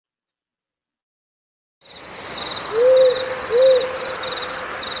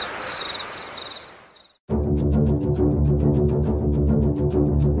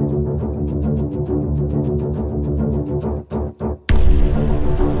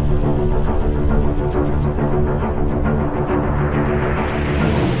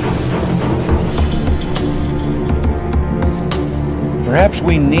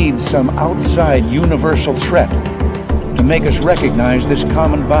Perhaps we need some outside universal threat to make us recognize this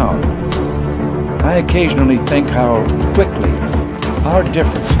common bound. I occasionally think how quickly our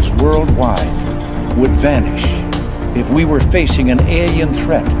differences worldwide would vanish if we were facing an alien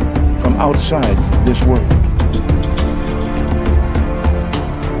threat from outside this world.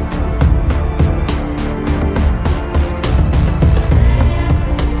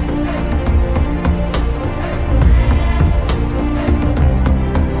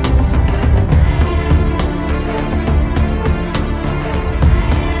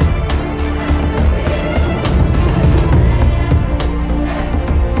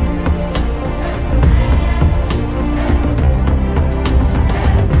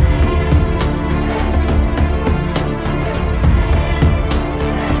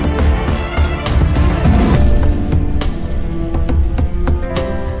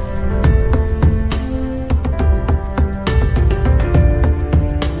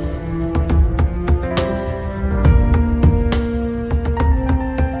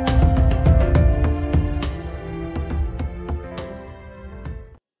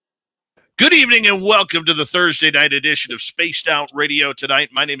 Good evening and welcome to the Thursday night edition of Spaced Out Radio tonight.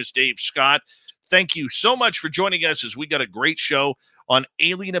 My name is Dave Scott. Thank you so much for joining us as we got a great show on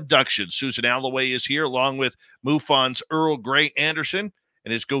alien abduction. Susan Alloway is here along with MUFON's Earl Grey Anderson,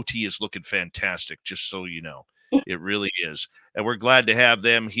 and his goatee is looking fantastic, just so you know. It really is. And we're glad to have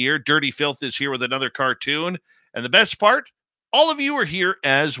them here. Dirty Filth is here with another cartoon. And the best part, all of you are here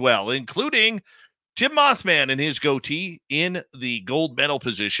as well, including Tim Mothman and his goatee in the gold medal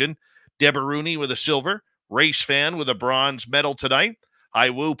position. Deborah Rooney with a silver, Race Fan with a bronze medal tonight, Hi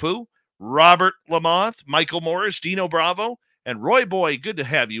Woo-Poo, Robert Lamoth, Michael Morris, Dino Bravo, and Roy Boy. Good to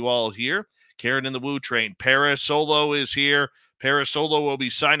have you all here. Karen in the Woo Train. Para Solo is here. Para Solo will be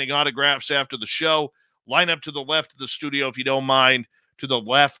signing autographs after the show. Line up to the left of the studio if you don't mind, to the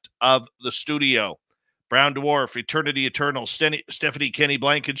left of the studio. Brown Dwarf, Eternity Eternal, Stephanie Kenny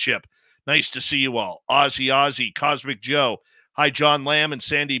Blankenship. Nice to see you all. Ozzy, Cosmic Joe. Hi, John Lamb and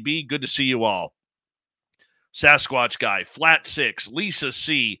Sandy B. Good to see you all. Sasquatch Guy, Flat Six, Lisa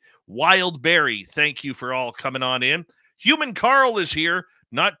C., Wild Berry. Thank you for all coming on in. Human Carl is here,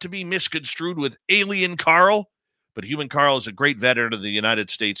 not to be misconstrued with Alien Carl, but Human Carl is a great veteran of the United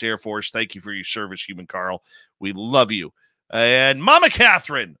States Air Force. Thank you for your service, Human Carl. We love you. And Mama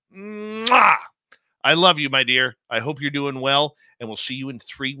Catherine, mwah! I love you, my dear. I hope you're doing well, and we'll see you in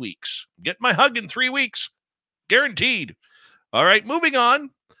 3 weeks. Get my hug in 3 weeks. Guaranteed. All right, moving on.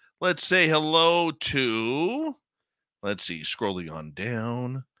 Let's say hello to, let's see, scrolling on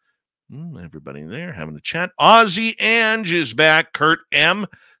down. Everybody there having a chat. Ozzy Ange is back. Kurt M.,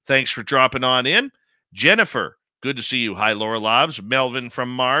 thanks for dropping on in. Jennifer, good to see you. Hi, Laura Lobbs. Melvin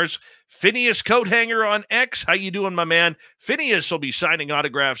from Mars. Phineas Coathanger on X. How you doing, my man? Phineas will be signing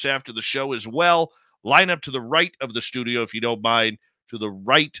autographs after the show as well. Line up to the right of the studio if you don't mind. To the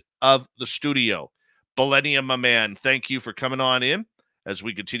right of the studio. Millennium, my man, thank you for coming on in as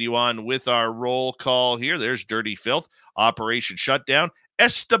we continue on with our roll call here. There's Dirty Filth, Operation Shutdown.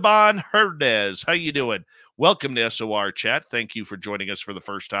 Esteban Herdez, how you doing? Welcome to SOR Chat. Thank you for joining us for the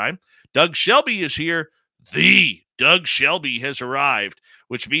first time. Doug Shelby is here. The Doug Shelby has arrived,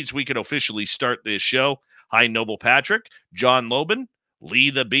 which means we can officially start this show. Hi, Noble Patrick, John Lobin, Lee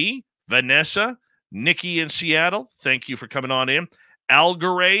the Bee, Vanessa, Nikki in Seattle. Thank you for coming on in.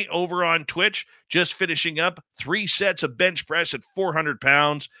 Algaray over on Twitch, just finishing up 3 sets of bench press at 400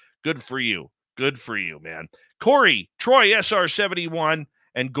 pounds. Good for you. Good for you, man. Corey, Troy SR71,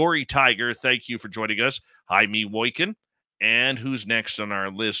 and Gory Tiger, thank you for joining us. Hi, Me Woikin. And who's next on our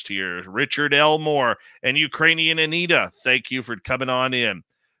list here? Richard Elmore and Ukrainian Anita. Thank you for coming on in.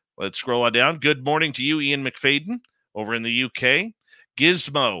 Let's scroll on down. Good morning to you, Ian McFadden, over in the UK.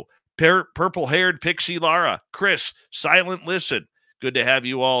 Gizmo, purple-haired Pixie Lara. Chris, Silent Listen. Good to have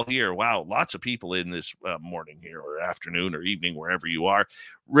you all here. Wow, lots of people in this morning here, or afternoon, or evening, wherever you are.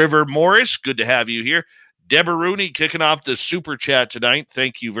 River Morris, good to have you here. Deborah Rooney kicking off the Super Chat tonight.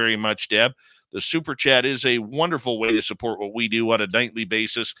 Thank you very much, Deb. The Super Chat is a wonderful way to support what we do on a nightly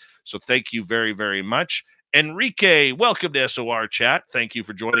basis, so thank you very, very much. Enrique, welcome to SOR Chat. Thank you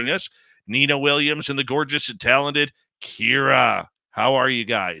for joining us. Nina Williams and the gorgeous and talented Kira. How are you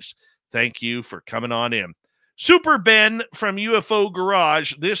guys? Thank you for coming on in. Super Ben from UFO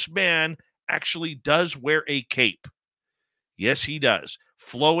Garage. This man actually does wear a cape. Yes, he does.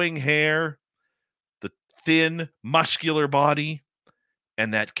 Flowing hair, the thin, muscular body,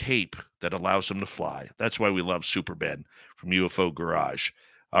 and that cape that allows him to fly. That's why we love Super Ben from UFO Garage.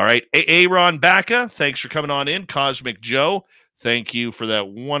 All right. Aaron Baca, thanks for coming on in. Cosmic Joe, thank you for that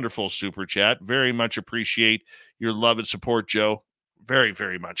wonderful super chat. Very much appreciate your love and support, Joe. very,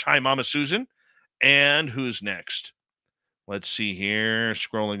 very much. Hi, Mama Susan. And who's next? Let's see here.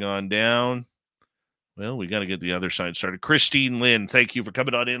 Scrolling on down. Well, we got to get the other side started. Christine Lynn, thank you for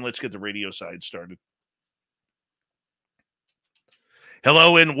coming on in. Let's get the radio side started.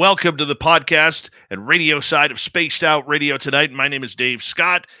 Hello and welcome to the podcast and radio side of Spaced Out Radio tonight. My name is Dave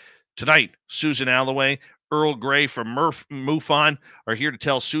Scott. Tonight, Susan Alloway, Earl Grey from MUFON are here to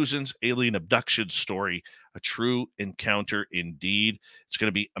tell Susan's alien abduction story. A true encounter indeed. It's going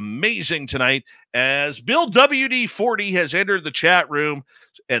to be amazing tonight as Bill WD-40 has entered the chat room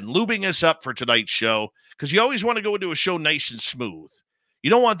and lubing us up for tonight's show, because you always want to go into a show nice and smooth. You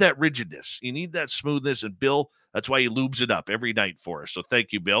don't want that rigidness. You need that smoothness, and Bill, that's why he lubes it up every night for us. So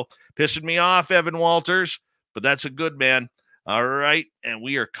thank you, Bill. Pissing me off, Evan Walters, but that's a good man. All right, and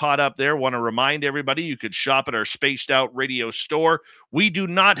we are caught up there. Want to remind everybody you could shop at our Spaced Out Radio store. We do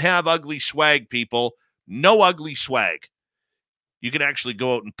not have ugly swag, people. No ugly swag. You can actually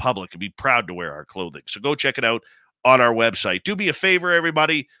go out in public and be proud to wear our clothing. So go check it out on our website. Do me a favor,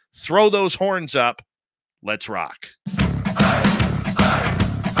 everybody. Throw those horns up. Let's rock.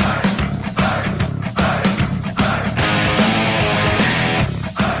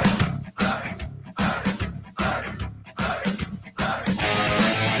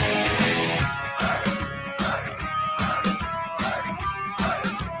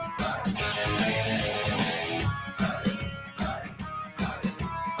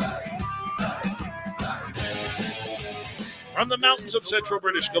 From the mountains of central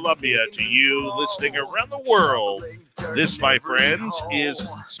British Columbia to you listening around the world, this, my friends, is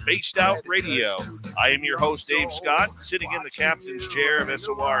Spaced Out Radio. I am your host, Dave Scott, sitting in the captain's chair of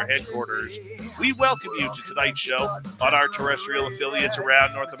SOR headquarters. We welcome you to tonight's show on our terrestrial affiliates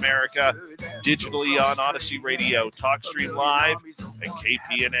around North America, digitally on Odyssey Radio, TalkStream Live, and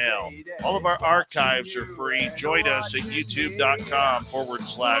KPNL. All of our archives are free. Join us at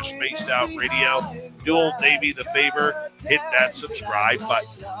youtube.com/Spaced Out Radio. Do old Davey the favor, hit that subscribe button.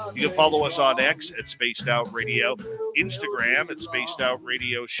 You can follow us on X at Spaced Out Radio, Instagram at Spaced Out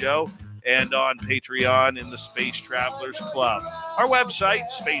Radio Show, and on Patreon in the Space Travelers Club. Our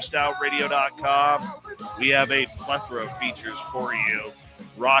website, spacedoutradio.com. We have a plethora of features for you.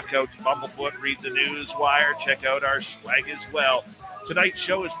 Rock out to Bumblefoot, read the news wire, check out our swag as well. Tonight's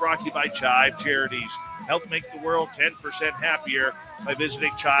show is brought to you by Chive Charities. Help make the world 10% happier by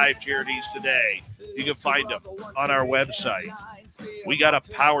visiting Chive Charities today. You can find them on our website. We got a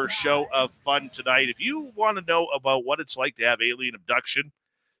power show of fun tonight. If you want to know about what it's like to have alien abduction,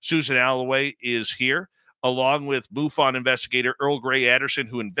 Susan Alloway is here, along with MUFON investigator Earl Grey Anderson,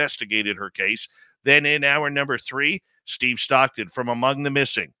 who investigated her case. Then in hour number 3, Steve Stockton from Among the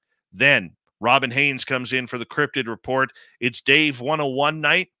Missing. Then Robin Haynes comes in for the Cryptid Report. It's Dave 101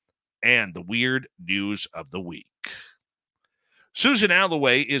 night and the weird news of the week. Susan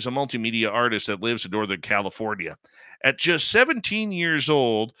Alloway is a multimedia artist that lives in Northern California. At just 17 years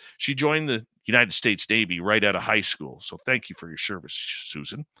old, she joined the United States Navy right out of high school. So thank you for your service,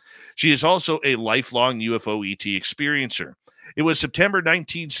 Susan. She is also a lifelong UFO ET experiencer. It was September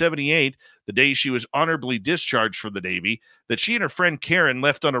 1978, the day she was honorably discharged from the Navy, that she and her friend Karen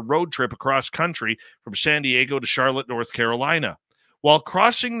left on a road trip across country from San Diego to Charlotte, North Carolina. While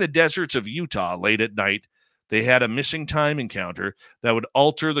crossing the deserts of Utah late at night, they had a missing time encounter that would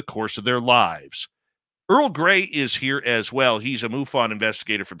alter the course of their lives. Earl Grey is here as well. He's a MUFON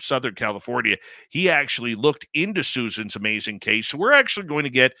investigator from Southern California. He actually looked into Susan's amazing case. So we're actually going to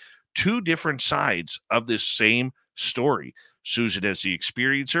get two different sides of this same story. Susan as the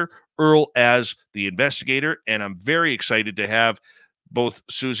experiencer, Earl as the investigator, and I'm very excited to have both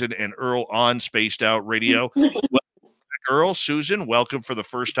Susan and Earl on Spaced Out Radio. Earl, Susan, welcome for the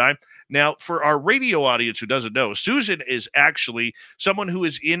first time. Now, for our radio audience who doesn't know, Susan is actually someone who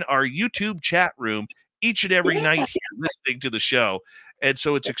is in our YouTube chat room each and every night here listening to the show. And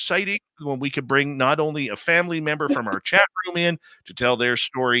so it's exciting when we can bring not only a family member from our chat room in to tell their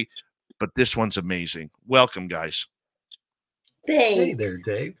story, but this one's amazing. Welcome, guys. Thanks. Hey there,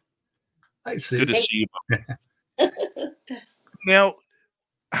 Dave. Hi, Susan. Good to see you. Now,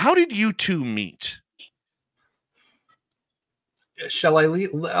 how did you two meet? Shall I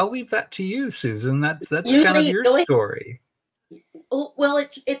leave? I'll leave that to you, Susan. That's kind of your story. Oh, well,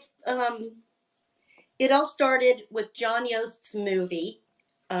 it all started with John Yost's movie,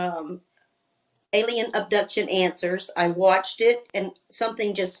 Alien Abduction-Answers. I watched it and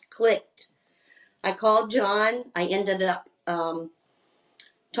something just clicked. I called John. I ended up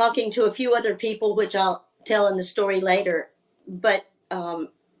talking to a few other people, which I'll tell in the story later. But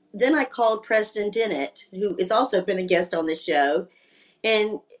then I called Preston Dennett, who has also been a guest on this show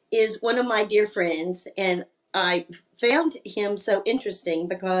and is one of my dear friends. And I found him so interesting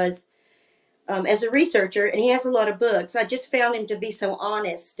because as a researcher, and he has a lot of books, I just found him to be so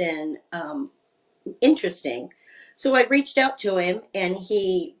honest and interesting. So I reached out to him, and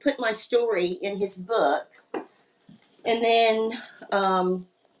he put my story in his book. And then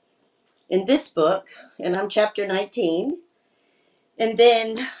in this book, and I'm chapter 19, and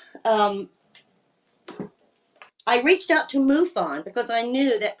then I reached out to MUFON because I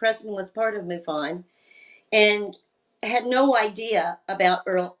knew that Preston was part of MUFON, and had no idea about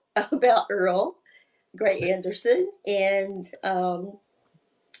Earl Gray Anderson. And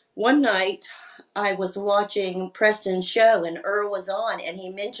one night I was watching Preston's show, and Earl was on, and he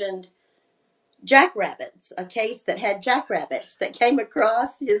mentioned jackrabbits, a case that had jackrabbits that came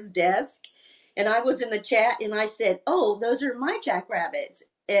across his desk. And I was in the chat, and I said, "Oh, those are my jackrabbits."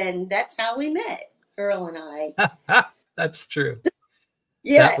 And that's how we met, Earl and I. That's true.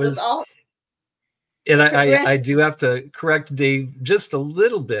 Yeah, that it was all. And I do have to correct Dave just a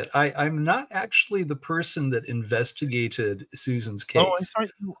little bit. I'm not actually the person that investigated Susan's case. Oh, I thought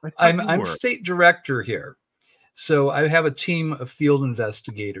you I'm were. state director here. So I have a team of field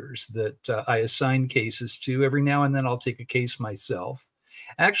investigators that I assign cases to. Every now and then I'll take a case myself.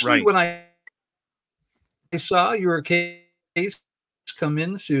 Actually, Right. when I saw your case come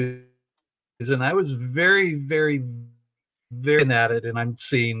in, Susan, I was very, very, very at it, and I'm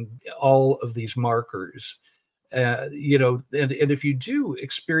seeing all of these markers. You know, and if you do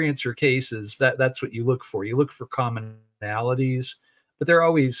experience your cases, that's what you look for. You look for commonalities, but they're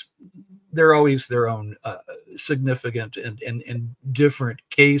always their own significant and different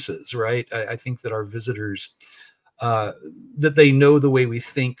cases, right? I think that our visitors, that they know the way we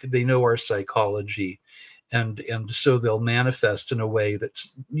think, they know our psychology, and so they'll manifest in a way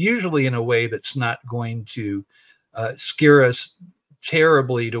that's usually in a way that's not going to scare us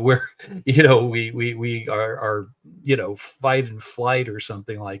terribly to where, you know, we are you know, fight and flight or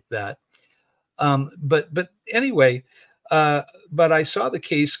something like that. But anyway, but I saw the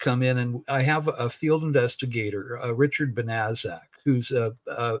case come in, and I have a field investigator, Richard Benazak, who's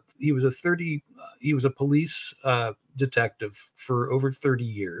he was a police detective for over 30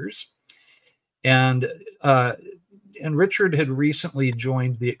 years, and Richard had recently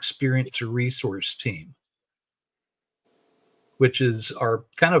joined the Experiencer Resource Team, which is our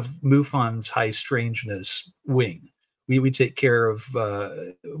kind of MUFON's high strangeness wing. We take care of,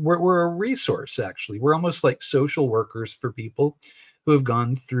 we're a resource, actually. We're almost like social workers for people who have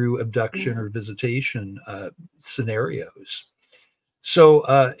gone through abduction or visitation scenarios. So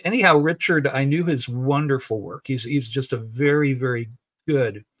anyhow, Richard, I knew his wonderful work. He's just a very, very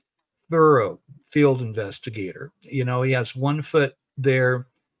good, thorough field investigator. You know, he has one foot there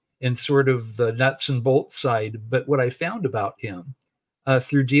in sort of the nuts and bolts side. But what I found about him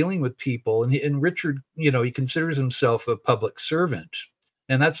through dealing with people, and Richard, you know, he considers himself a public servant.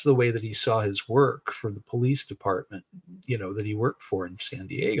 And that's the way that he saw his work for the police department, you know, that he worked for in San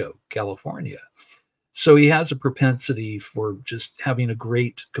Diego, California. So he has a propensity for just having a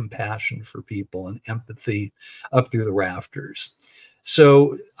great compassion for people and empathy up through the rafters.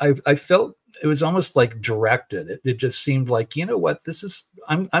 So I felt it was almost like directed. It just seemed like, you know what, this is,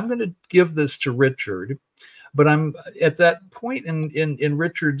 I'm going to give this to Richard, but I'm at that point in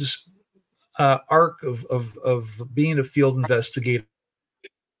Richard's arc of being a field investigator.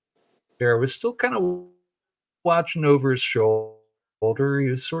 I was still kind of watching over his shoulder. He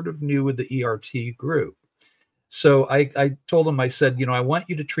was sort of new with the ERT group. So I told him, I said, you know, I want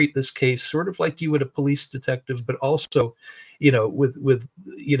you to treat this case sort of like you would a police detective, but also, you know, with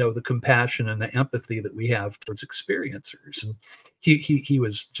you know, the compassion and the empathy that we have towards experiencers. And he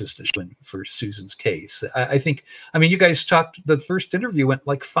was just a shoo-in for Susan's case. I think, I mean, you guys talked, the first interview went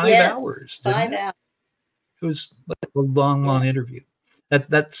like 5 hours. 5 hours. It was like a long interview.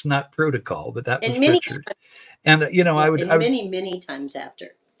 That's not protocol, but that was Richard. And, you know, I would many times after.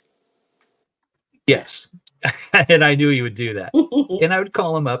 Yes. And I knew he would do that. And I would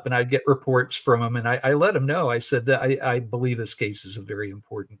call him up and I'd get reports from him. And I let him know, I said that I believe this case is very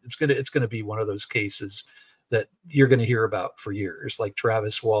important. It's going to be one of those cases that you're going to hear about for years, like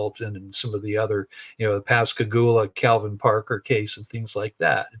Travis Walton and some of the other, you know, the Pascagoula, Calvin Parker case and things like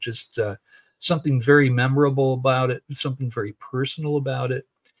that. Just something very memorable about it, something very personal about it.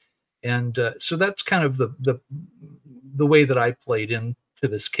 And so that's kind of the way that I played into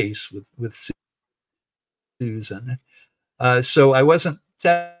this case with Susan. So I wasn't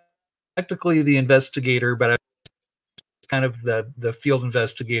technically the investigator, but I was kind of the field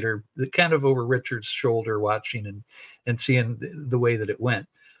investigator, kind of over Richard's shoulder, watching and seeing the way that it went.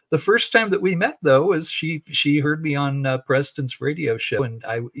 The first time that we met, though, was she heard me on Preston's radio show, and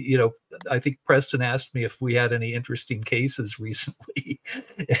I think Preston asked me if we had any interesting cases recently.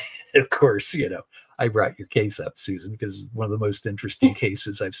 Of course, I brought your case up, Susan, because one of the most interesting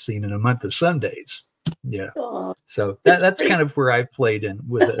cases I've seen in a month of Sundays. Yeah, so that's kind of where I've played in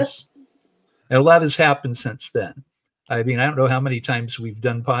with this, and a lot has happened since then. I mean, I don't know how many times we've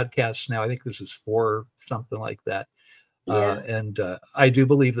done podcasts now. I think this is 4, something like that. Yeah. And I do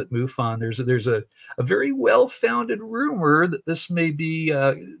believe that MUFON, there's a very well-founded rumor that this may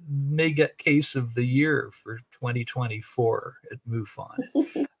get case of the year for 2024 at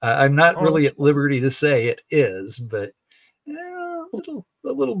MUFON. I'm not really at liberty to say it is, but a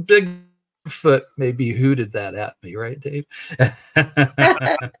little Bigfoot maybe hooted that at me, right, Dave?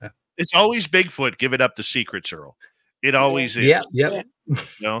 It's always Bigfoot giving up the secrets, Earl. It always is. Yeah.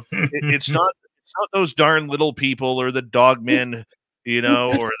 It's not those darn little people or the dog men,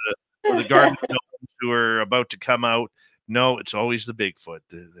 or the garden gnomes who are about to come out. No, it's always the Bigfoot,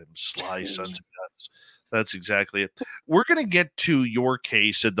 them sly sons of guns. That's exactly it. We're going to get to your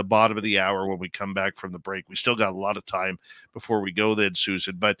case at the bottom of the hour when we come back from the break. We still got a lot of time before we go then,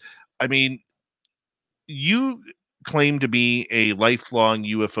 Susan. But, I mean, you claim to be a lifelong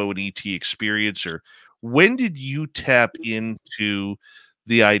UFO and ET experiencer. When did you tap into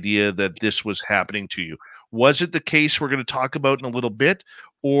the idea that this was happening to you? Was it the case we're going to talk about in a little bit,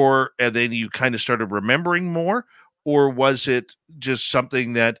 and then you kind of started remembering more, or was it just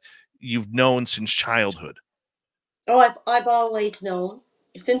something that you've known since childhood? Oh, I've always known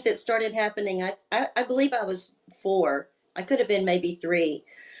since it started happening. I believe I was 4. I could have been maybe 3,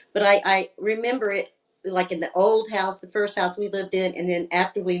 but I remember it like in the old house, the first house we lived in, and then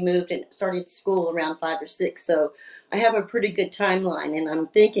after we moved and started school around 5 or 6. So I have a pretty good timeline, and I'm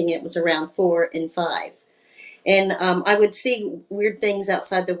thinking it was around 4 and 5. And I would see weird things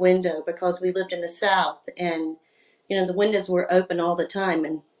outside the window because we lived in the South, and the windows were open all the time,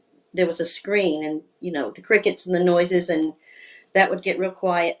 and there was a screen, and the crickets and the noises, and that would get real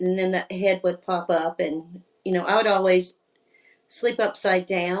quiet, and then the head would pop up, and I would always sleep upside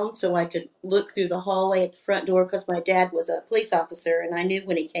down so I could look through the hallway at the front door because my dad was a police officer, and I knew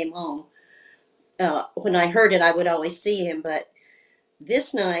when he came home. When I heard it, I would always see him. But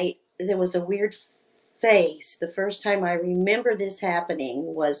this night, there was a weird face. The first time I remember this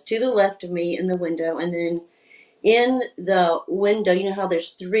happening was to the left of me in the window, and then in the window, you know how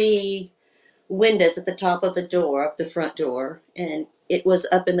there's 3 windows at the top of the front door, and it was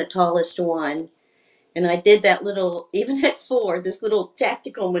up in the tallest one. And I did that little, even at 4, this little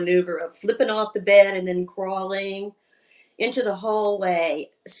tactical maneuver of flipping off the bed and then crawling into the hallway,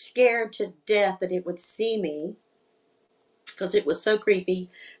 scared to death that it would see me because it was so creepy.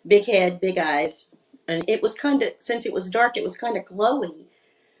 Big head, big eyes. And it was since it was dark, it was kind of glowy,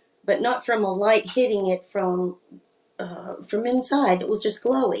 but not from a light hitting it from inside. It was just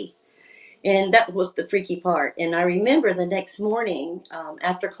glowy. And that was the freaky part. And I remember the next morning,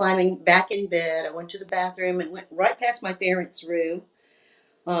 after climbing back in bed, I went to the bathroom and went right past my parents' room.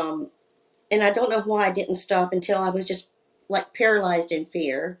 And I don't know why I didn't stop until I was just like paralyzed in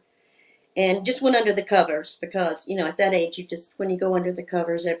fear. And just went under the covers because, at that age, when you go under the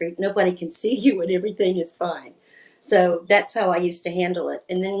covers, nobody can see you and everything is fine. So that's how I used to handle it.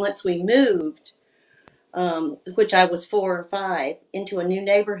 And then once we moved, which I was 4 or 5, into a new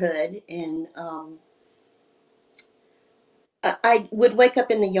neighborhood, and I would wake up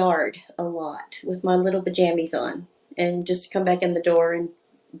in the yard a lot with my little pajamas on and just come back in the door and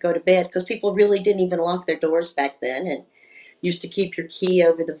go to bed because people really didn't even lock their doors back then, and used to keep your key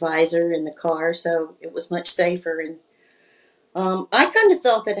over the visor in the car, so it was much safer. And I kind of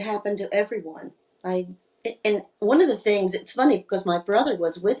thought that it happened to everyone. And one of the things, it's funny because my brother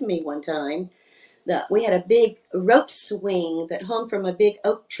was with me one time. We had a big rope swing that hung from a big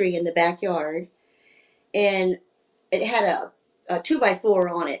oak tree in the backyard, and it had a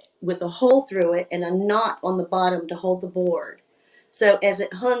 2x4 on it with a hole through it and a knot on the bottom to hold the board. So as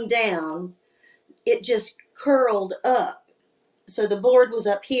it hung down, it just curled up. So the board was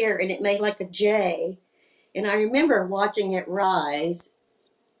up here and it made like a J. And I remember watching it rise,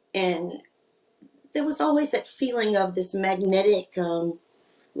 and there was always that feeling of this magnetic,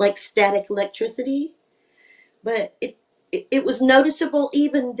 like static electricity. But it was noticeable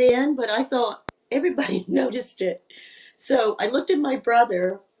even then, but I thought everybody noticed it. So I looked at my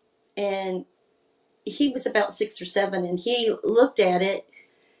brother, and he was about 6 or 7, and he looked at it,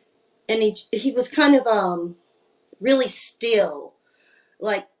 and he was kind of really still.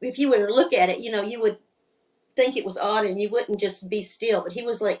 Like if you were to look at it, you would think it was odd and you wouldn't just be still, but he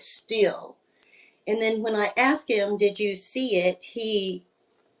was like still. And then when I asked him, did you see it? He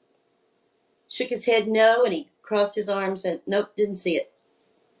shook his head no, and he crossed his arms and nope, didn't see it.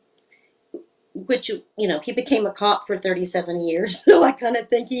 Which, you know, he became a cop for 37 years. So I kind of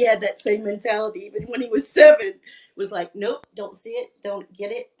think he had that same mentality. Even when he was 7, it was like, nope, don't see it, don't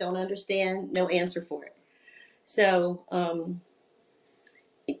get it, don't understand, no answer for it. So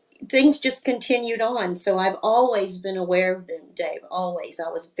things just continued on. So I've always been aware of them, Dave, always. I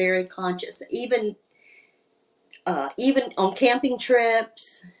was very conscious. Even on camping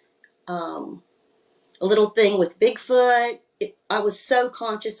trips, a little thing with Bigfoot, I was so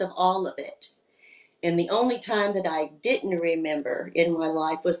conscious of all of it. And the only time that I didn't remember in my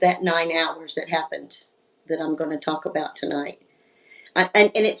life was that 9 hours that happened that I'm going to talk about tonight.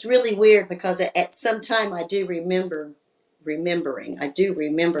 And it's really weird because at some time I do remember remembering. I do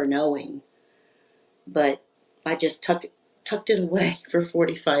remember knowing. But I just tucked it away for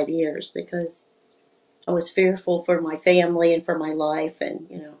 45 years because I was fearful for my family and for my life and,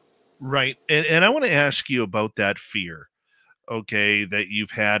 you know. Right. And I want to ask you about that fear, okay, that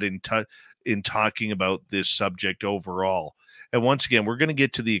you've had in talking about this subject overall. And once again, we're going to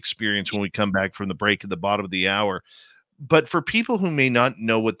get to the experience when we come back from the break at the bottom of the hour. But for people who may not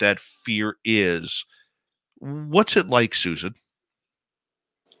know what that fear is, what's it like, Susan?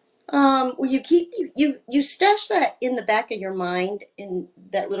 Well, you stash that in the back of your mind in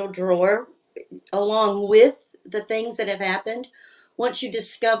that little drawer, along with the things that have happened. Once you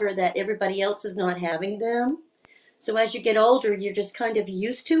discover that everybody else is not having them, so as you get older, you're just kind of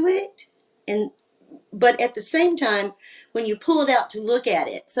used to it. But at the same time, when you pull it out to look at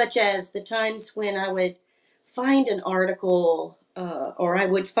it, such as the times when I would find an article, or I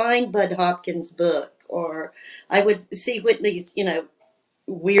would find Bud Hopkins' book, or I would see Whitley's, you know,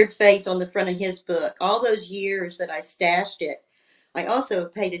 weird face on the front of his book. All those years that I stashed it, I also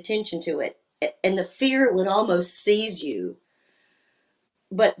paid attention to it, and the fear would almost seize you.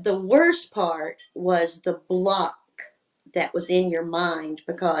 But the worst part was the block that was in your mind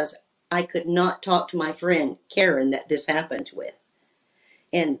because I could not talk to my friend Karen that this happened with.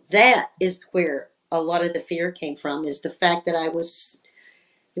 And that is where a lot of the fear came from, is the fact that it was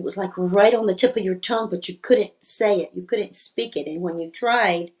like right on the tip of your tongue, but you couldn't say it, you couldn't speak it. And when you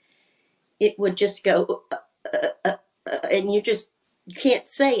tried, it would just go, and you can't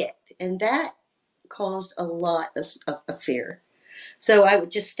say it. And that caused a lot of fear. So I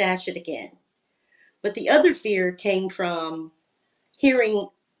would just stash it again. But the other fear came from hearing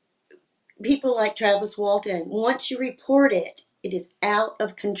people like Travis Walton. Once you report it, it is out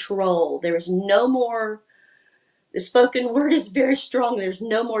of control. There is no more, the spoken word is very strong. There's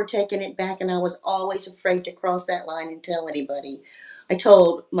no more taking it back. And I was always afraid to cross that line and tell anybody. I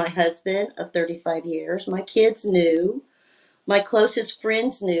told my husband of 35 years, my kids knew, my closest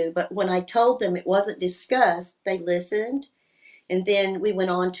friends knew, but when I told them it wasn't discussed, they listened. And then we went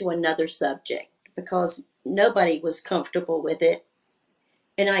on to another subject because nobody was comfortable with it.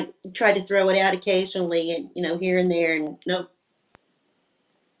 And I tried to throw it out occasionally and, you know, here and there, and nope.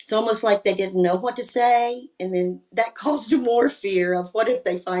 It's almost like they didn't know what to say. And then that caused more fear of what if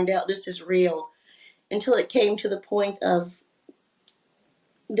they find out this is real, until it came to the point of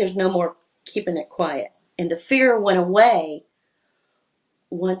there's no more keeping it quiet. And the fear went away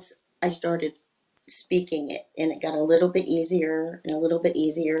once I started speaking it, and it got a little bit easier and a little bit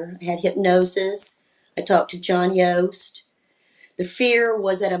easier. I had hypnosis. I talked to John Yost. The fear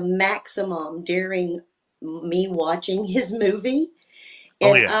was at a maximum during me watching his movie.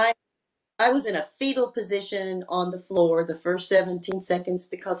 And I was in a fetal position on the floor the first 17 seconds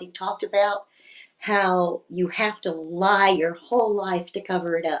because he talked about how you have to lie your whole life to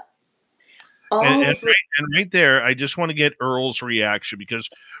cover it up. And right there, I just want to get Earl's reaction, because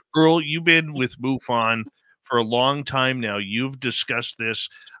Earl, you've been with MUFON for a long time now. You've discussed this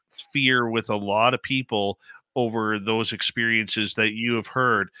fear with a lot of people over those experiences that you have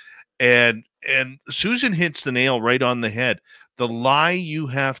heard. And Susan hits the nail right on the head. The lie you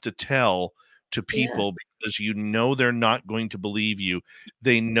have to tell to people, because you know they're not going to believe you.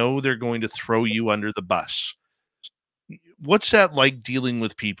 They know they're going to throw you under the bus. What's that like, dealing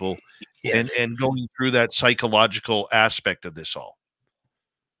with people and going through that psychological aspect of this all?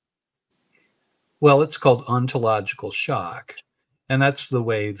 Well, it's called ontological shock. And that's the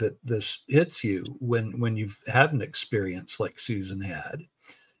way that this hits you when you've had an experience like Susan had.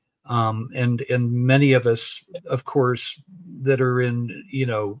 And many of us, of course, that are in, you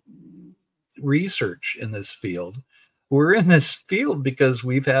know, research in this field, we're in this field because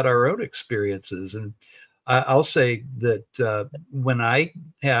we've had our own experiences. And I'll say that when I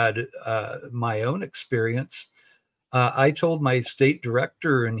had my own experience, I told my state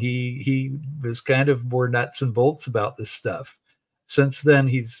director, and he was kind of more nuts and bolts about this stuff. since then,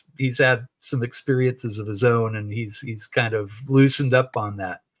 he's had some experiences of his own, and he's kind of loosened up on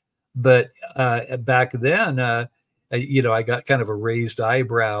that. But back then, I got kind of a raised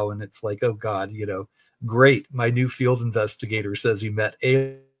eyebrow, and it's like, oh God, great. My new field investigator says he met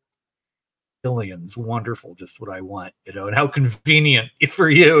aliens. Wonderful, just what I want, and how convenient for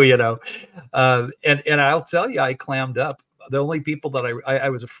you, and I'll tell you, I clammed up. The only people that I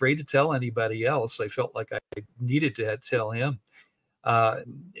was afraid to tell anybody else, I felt like I needed to tell him.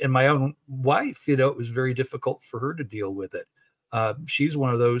 And my own wife, it was very difficult for her to deal with it. She's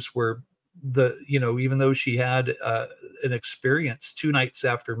one of those where even though she had an experience 2 nights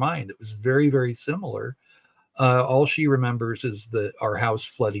after mine that was very, very similar, all she remembers is our house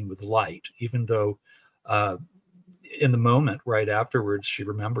flooding with light, even though in the moment right afterwards, she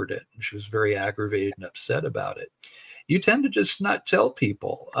remembered it, and she was very aggravated and upset about it. You tend to just not tell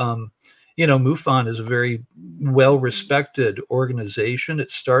people. MUFON is a very well-respected organization.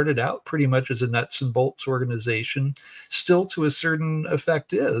 It started out pretty much as a nuts and bolts organization, still to a certain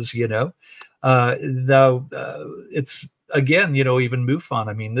effect is, though it's, again, even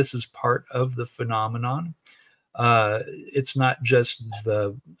MUFON, this is part of the phenomenon. It's not just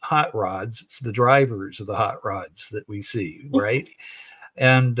the hot rods, it's the drivers of the hot rods that we see, right?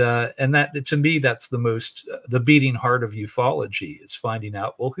 And that, to me, that's the beating heart of ufology, is finding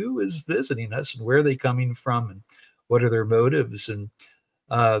out, well, who is visiting us and where are they coming from and what are their motives? And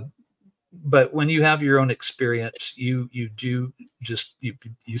but when you have your own experience, you do just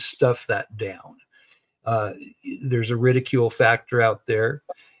you stuff that down. There's a ridicule factor out there,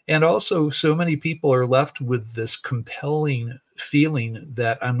 and also so many people are left with this compelling feeling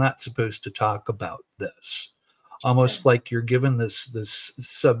that I'm not supposed to talk about this. Almost like you're given this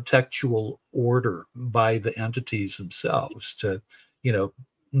subtextual order by the entities themselves to,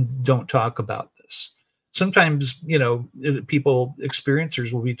 don't talk about this. Sometimes, people,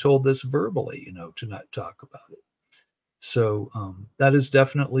 experiencers will be told this verbally, to not talk about it. So that is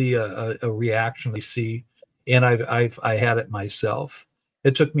definitely a reaction we see, and I had it myself.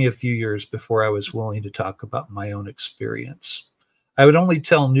 It took me a few years before I was willing to talk about my own experience. I would only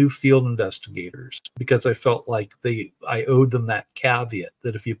tell new field investigators because I felt like I owed them that caveat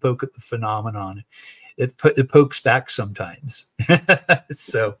that if you poke at the phenomenon, it pokes back sometimes.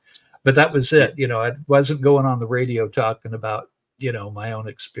 So, but that was it. I wasn't going on the radio talking about, my own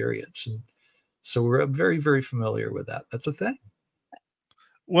experience. And so we're very, very familiar with that. That's a thing.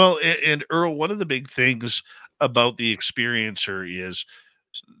 Well, and Earl, one of the big things about the experiencer is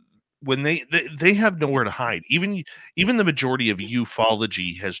when they have nowhere to hide. Even the majority of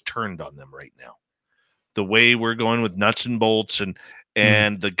ufology has turned on them right now. The way we're going with nuts and bolts and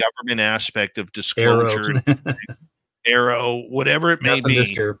the government aspect of disclosure, arrow, whatever it may be.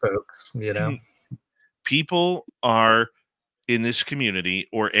 Here, folks, people are in this community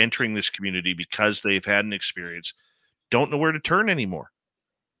or entering this community because they've had an experience, don't know where to turn anymore.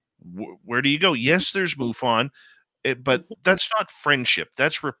 Where do you go? Yes, there's MUFON. But that's not friendship.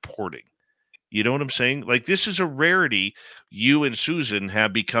 That's reporting. You know what I'm saying? Like, this is a rarity. You and Susan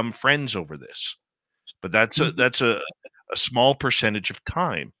have become friends over this, but that's a small percentage of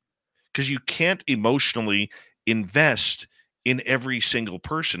time, because you can't emotionally invest in every single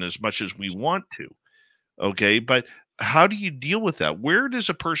person as much as we want to. Okay, but how do you deal with that? Where does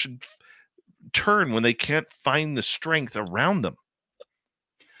a person turn when they can't find the strength around them?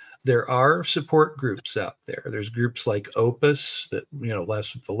 There are support groups out there. There's groups like Opus that,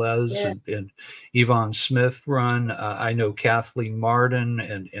 Les Velez and Yvonne Smith run. I know Kathleen Martin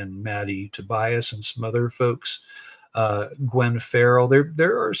and Maddie Tobias and some other folks, Gwen Farrell.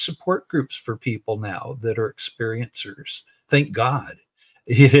 There are support groups for people now that are experiencers. Thank God.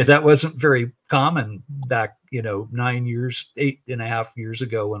 That wasn't very common back, 8.5 years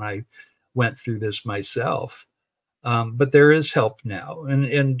ago when I went through this myself. But there is help now,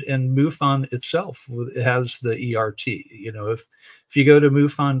 and MUFON itself has the ERT. If you go to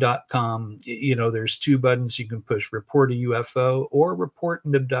MUFON.com, there's 2 buttons you can push: report a UFO or report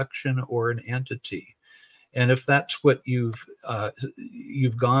an abduction or an entity. And if that's what you've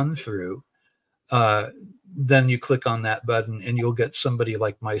gone through, then you click on that button, and you'll get somebody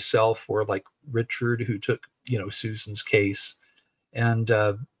like myself or like Richard, who took Susan's case. And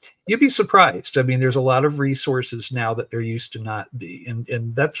you'd be surprised. There's a lot of resources now that there used to not be.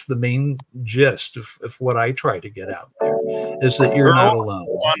 And that's the main gist of what I try to get out there, is that you're not alone.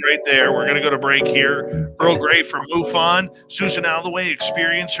 Hold on right there. We're going to go to break here. Earl Grey from MUFON, Susan Alloway,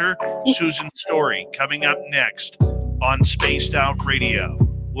 Experiencer, Susan's story coming up next on Spaced Out Radio.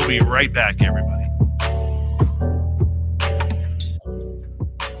 We'll be right back, everybody.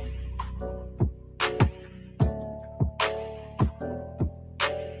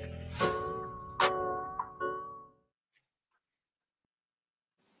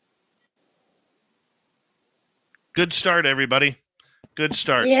 Good start, everybody. Good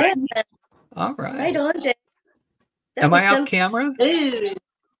start. Yeah. All right. Right on, Dave. That Am was I off so camera? smooth.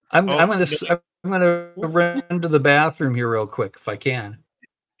 I'm Oh, gonna run to the bathroom here real quick if I can.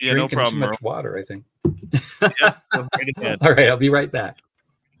 yeah, no Drinking problem, too Earl. much water, I think. Yep, go right ahead. All right, I'll be right back.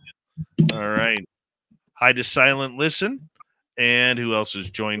 All right. Hi to Silent Listen. And who else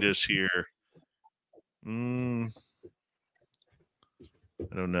has joined us here? I don't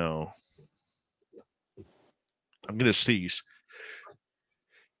know. I'm going to sneeze.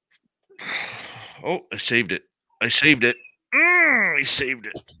 Oh, I saved it. I saved it. I saved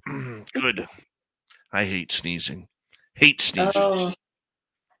it. Good. I hate sneezing. Hate sneezing. Oh.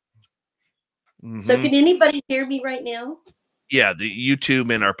 So can anybody hear me right now? Yeah, the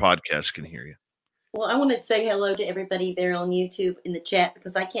YouTube and our podcast can hear you. Well, I want to say hello to everybody there on YouTube in the chat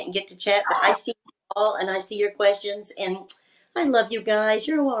because I can't get to chat, but I see you all and I see your questions, and I love you guys.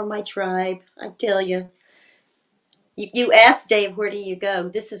 You're all my tribe. I tell you. You asked Dave, where do you go?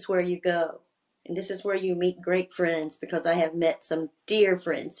 This is where you go. And this is where you meet great friends, because I have met some dear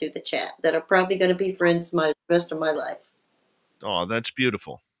friends through the chat that are probably going to be friends my rest of my life. Oh, that's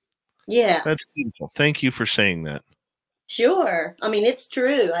beautiful. Yeah. That's beautiful. Thank you for saying that. Sure. I mean, it's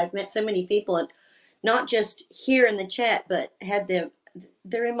true. I've met so many people, and not just here in the chat, but had them.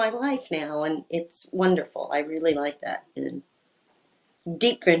 They're in my life now, and it's wonderful. I really like that. And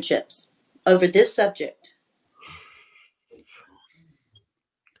deep friendships over this subject.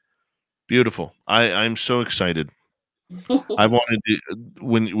 Beautiful. I'm so excited. I wanted to,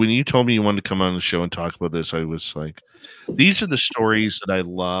 when you told me you wanted to come on the show and talk about this, I was like, these are the stories that I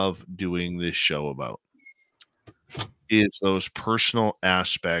love doing this show about. It's those personal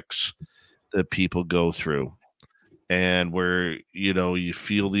aspects that people go through, and where, you know, you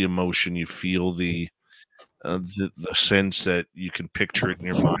feel the emotion, you feel the sense that you can picture it in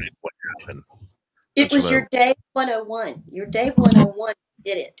your mind what happened. It was your Dave 101. Your Dave 101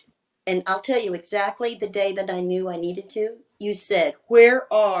 did it. And I'll tell you exactly the day that I knew I needed to. You said, where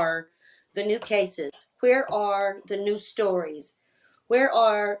are the new cases? Where are the new stories? Where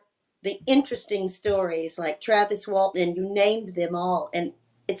are the interesting stories like Travis Walton? And you named them all. And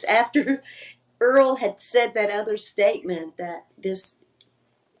it's after Earl had said that other statement that this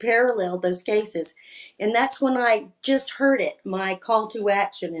paralleled those cases. And that's when I just heard it, my call to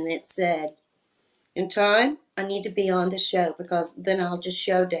action. And it said, in time, I need to be on the show, because then I'll just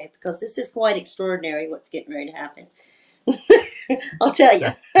show Dave, because this is quite extraordinary what's getting ready to happen. I'll tell you.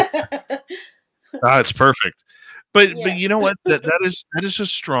 It's perfect. But you know what? That is a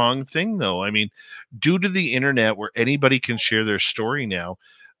strong thing, though. I mean, due to the internet where anybody can share their story now,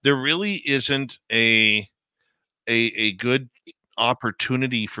 there really isn't a good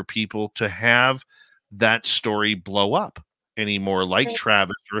opportunity for people to have that story blow up anymore, like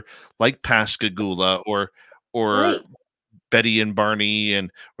Travis or like Pascagoula or Right. Betty and Barney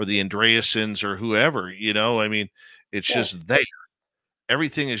or the Andreassens or whoever, you know. I mean, it's just there.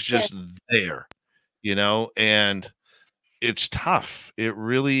 Everything is just there, you know, and it's tough. It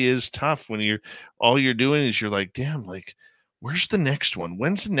really is tough when all you're doing is you're like, damn, like, where's the next one?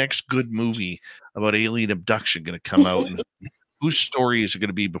 When's the next good movie about alien abduction going to come out? And whose story is it going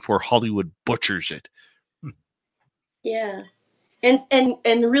to be before Hollywood butchers it? Yeah. And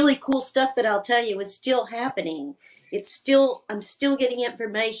the really cool stuff that I'll tell you is still happening. I'm still getting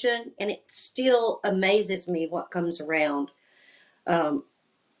information, and it still amazes me what comes around. The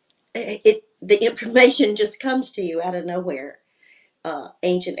information just comes to you out of nowhere.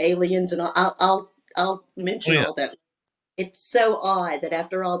 Ancient aliens, and I'll mention all that. It's so odd that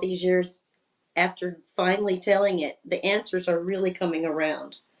after all these years, after finally telling it, the answers are really coming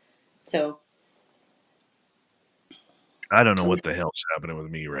around. So I don't know what the hell's happening with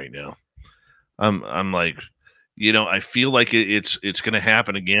me right now. I'm like, you know, I feel like it's going to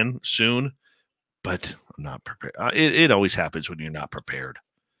happen again soon, but I'm not prepared. It always happens when you're not prepared.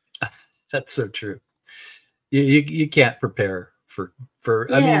 That's so true. You can't prepare for.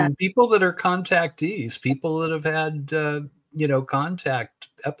 I mean, people that are contactees, people that have had contact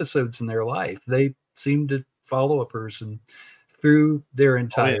episodes in their life, they seem to follow a person through their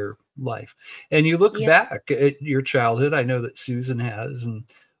entire life. And you look back at your childhood. I know that Susan has, and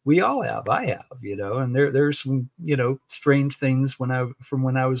we all have. I have, and there's some, strange things from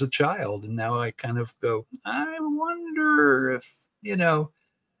when I was a child, and now I kind of go, I wonder if,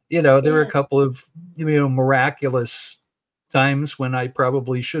 there were a couple of, miraculous times when I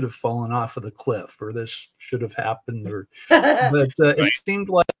probably should have fallen off of the cliff, or this should have happened, but it seemed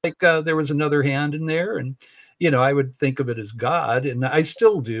like there was another hand in there, and I would think of it as God, and I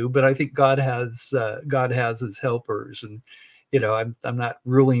still do, but I think God has his helpers, and I'm not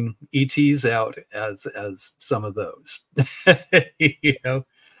ruling ETs out as some of those,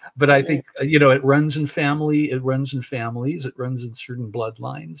 but I think, it runs in family, it runs in families, it runs in certain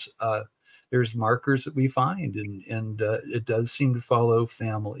bloodlines. There's markers that we find, and it does seem to follow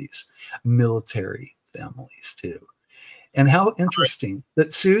families, military families too. And how interesting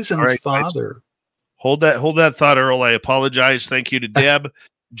that Susan's father. Guys. Hold that thought, Earl. I apologize. Thank you to Deb,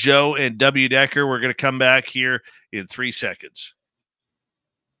 Joe, and W. Decker. We're going to come back here in 3 seconds.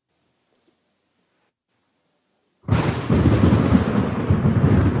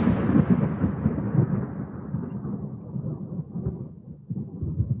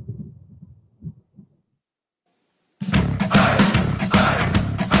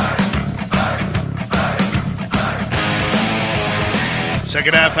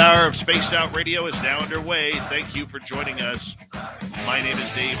 Second half hour of Spaced Out Radio is now underway. Thank you for joining us. My name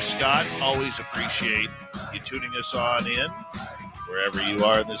is Dave Scott. Always appreciate you tuning us on in wherever you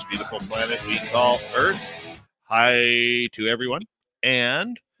are on this beautiful planet we call Earth. Hi to everyone.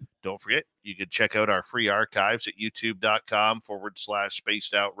 And don't forget, you can check out our free archives at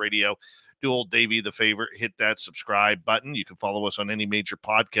youtube.com/Spaced Out Radio. Do old Davey the favor, hit that subscribe button. You can follow us on any major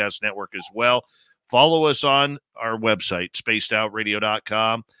podcast network as well. Follow us on our website,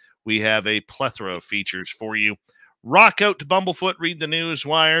 spacedoutradio.com. We have a plethora of features for you. Rock out to Bumblefoot, read the news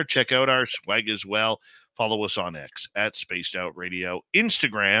wire, check out our swag as well. Follow us on X at Spaced Out Radio,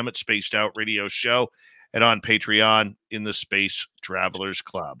 Instagram at Spaced Out Radio Show, and on Patreon in the Space Travelers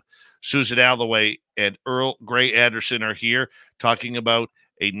Club. Susan Alloway and Earl Grey Anderson are here talking about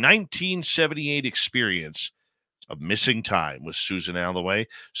a 1978 experience of missing time with Susan Alloway.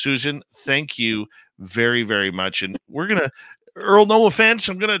 Susan, thank you very, very much. And we're going to, Earl, no offense,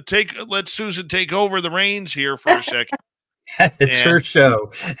 I'm going to let Susan take over the reins here for a second. It's her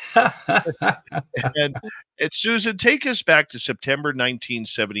show. and Susan, take us back to September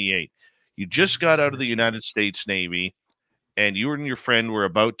 1978. You just got out of the United States Navy, and you and your friend were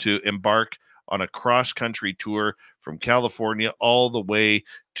about to embark on a cross-country tour from California all the way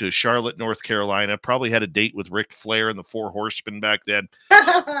to Charlotte, North Carolina. Probably had a date with Ric Flair and the Four Horsemen back then.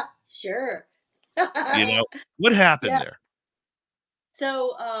 Sure. What happened there?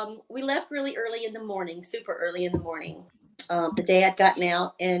 So we left really early in the morning, super early in the morning, the day I'd gotten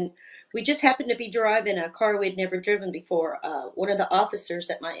out. And we just happened to be driving a car we'd never driven before. One of the officers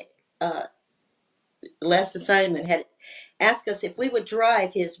at my last assignment had asked us if we would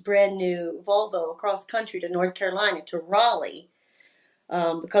drive his brand new Volvo across country to North Carolina to Raleigh,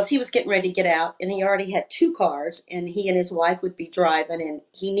 because he was getting ready to get out, and he already had 2 cars, and he and his wife would be driving, and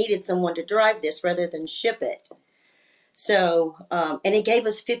he needed someone to drive this rather than ship it. So, and he gave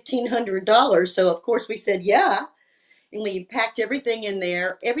us $1,500. So of course we said, yeah. And we packed everything in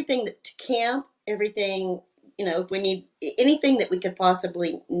there, everything to camp, everything, if we need anything that we could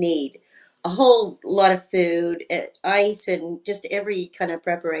possibly need. A whole lot of food, ice, and just every kind of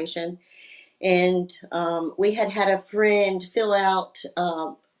preparation. And we had a friend fill out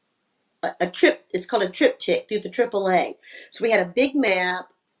a trip. It's called a triptych through the AAA. So we had a big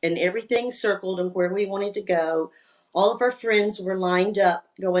map and everything circled of where we wanted to go. All of our friends were lined up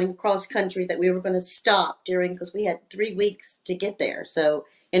going across country that we were going to stop during, because we had 3 weeks to get there. So,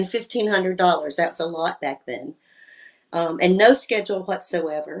 and $1,500, that's a lot back then. And no schedule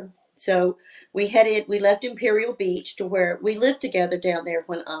whatsoever. So we left Imperial Beach to where we lived together down there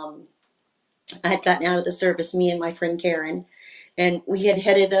when I had gotten out of the service, me and my friend Karen, and we had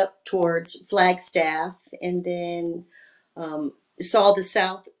headed up towards Flagstaff, and then saw the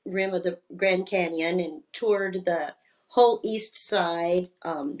south rim of the Grand Canyon and toured the whole east side.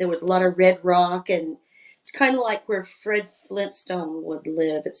 There was a lot of red rock, and it's kind of like where Fred Flintstone would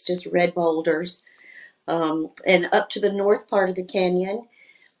live. It's just red boulders. And up to the north part of the canyon,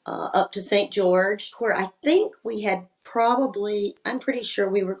 up to St. George, where I think we had I'm pretty sure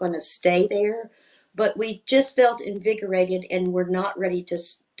we were going to stay there, but we just felt invigorated and were not ready to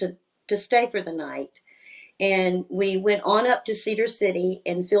stay for the night. And we went on up to Cedar City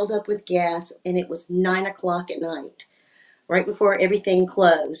and filled up with gas, and it was 9 o'clock at night, right before everything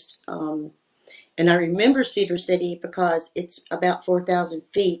closed. And I remember Cedar City because it's about 4,000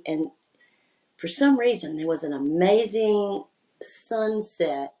 feet, and for some reason there was an amazing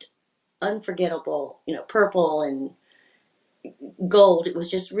sunset, unforgettable, purple and gold. It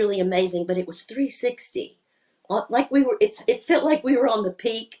was just really amazing, but it was 360. It felt like we were on the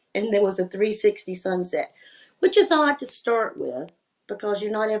peak and there was a 360 sunset, which is odd to start with because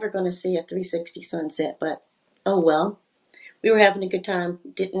you're not ever going to see a 360 sunset, but oh well. We were having a good time.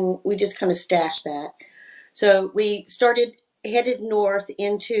 We just kind of stashed that. So we headed north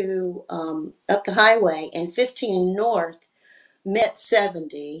into, up the highway, and 15 north met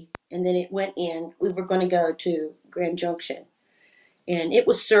 70, and then it went in. We were going to go to Grand Junction, and it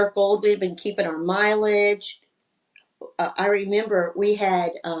was circled. We'd been keeping our mileage. I remember we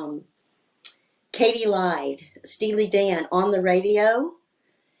had Katie Lyde, Steely Dan on the radio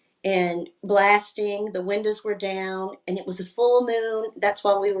and blasting. The windows were down, and it was a full moon. That's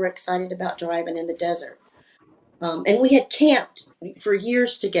why we were excited about driving in the desert. And we had camped for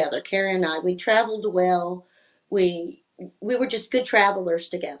years together, Karen and I. We traveled well. We were just good travelers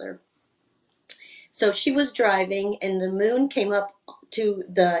together. So she was driving, and the moon came up to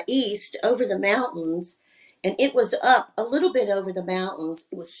the east over the mountains, and it was up a little bit over the mountains.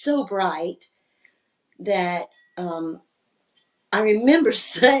 It was so bright that I remember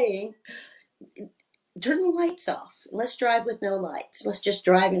saying, turn the lights off. Let's drive with no lights. Let's just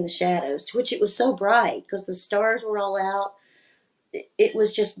drive in the shadows, to which it was so bright because the stars were all out. It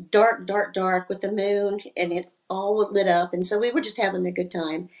was just dark, dark, dark with the moon, and it all lit up. And so we were just having a good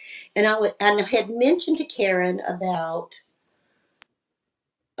time. And I had mentioned to Karen about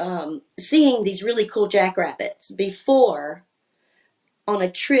seeing these really cool jackrabbits before on a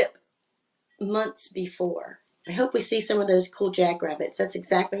trip months before. I hope we see some of those cool jackrabbits. That's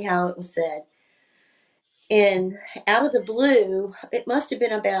exactly how it was said. And out of the blue, it must have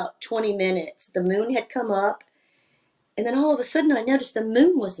been about 20 minutes. The moon had come up, and then all of a sudden I noticed the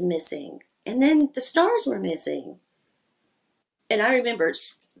moon was missing, and then the stars were missing. And I remember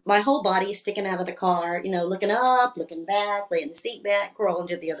my whole body sticking out of the car, looking up, looking back, laying the seat back, crawling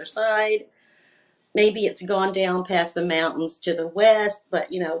to the other side. Maybe it's gone down past the mountains to the west, but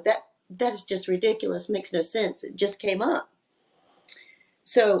that is just ridiculous. Makes no sense. It just came up.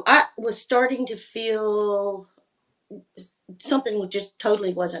 So I was starting to feel something just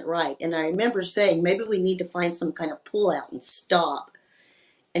totally wasn't right. And I remember saying, maybe we need to find some kind of pull out and stop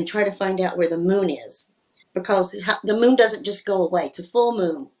and try to find out where the moon is. Because the moon doesn't just go away. It's a full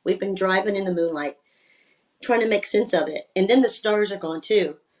moon. We've been driving in the moonlight, trying to make sense of it. And then the stars are gone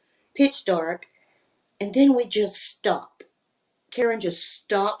too. Pitch dark. And then we just stop. Karen just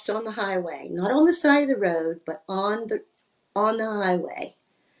stops on the highway. Not on the side of the road, but on the highway.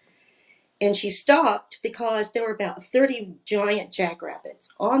 And she stopped because there were about 30 giant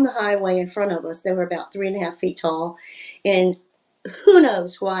jackrabbits on the highway in front of us. They were about 3.5 feet tall. And who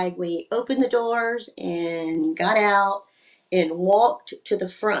knows why we opened the doors and got out and walked to the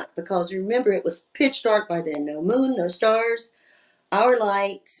front. Because remember, it was pitch dark by then. No moon, no stars. Our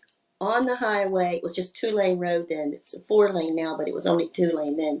lights on the highway. It was just 2-lane road then. It's a 4-lane now, but it was only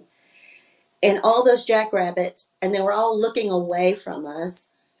 2-lane then. And all those jackrabbits, and they were all looking away from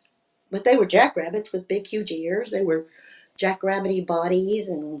us. But they were jackrabbits with big, huge ears. They were jackrabbity bodies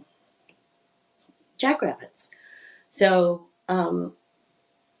and jackrabbits. So all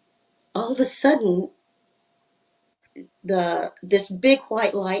of a sudden, this big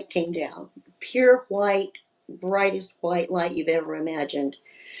white light came down. Pure white, brightest white light you've ever imagined.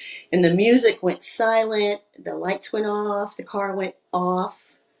 And the music went silent. The lights went off. The car went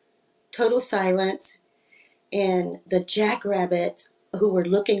off. Total silence. And the jackrabbits who were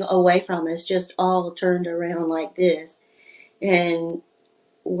looking away from us just all turned around like this and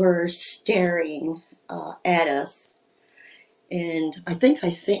were staring at us. And I think I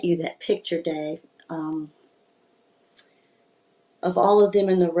sent you that picture, Dave, of all of them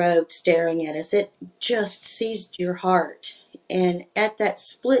in the road staring at us. It just seized your heart. And at that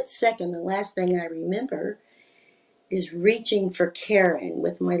split second, the last thing I remember is reaching for Karen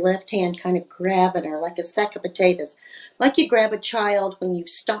with my left hand, kind of grabbing her like a sack of potatoes. Like you grab a child when you've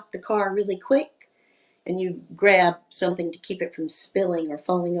stopped the car really quick and you grab something to keep it from spilling or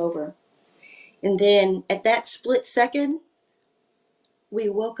falling over. And then at that split second, we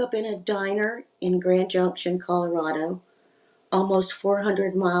woke up in a diner in Grand Junction, Colorado, almost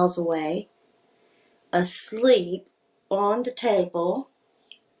 400 miles away, asleep on the table.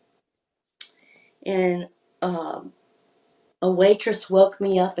 And a waitress woke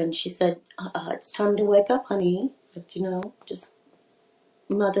me up and she said, it's time to wake up, honey. But, just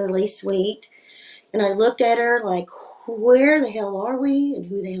motherly, sweet. And I looked at her like, where the hell are we? And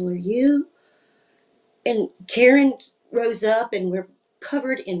who the hell are you? And Karen rose up and we're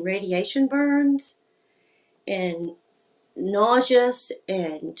covered in radiation burns and nauseous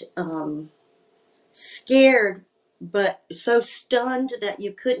and scared, but so stunned that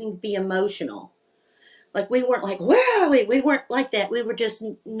you couldn't be emotional. Like we weren't like, where are we? We weren't like that. We were just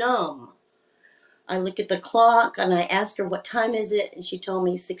numb. I looked at the clock and I asked her, what time is it? And she told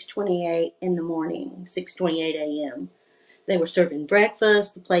me 6:28 in the morning, 6:28 a.m. They were serving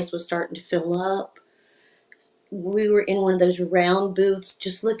breakfast. The place was starting to fill up. We were in one of those round booths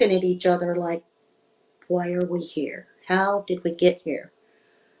just looking at each other like, why are we here? How did we get here?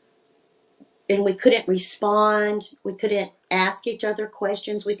 And we couldn't respond. We couldn't ask each other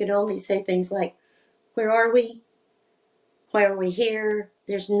questions. We could only say things like, where are we? Why are we here?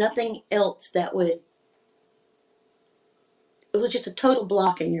 There's nothing else that would, it was just a total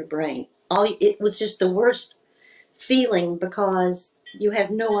block in your brain. It was just the worst feeling because you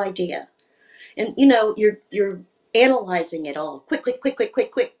have no idea. And you know, you're analyzing it all quick,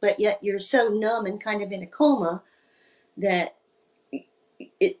 but yet you're so numb and kind of in a coma that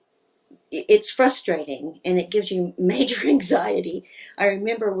it's frustrating and it gives you major anxiety. I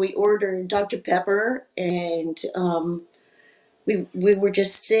remember we ordered Dr. Pepper, and we were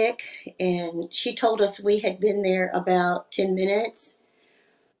just sick, and she told us we had been there about 10 minutes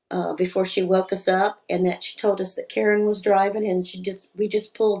before she woke us up, and that she told us that Karen was driving, and we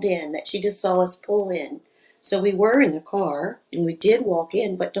just pulled in, that she just saw us pull in. So we were in the car and we did walk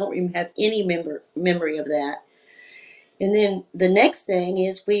in, but don't even have any memory of that. And then the next thing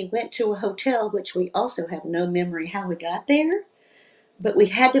is we went to a hotel, which we also have no memory how we got there, but we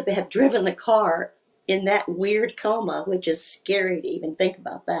had to have driven the car in that weird coma, which is scary to even think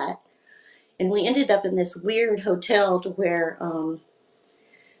about that. And we ended up in this weird hotel to where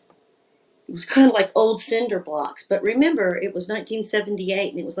it was kind of like old cinder blocks. But remember, it was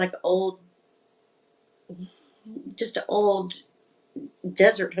 1978 and it was like just an old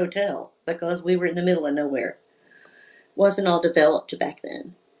desert hotel because we were in the middle of nowhere. Wasn't all developed back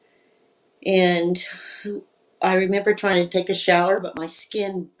then. And I remember trying to take a shower, but my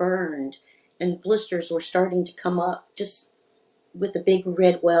skin burned and blisters were starting to come up, just with the big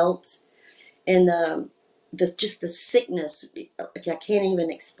red welts, and just the sickness I can't even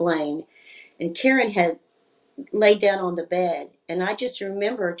explain. And Karen had laid down on the bed, and I just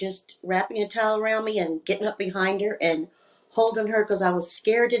remember just wrapping a towel around me and getting up behind her and holding her because I was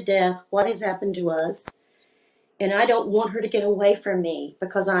scared to death. What has happened to us? And I don't want her to get away from me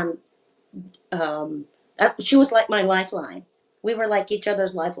because she was like my lifeline. We were like each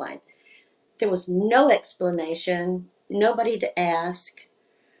other's lifeline. There was no explanation, nobody to ask.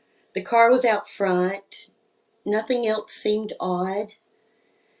 The car was out front. Nothing else seemed odd,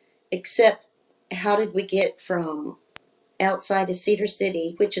 except how did we get from outside of Cedar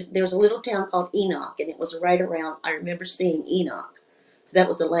City, there was a little town called Enoch, and it was right around, I remember seeing Enoch. So that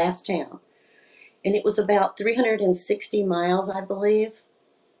was the last town. And it was about 360 miles, I believe.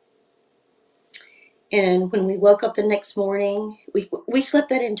 And when we woke up the next morning, we slept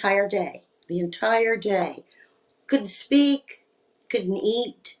that entire day. The entire day. Couldn't speak, couldn't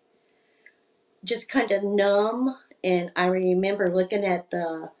eat, just kind of numb. And I remember looking at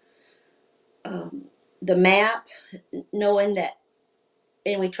the map, knowing that,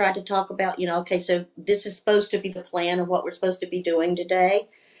 and we tried to talk about, okay, so this is supposed to be the plan of what we're supposed to be doing today,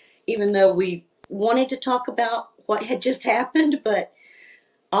 even though we wanted to talk about what had just happened, but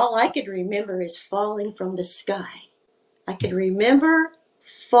all I could remember is falling from the sky. I could remember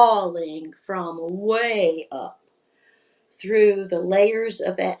falling from way up through the layers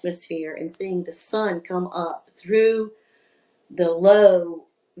of atmosphere and seeing the sun come up through the low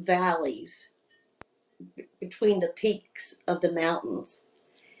valleys between the peaks of the mountains,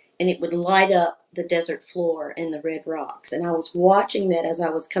 and it would light up the desert floor and the red rocks. And I was watching that as I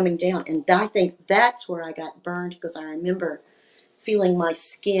was coming down, and I think that's where I got burned, because I remember feeling my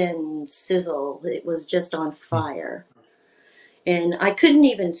skin sizzle. It was just on fire. And I couldn't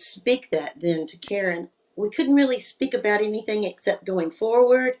even speak that then to Karen. We couldn't really speak about anything except going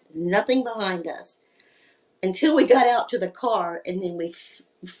forward, nothing behind us, until we got out to the car, and then we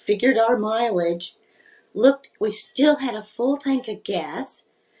figured our mileage. Looked, we still had a full tank of gas,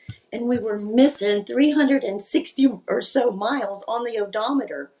 and we were missing 360 or so miles on the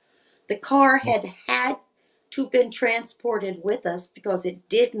odometer. The car had to been transported with us because it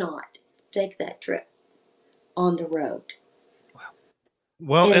did not take that trip on the road.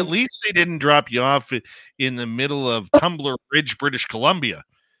 Well, and at least they didn't drop you off in the middle of Tumbler Ridge, British Columbia.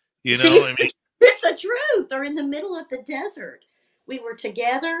 It's the truth. They're in the middle of the desert. We were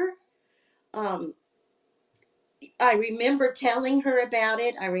together. I remember telling her about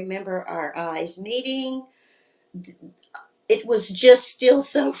it. I remember our eyes meeting. It was just still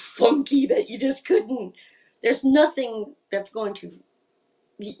so funky that you just couldn't, there's nothing that's going to,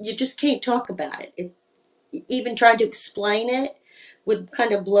 you just can't talk about it. Even trying to explain it would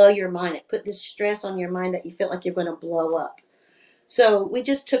kind of blow your mind. It put this stress on your mind that you felt like you're going to blow up. So we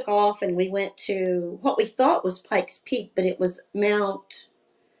just took off and we went to what we thought was Pikes Peak, but it was Mount,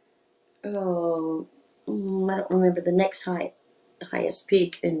 I don't remember the next highest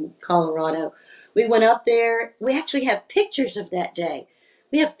peak in Colorado. We went up there. We actually have pictures of that day.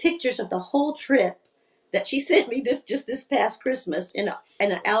 We have pictures of the whole trip that she sent me this past Christmas in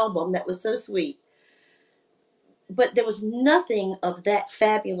an album that was so sweet. But there was nothing of that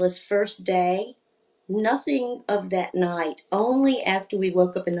fabulous first day, nothing of that night, only after we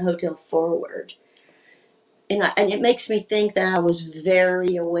woke up in the hotel forward. And it makes me think that I was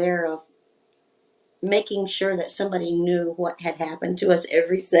very aware of making sure that somebody knew what had happened to us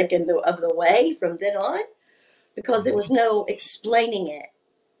every second of the way from then on, because there was no explaining it.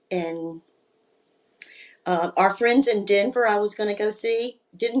 And our friends in Denver I was going to go see,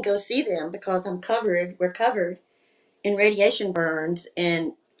 didn't go see them because we're covered in radiation burns,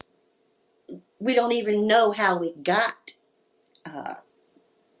 and we don't even know how we got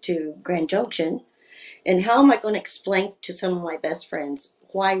to Grand Junction. And how am I going to explain to some of my best friends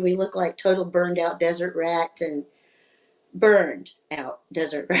why we look like total burned out desert rats and burned out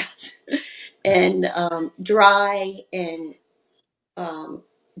desert rats and dry and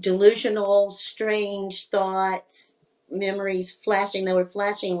delusional, strange thoughts, memories flashing. They were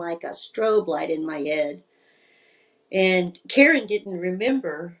flashing like a strobe light in my head. And Karen didn't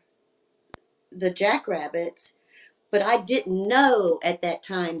remember the jackrabbits, but I didn't know at that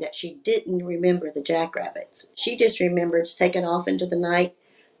time that she didn't remember the jackrabbits. She just remembered taking off into the night,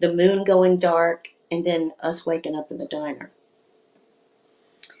 the moon going dark, and then us waking up in the diner.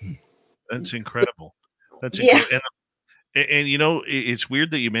 That's incredible. That's Yeah. incredible. And you know, it's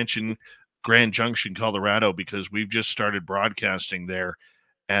weird that you mentioned Grand Junction, Colorado, because we've just started broadcasting there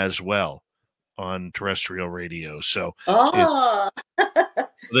as well on terrestrial radio. So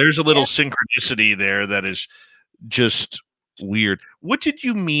there's a little synchronicity there that is just weird. What did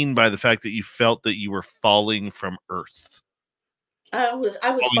you mean by the fact that you felt that you were falling from Earth? I was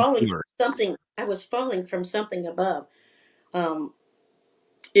falling from something. I was falling from something above.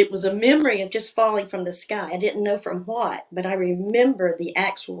 It was a memory of just falling from the sky. I didn't know from what, but I remember the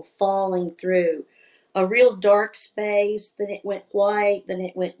actual falling through a real dark space. Then it went white, then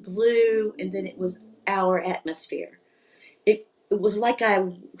it went blue, and then it was our atmosphere. It was like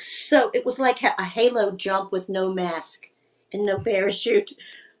it was like a halo jump with no mask and no parachute.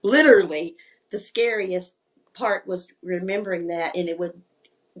 Literally, the scariest part was remembering that, and it would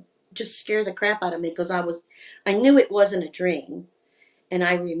just scare the crap out of me because I knew it wasn't a dream. And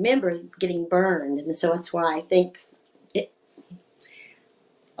I remember getting burned, and so that's why I think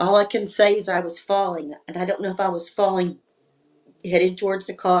all I can say is I was falling, and I don't know if I was falling headed towards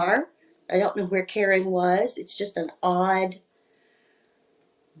the car. I don't know where Karen was. It's just an odd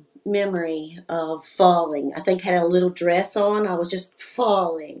memory of falling. I think I had a little dress on. I was just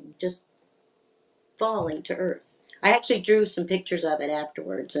falling to earth. I actually drew some pictures of it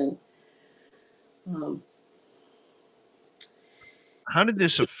afterwards, and how did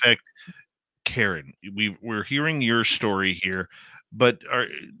this affect Karen? We're hearing your story here, but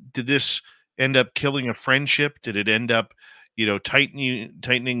did this end up killing a friendship? Did it end up,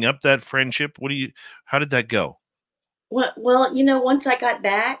 tightening up that friendship? How did that go? Well, once I got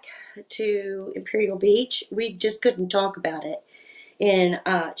back to Imperial Beach, we just couldn't talk about it. And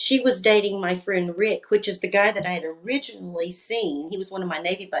she was dating my friend Rick, which is the guy that I had originally seen. He was one of my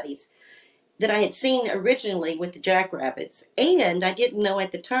Navy buddies that I had seen originally with the jackrabbits. And I didn't know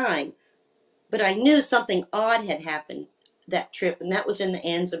at the time, but I knew something odd had happened that trip, and that was in the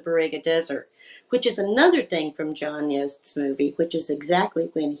Anza Desert, which is another thing from John Yost's movie, which is exactly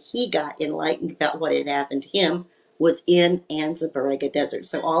when he got enlightened about what had happened to him, was in Anza Desert.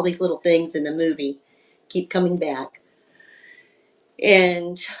 So all these little things in the movie keep coming back.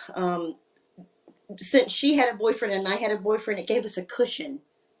 And since she had a boyfriend and I had a boyfriend, it gave us a cushion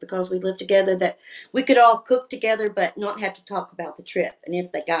because we lived together that we could all cook together but not have to talk about the trip. And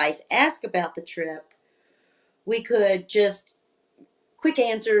if the guys ask about the trip, we could just quick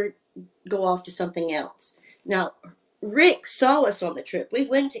answer, go off to something else. Now, Rick saw us on the trip. We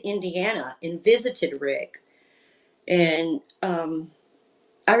went to Indiana and visited Rick. And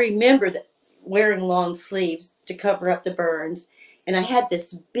I remember that wearing long sleeves to cover up the burns. And I had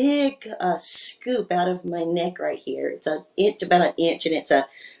this big scoop out of my neck right here. It's about an inch, and it's a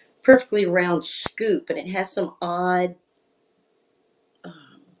perfectly round scoop, and it has some odd,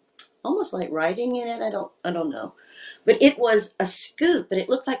 almost like writing in it. I don't know, but it was a scoop, but it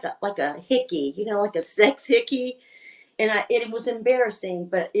looked like a hickey, like a sex hickey, and it was embarrassing,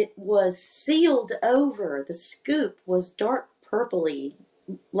 but it was sealed over. The scoop was dark purpley,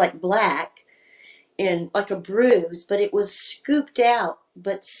 like black, and like a bruise, but it was scooped out,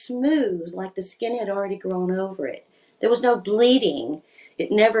 but smooth, like the skin had already grown over it. There was no bleeding.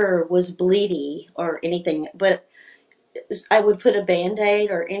 It never was bleedy or anything, but I would put a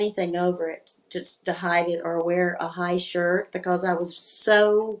Band-Aid or anything over it just to hide it, or wear a high shirt because I was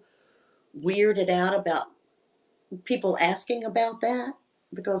so weirded out about people asking about that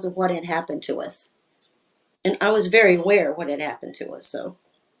because of what had happened to us. And I was very aware of what had happened to us. So,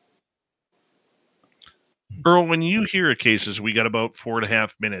 Earl, when you hear of cases, we got about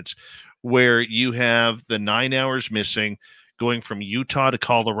 4.5 minutes where you have the 9 hours missing going from Utah to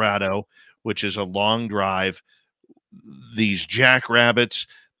Colorado, which is a long drive, these jackrabbits,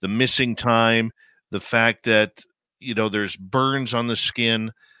 the missing time, the fact that, there's burns on the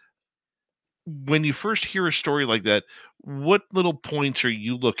skin. When you first hear a story like that, what little points are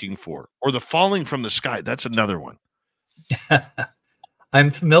you looking for? Or the falling from the sky, that's another one.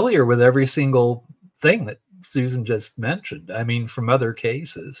 I'm familiar with every single thing that Susan just mentioned. I mean, from other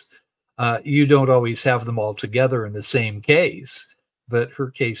cases, you don't always have them all together in the same case, but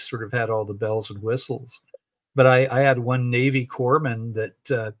her case sort of had all the bells and whistles. But I had one Navy corpsman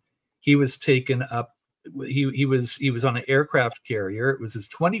that he was taken up. He was on an aircraft carrier. It was his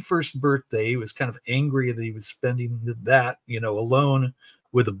 21st birthday. He was kind of angry that he was spending that, alone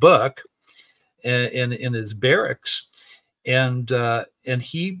with a book in his barracks. And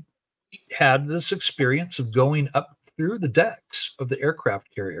he had this experience of going up through the decks of the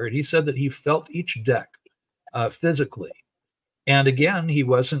aircraft carrier. And he said that he felt each deck physically. And again, he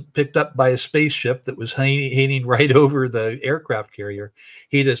wasn't picked up by a spaceship that was hanging right over the aircraft carrier.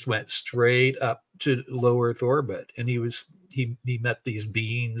 He just went straight up to low Earth orbit, and he met these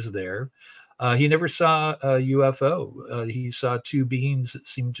beings there. He never saw a UFO. He saw two beings that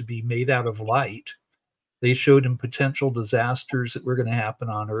seemed to be made out of light. They showed him potential disasters that were going to happen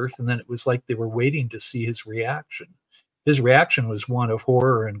on Earth, and then it was like they were waiting to see his reaction. His reaction was one of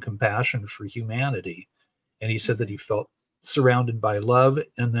horror and compassion for humanity, and he said that he felt surrounded by love,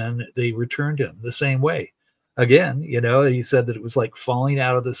 and then they returned him the same way. Again, he said that it was like falling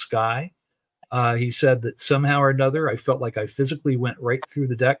out of the sky. He said that somehow or another, I felt like I physically went right through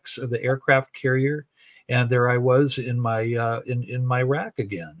the decks of the aircraft carrier, and there I was in my in my rack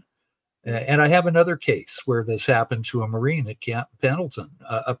again. And I have another case where this happened to a Marine at Camp Pendleton,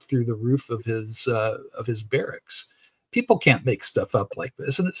 up through the roof of his barracks. People can't make stuff up like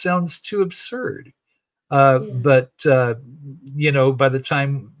this, and it sounds too absurd. But by the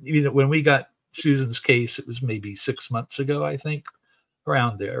time, when we got Susan's case, it was maybe 6 months ago, I think,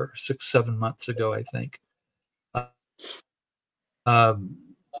 around there, 6-7 months ago, I think.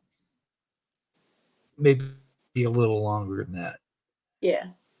 Maybe a little longer than that. Yeah.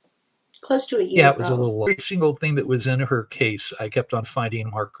 Close to a year. Yeah, it was probably a little. Every single thing that was in her case, I kept on finding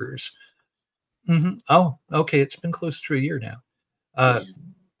markers. Mm-hmm. Oh, okay. It's been close to a year now. Yeah.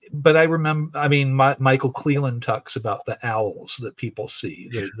 But I remember, Michael Cleland talks about the owls that people see,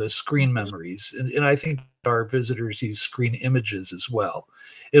 the screen memories. And I think our visitors use screen images as well.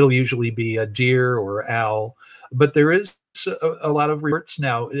 It'll usually be a deer or owl, but there is a lot of reports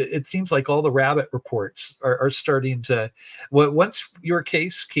now. It seems like all the rabbit reports are starting to, once your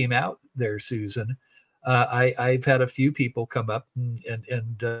case came out there, Susan, I've had a few people come up and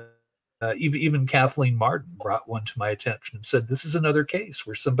even Kathleen Martin brought one to my attention and said, this is another case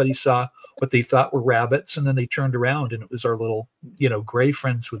where somebody saw what they thought were rabbits, and then they turned around and it was our little, gray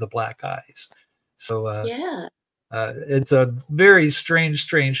friends with the black eyes. So it's a very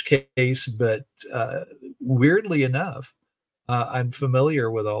strange case, but weirdly enough, I'm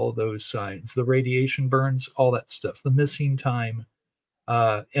familiar with all of those signs, the radiation burns, all that stuff, the missing time,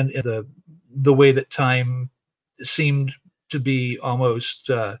 and the way that time seemed to be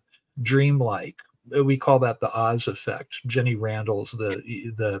almost dreamlike. We call that the Oz effect. Jenny Randall's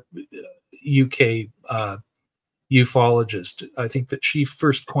the UK ufologist. I think that she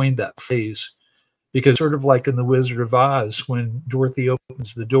first coined that phrase, because sort of like in The Wizard of Oz, when Dorothy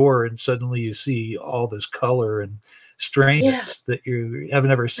opens the door and suddenly you see all this color and strangeness that you have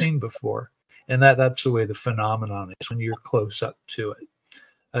never seen before. And that's the way the phenomenon is when you're close up to it.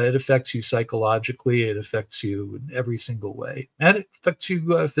 It affects you psychologically. It affects you in every single way. And it affects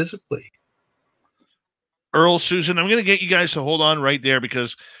you physically. Earl, Susan, I'm going to get you guys to hold on right there,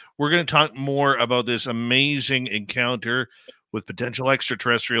 because we're going to talk more about this amazing encounter with potential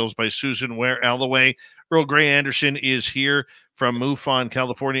extraterrestrials by Susan Alloway. Earl Grey Anderson is here from MUFON,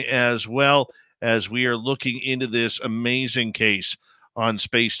 California, as well, as we are looking into this amazing case on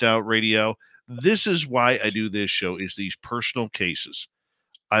Spaced Out Radio. This is why I do this show, is these personal cases.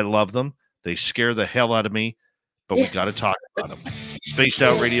 I love them. They scare the hell out of me, but we got to talk about them. Spaced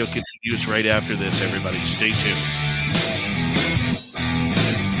Out Radio continues right after this, everybody. Stay tuned.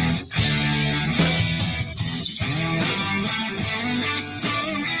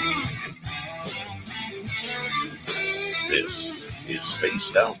 This is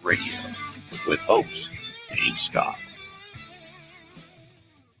Spaced Out Radio with host Dave Scott.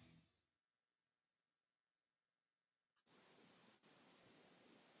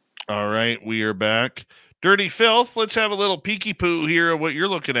 All right, we are back. Dirty Filth, let's have a little peeky poo here of what you're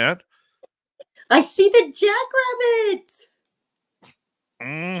looking at. I see the jackrabbits.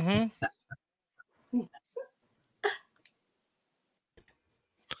 Mm-hmm.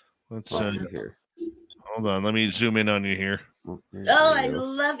 Let's here. Hold on, let me zoom in on you here. Oh, I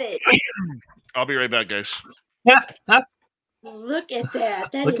love it. I'll be right back, guys. Look at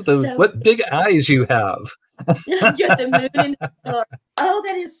that. That Look is at those, so what big eyes you have. You got the moon and the star. Oh,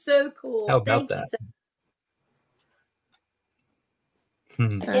 that is so cool. How about Thank that?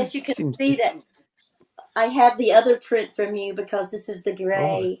 you so I guess you can see that I have the other print from you because this is the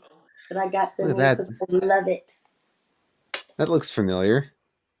gray that I got from you because I love it. That looks familiar.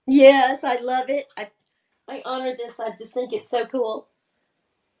 Yes, I love it. I honor this. I just think it's so cool.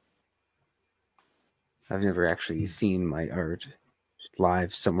 I've never actually seen my art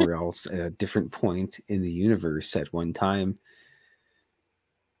live somewhere else at a different point in the universe at one time.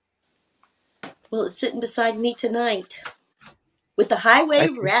 Well, it's sitting beside me tonight with the highway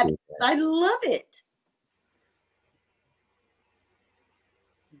rabbit. I love it.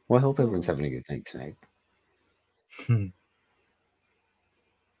 Well, I hope everyone's having a good night tonight.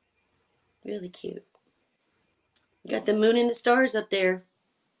 Really cute. You got the moon and the stars up there.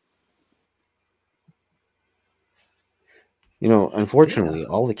 You know, unfortunately,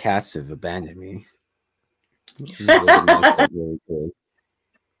 all the cats have abandoned me. Really cool.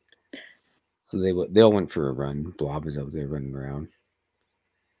 So they all went for a run. Blob is out there running around.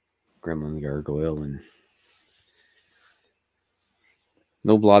 Gremlin Gargoyle and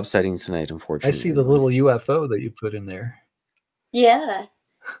no blob sightings tonight, unfortunately. I see the little UFO that you put in there. Yeah.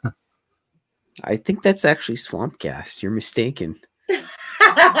 I think that's actually swamp gas. You're mistaken.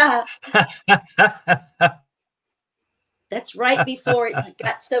 That's right before it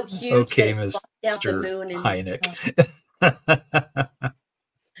got so huge. Okay, Mr. Hynek.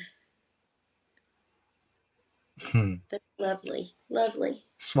 That's lovely. Lovely.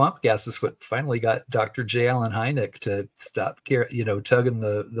 Swamp gas is what finally got Dr. J. Allen Hynek to stop, tugging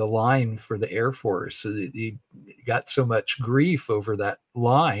the line for the Air Force. He got so much grief over that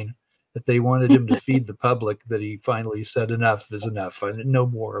line that they wanted him to feed the public that he finally said enough is enough. No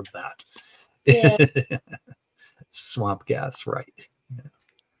more of that. Yeah. Swamp gas, right? Yeah.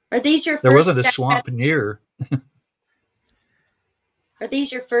 Are these your? There wasn't a swamp near. Are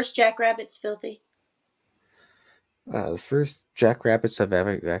these your first jackrabbits, Filthy? The first jackrabbits I've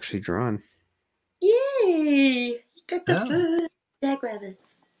ever actually drawn. Yay! You got the first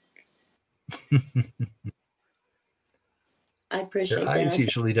jackrabbits. I appreciate Their that. eyes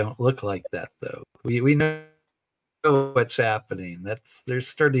usually don't look like that, though. We know what's happening. They're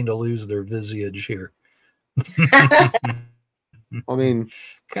starting to lose their visage here. I mean,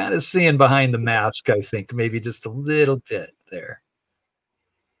 kind of seeing behind the mask, I think, maybe just a little bit there.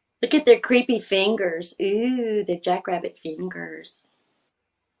 Look at their creepy fingers. Ooh, their jackrabbit fingers.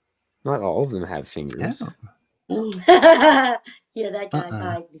 Not all of them have fingers. Yeah, that guy's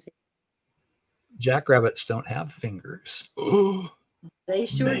hiding. Jackrabbits don't have fingers. They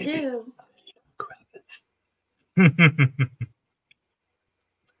sure do.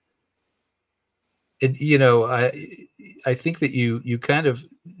 I think that you kind of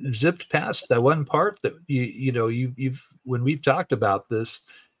zipped past that one part that you've when we've talked about this,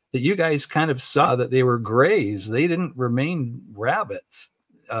 that you guys kind of saw that they were grays. They didn't remain rabbits.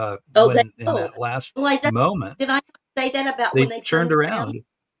 In that last moment. Did I say that about they when they turned around?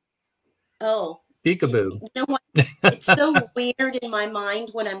 Oh, peekaboo. You know what? It's so weird in my mind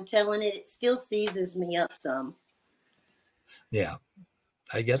when I'm telling it. It still seizes me up some. Yeah,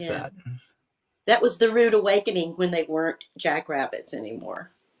 I get that. That was the rude awakening when they weren't jackrabbits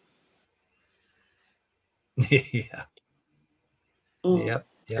anymore. Yeah. Yep.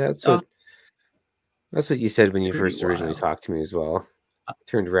 That's what you said when you first originally talked to me as well.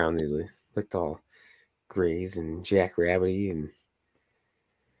 Turned around, they looked all grays and jackrabbity, and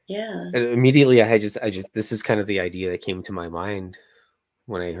and immediately I just this is kind of the idea that came to my mind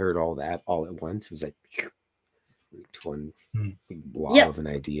when I heard all that all at once. It was like one big blob of an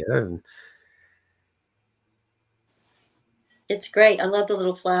idea. And it's great. I love the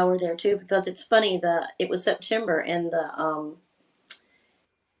little flower there too, because it's funny. It was September, and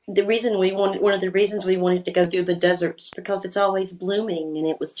the reason one of the reasons we wanted to go through the deserts because it's always blooming, and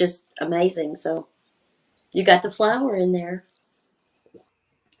it was just amazing. So you got the flower in there.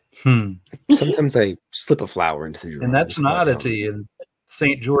 Sometimes I slip a flower into the drawing. And that's an oddity in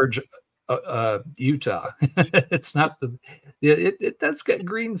St. George, Utah. It's not it does get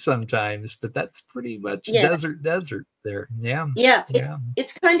green sometimes, but that's pretty much desert there. Yeah. Yeah.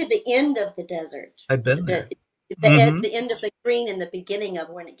 It's kind of the end of the desert. I've been there. the end of the green and the beginning of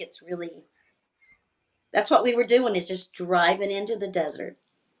when it gets really. That's what we were doing, is just driving into the desert.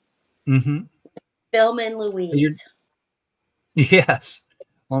 Thelma and Louise. Yes.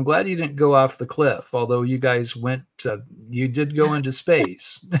 Well, I'm glad you didn't go off the cliff, although you guys went, you did go into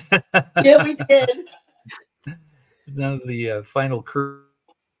space. Yeah, we did. None of the final curtains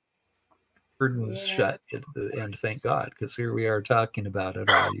shut at the end, thank God, because here we are talking about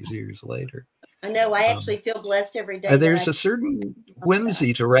it all these years later. I know. I actually feel blessed every day. There's a certain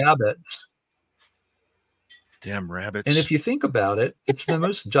whimsy to rabbits. Damn rabbits. And if you think about it, it's the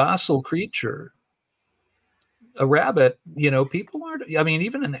most docile creature. A rabbit, you know, people aren't, I mean,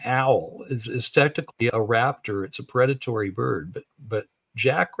 even an owl is technically a raptor. It's a predatory bird, but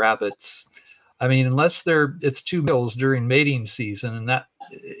jackrabbits, I mean, unless it's two males during mating season, and that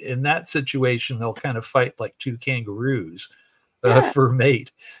in that situation, they'll kind of fight like two kangaroos for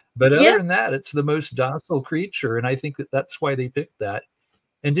mate. But other than that, it's the most docile creature. And I think that's why they picked that.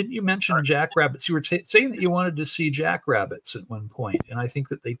 And didn't you mention jackrabbits? You were saying that you wanted to see jackrabbits at one point, and I think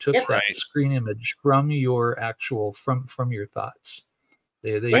that they took that screen image from your actual from your thoughts.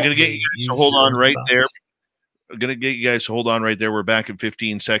 I'm gonna get you guys to hold on right there. I'm gonna get you guys to hold on right there. We're back in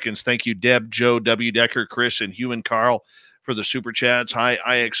 15 seconds. Thank you, Deb, Joe, W. Decker, Chris, and Hugh and Carl for the super chats. Hi,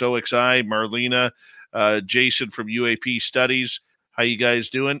 IXOXI, Marlena, Jason from UAP Studies. How you guys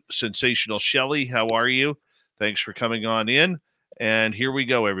doing? Sensational Shelley, how are you? Thanks for coming on in. And here we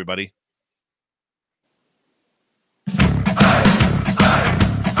go, everybody.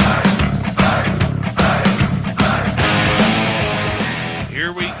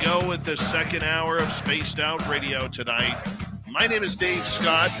 Here we go with the second hour of Spaced Out Radio tonight. My name is Dave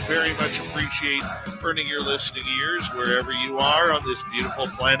Scott. Very much appreciate earning your listening ears wherever you are on this beautiful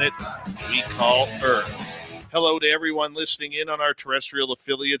planet we call Earth. Hello to everyone listening in on our terrestrial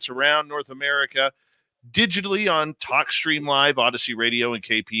affiliates around North America, digitally on TalkStream Live, Odyssey Radio, and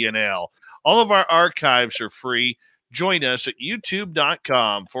KPNL. All of our archives are free. Join us at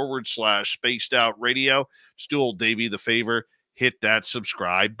youtube.com/Spaced Out Radio. Just do old Davey the favor, hit that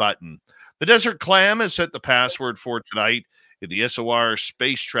subscribe button. The Desert Clam has set the password for tonight in the SOR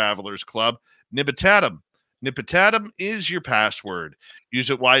Space Travelers Club. Nibitatum. Nibitatum is your password. Use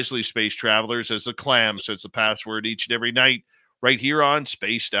it wisely, Space Travelers, as the Clam sets the password each and every night right here on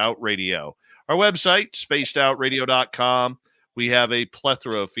Spaced Out Radio. Our website, spacedoutradio.com. We have a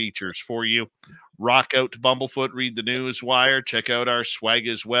plethora of features for you. Rock out to Bumblefoot, read the news wire, check out our swag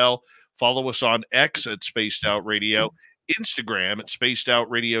as well. Follow us on X at Spaced Out Radio, Instagram at Spaced Out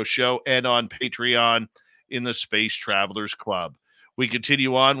Radio Show, and on Patreon in the Space Travelers Club. We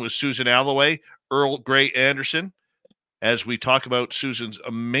continue on with Susan Alloway, Earl Grey Anderson, as we talk about Susan's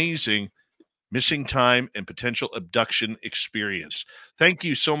amazing missing time and potential abduction experience. Thank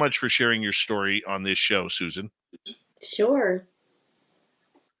you so much for sharing your story on this show, Susan. Sure.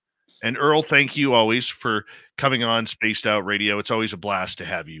 And Earl, thank you always for coming on Spaced Out Radio. It's always a blast to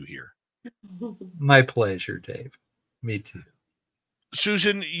have you here. My pleasure, Dave. Me too.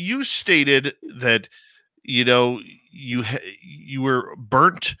 Susan, you stated that, you know, you were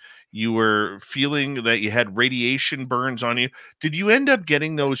burnt. You were feeling that you had radiation burns on you. Did you end up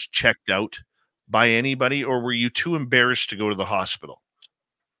getting those checked out by anybody, or were you too embarrassed to go to the hospital?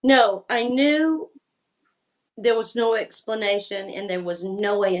 No, I knew there was no explanation, and there was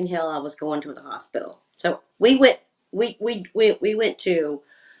no way in hell I was going to the hospital. So we went to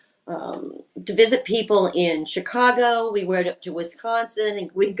visit people in Chicago. We rode up to Wisconsin,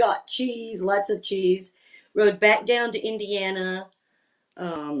 and we got cheese, lots of cheese. Rode back down to Indiana.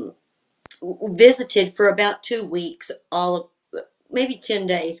 Visited for about 2 weeks, all of maybe 10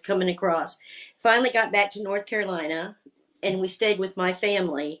 days coming across. Finally got back to North Carolina, and we stayed with my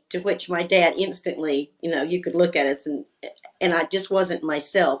family, to which my dad instantly, you know, you could look at us, and I just wasn't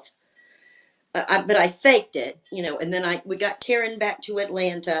myself. But I faked it, you know, and then we got Karen back to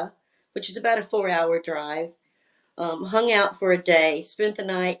Atlanta, which is about a 4-hour drive. Hung out for a day, spent the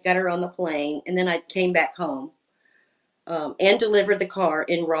night, got her on the plane, and then I came back home and delivered the car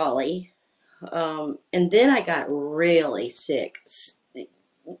in Raleigh. And then I got really sick,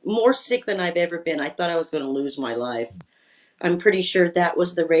 more sick than I've ever been. I thought I was going to lose my life. I'm pretty sure that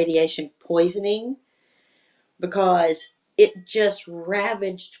was the radiation poisoning, because it just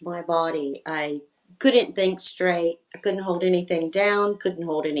ravaged my body. I couldn't think straight. I couldn't hold anything down, couldn't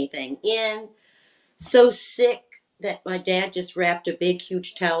hold anything in. So sick that my dad just wrapped a big,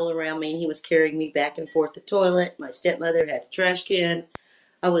 huge towel around me, and he was carrying me back and forth to the toilet. My stepmother had a trash can.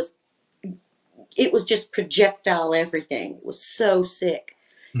 It was just projectile everything. It was so sick.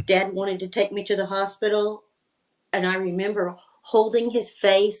 Dad wanted to take me to the hospital, and I remember holding his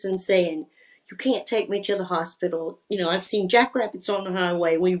face and saying, You can't take me to the hospital. You know, I've seen jackrabbits on the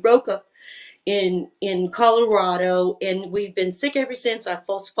highway. We woke up in Colorado, and we've been sick ever since. I've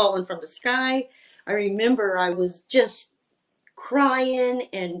fallen from the sky. I remember I was just crying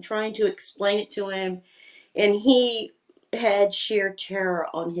and trying to explain it to him, and he had sheer terror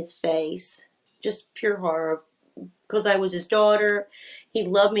on his face, just pure horror, because I was his daughter. He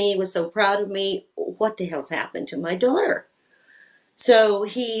loved me. He was so proud of me. What the hell's happened to my daughter? So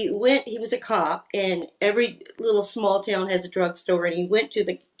he was a cop, and every little small town has a drugstore, and he went to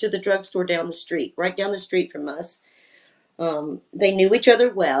the drugstore down the street, right down the street from us. They knew each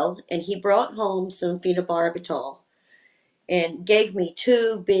other well, and he brought home some phenobarbital and gave me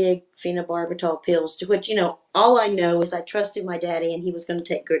 2 big phenobarbital pills, to which, you know, all I know is I trusted my daddy, and he was going to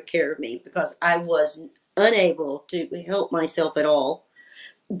take good care of me, because I was unable to help myself at all.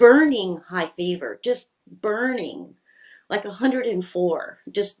 Burning high fever, just burning, like 104,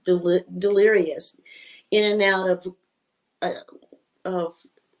 just delirious, in and out of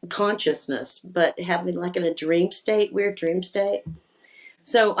consciousness, but having like in a dream state, weird dream state.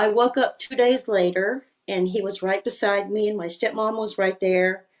 So I woke up 2 days later, and he was right beside me, and my stepmom was right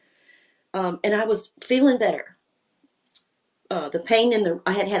there, and I was feeling better. The pain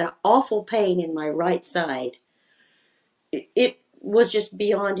I had an awful pain in my right side. It was just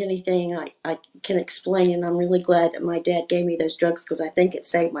beyond anything I can explain, and I'm really glad that my dad gave me those drugs, because I think it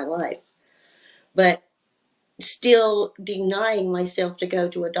saved my life. But still denying myself to go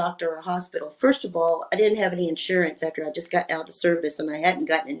to a doctor or a hospital. First of all, I didn't have any insurance after I just got out of service, and I hadn't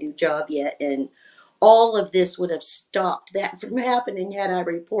gotten a new job yet, and all of this would have stopped that from happening had I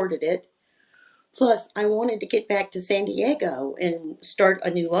reported it. Plus, I wanted to get back to San Diego and start a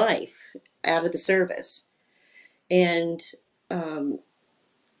new life out of the service. And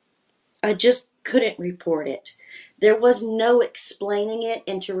I just couldn't report it. There was no explaining it,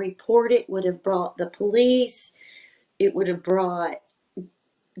 and to report it would have brought the police. It would have brought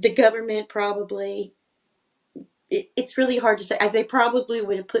the government, probably. It's really hard to say. They probably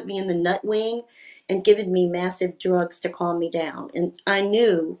would have put me in the nut wing and given me massive drugs to calm me down. And I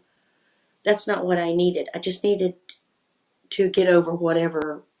knew that's not what I needed. I just needed to get over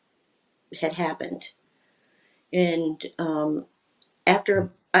whatever had happened. And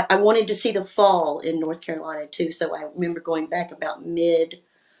after I wanted to see the fall in North Carolina too, so I remember going back about mid-October.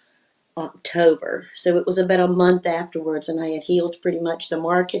 So it was about a month afterwards, and I had healed pretty much. The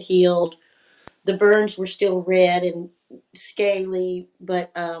mark had healed. The burns were still red and scaly,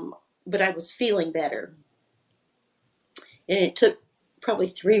 but I was feeling better. And it took probably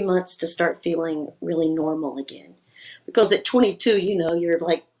 3 months to start feeling really normal again. Because at 22, you know, you're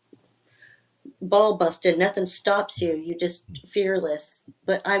like ball busted. Nothing stops you. You're just fearless.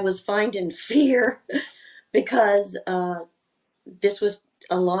 But I was finding fear because this was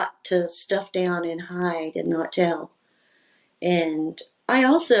a lot to stuff down and hide and not tell. And I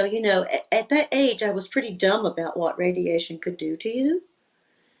also, you know, at that age, I was pretty dumb about what radiation could do to you.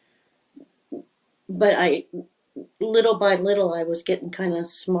 But little by little, I was getting kind of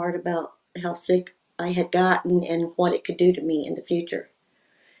smart about how sick I had gotten and what it could do to me in the future.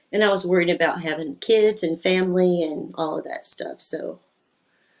 And I was worried about having kids and family and all of that stuff. So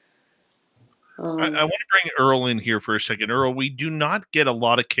I want to bring Earl in here for a second. Earl, we do not get a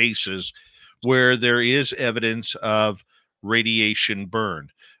lot of cases where there is evidence of radiation burn.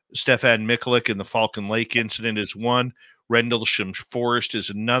 Stefan Mikulik in the Falcon Lake incident is one. Rendlesham Forest is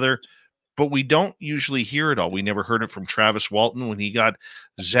another. But we don't usually hear it all. We never heard it from Travis Walton when he got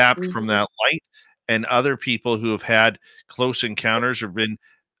zapped from that light, and other people who have had close encounters or been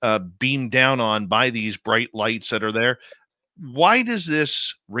beamed down on by these bright lights that are there. Why does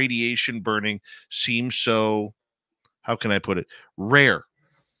this radiation burning seem so, how can I put it, rare?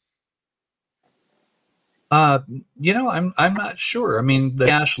 You know, I'm not sure. I mean,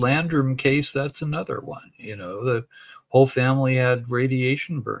 the Ash Landrum case, that's another one. You know, the whole family had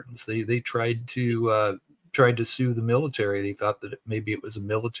radiation burns. They tried to sue the military. They thought that maybe it was a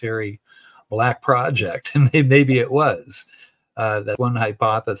military black project, and maybe it was. That's one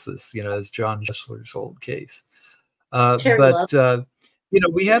hypothesis, you know, as John Yoest's old case. But you know,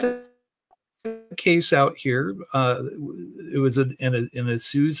 we had a case out here. It was in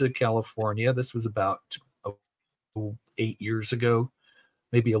Azusa, California. This was about 8 years ago,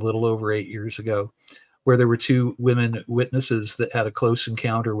 maybe a little over 8 years ago, where there were 2 women witnesses that had a close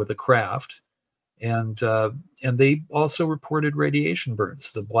encounter with a craft, and they also reported radiation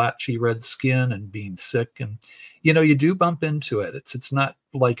burns, the blotchy red skin and being sick. And you know, you do bump into it. It's not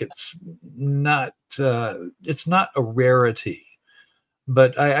like it's not a rarity.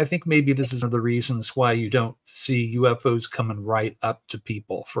 But I think maybe this is one of the reasons why you don't see UFOs coming right up to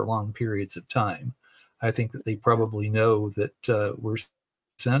people for long periods of time. I think that they probably know that we're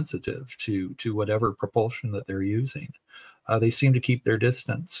sensitive to whatever propulsion that they're using. They seem to keep their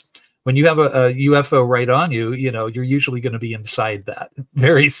distance. When you have a UFO right on you, you're usually going to be inside that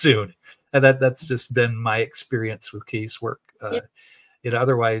very soon. And that's just been my experience with casework.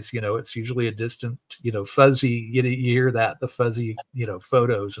 Otherwise, it's usually a distant, fuzzy, you hear that, the fuzzy,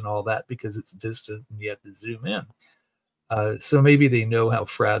 photos and all that, because it's distant and you have to zoom in. So maybe they know how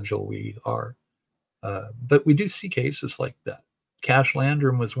fragile we are. But we do see cases like that. Cash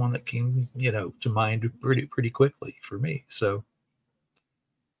Landrum was one that came, to mind pretty quickly for me. So.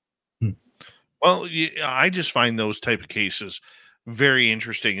 Well, I just find those type of cases very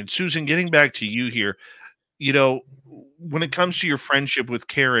interesting. And Susan, getting back to you here, when it comes to your friendship with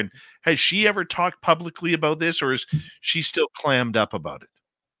Karen, has she ever talked publicly about this, or is she still clammed up about it?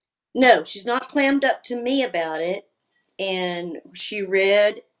 No, she's not clammed up to me about it. And she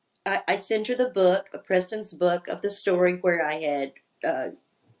read, I sent her the book, Preston's book of the story where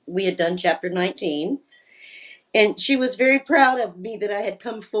we had done chapter 19. And she was very proud of me that I had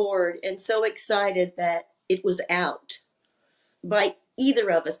come forward and so excited that it was out by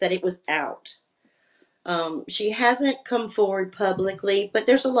either of us, that it was out. She hasn't come forward publicly, but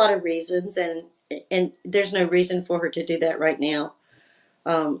there's a lot of reasons, and there's no reason for her to do that right now.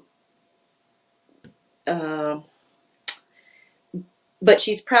 But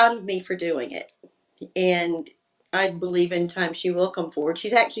she's proud of me for doing it. And I believe in time she will come forward.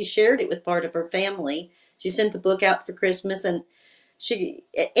 She's actually shared it with part of her family. She sent the book out for Christmas, and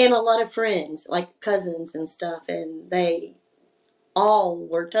a lot of friends, like cousins and stuff, and they all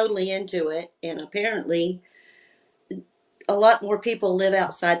were totally into it. And apparently a lot more people live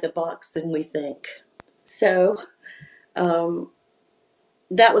outside the box than we think. So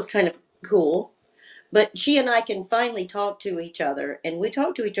that was kind of cool. But she and I can finally talk to each other, and we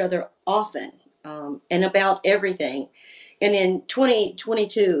talk to each other often, and about everything. And in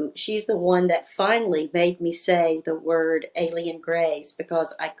 2022, she's the one that finally made me say the word alien grays,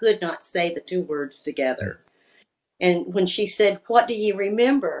 because I could not say the two words together. And when she said, "What do you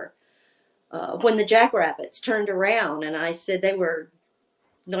remember?" When the jackrabbits turned around, and I said they were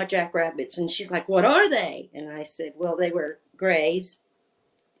not jackrabbits. And she's like, "What are they?" And I said, "Well, they were grays."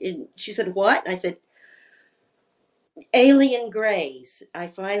 And she said, "What?" And I said, "Alien grays." I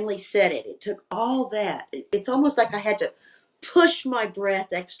finally said it. It took all that. It's almost like I had to push my breath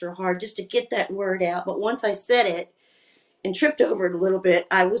extra hard just to get that word out. But once I said it and tripped over it a little bit,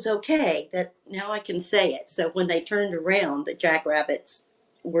 I was okay. That now I can say it. So when they turned around, the jackrabbits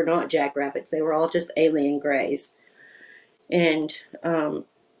were not jackrabbits. They were all just alien grays. And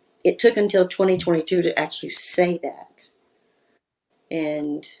it took until 2022 to actually say that.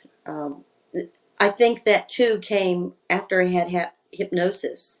 And I think that too came after I had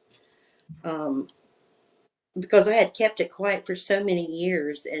hypnosis. Because I had kept it quiet for so many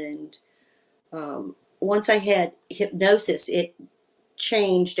years, and once I had hypnosis, it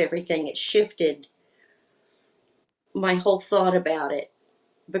changed everything. It shifted my whole thought about it,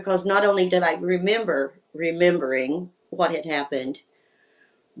 because not only did I remembering what had happened,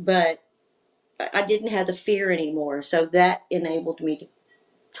 but I didn't have the fear anymore. So that enabled me to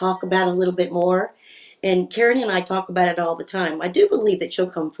talk about it a little bit more. And Karen and I talk about it all the time. I do believe that she'll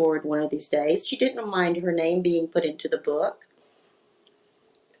come forward one of these days. She didn't mind her name being put into the book.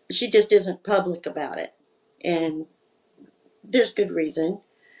 She just isn't public about it. And there's good reason.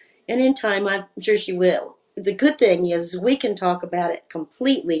 And in time, I'm sure she will. The good thing is we can talk about it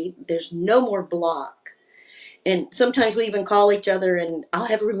completely. There's no more block. And sometimes we even call each other, and I'll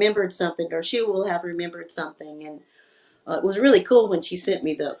have remembered something, or she will have remembered something. And it was really cool when she sent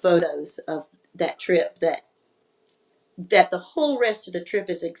me the photos of that trip, that the whole rest of the trip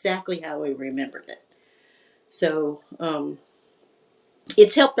is exactly how we remembered it. So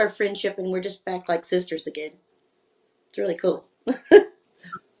it's helped our friendship, and we're just back like sisters again. It's really cool.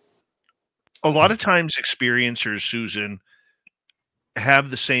 A lot of times experiencers, Susan, have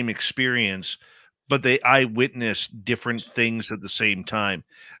the same experience, but they eyewitness different things at the same time.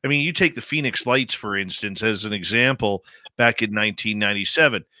 I mean, you take the Phoenix Lights, for instance, as an example, back in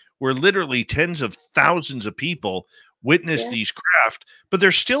 1997, where literally tens of thousands of people witnessed these craft, but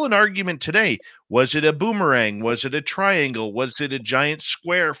there's still an argument today. Was it a boomerang? Was it a triangle? Was it a giant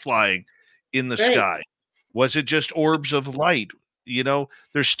square flying in the sky? Was it just orbs of light?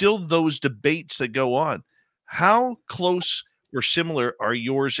 There's still those debates that go on. How close or similar are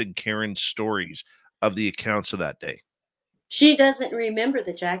yours and Karen's stories of the accounts of that day? She doesn't remember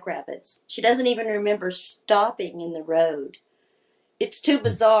the jackrabbits. She doesn't even remember stopping in the road It's too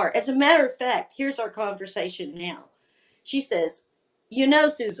bizarre. As a matter of fact, here's our conversation now. She says, you know,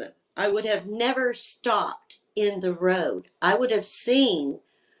 Susan, I would have never stopped in the road. I would have seen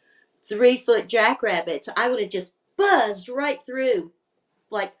 3-foot jackrabbits. I would have just buzzed right through,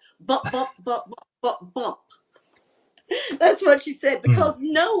 like bump, bump, bump, bump, bump, bump. That's what she said, because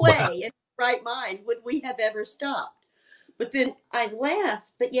no way in her right mind would we have ever stopped. But then I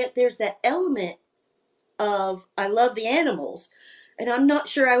laugh, but yet there's that element of, I love the animals, and I'm not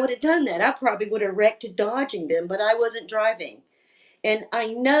sure I would have done that. I probably would have wrecked dodging them, but I wasn't driving. And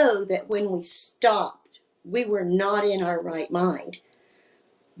I know that when we stopped, we were not in our right mind,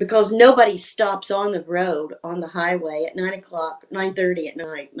 because nobody stops on the road, on the highway at 9 o'clock, 9:30 at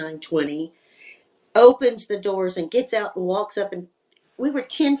night, 9:20, opens the doors and gets out and walks up, and we were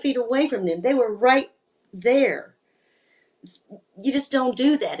 10 feet away from them. They were right there. You just don't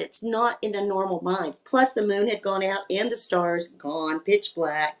do that. It's not in a normal mind. Plus the moon had gone out and the stars gone, pitch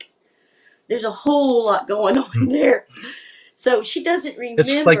black. There's a whole lot going on there. So she doesn't remember.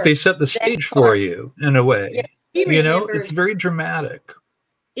 It's like they set the stage for you in a way. Yeah, you know, it's very dramatic.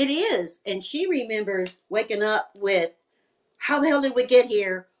 It is. And she remembers waking up with, how the hell did we get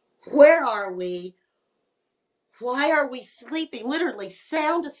here? Where are we? Why are we sleeping? Literally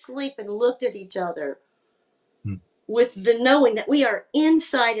sound asleep, and looked at each other with the knowing that we are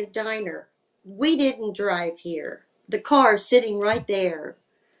inside a diner. We didn't drive here. The car is sitting right there.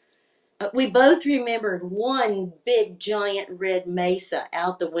 We both remembered one big giant red mesa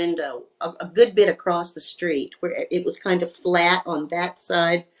out the window, a good bit across the street, where it was kind of flat on that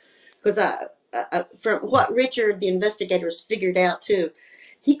side. Because from what Richard, the investigators, figured out too,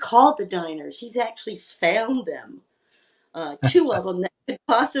 he called the diners. He's actually found them. 2 of them that could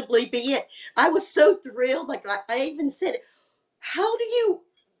possibly be it. I was so thrilled. Like I even said, how do you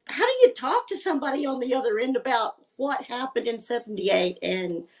talk to somebody on the other end about what happened in 78?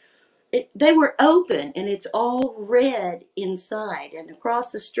 And they were open, and it's all red inside. And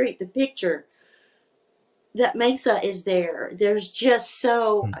across the street, the picture, that mesa is there. There's just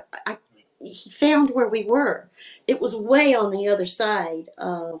so, he found where we were. It was way on the other side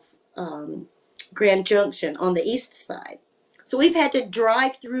of Grand Junction, on the east side. So we've had to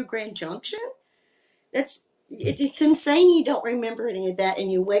drive through Grand Junction. It's insane you don't remember any of that,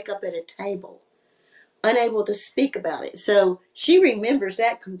 and you wake up at a table unable to speak about it. So she remembers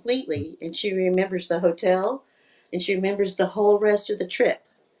that completely, and she remembers the hotel, and she remembers the whole rest of the trip.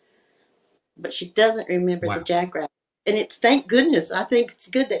 But she doesn't remember the jackrabbit. And it's, thank goodness, I think it's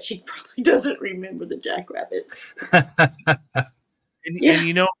good that she probably doesn't remember the jackrabbits. And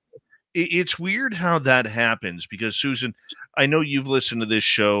you know, it's weird how that happens, because Susan, I know you've listened to this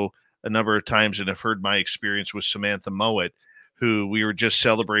show a number of times and have heard my experience with Samantha Mowat, who we were just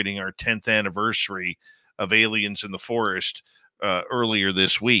celebrating our 10th anniversary of Aliens in the Forest earlier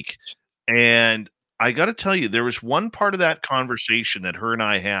this week. And I got to tell you, there was one part of that conversation that her and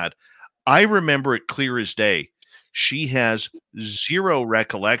I had. I remember it clear as day. She has zero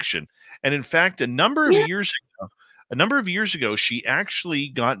recollection. And in fact, a number of years ago, she actually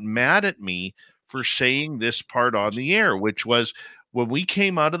got mad at me for saying this part on the air, which was when we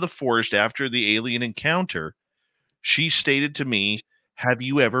came out of the forest after the alien encounter, she stated to me, "Have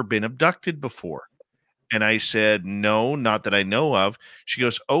you ever been abducted before?" And I said, "No, not that I know of." She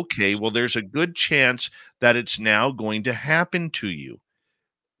goes, "Okay, well, there's a good chance that it's now going to happen to you."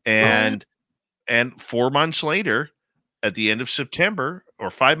 And 4 months later, at the end of September, or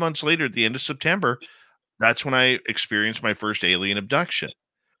 5 months later at the end of September, that's when I experienced my first alien abduction.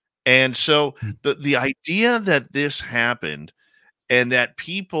 And so the idea that this happened, and that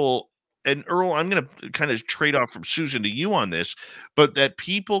people, and Earl, I'm going to kind of trade off from Susan to you on this, but that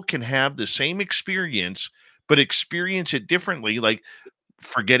people can have the same experience, but experience it differently, like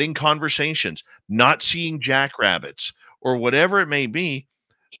forgetting conversations, not seeing jackrabbits, or whatever it may be.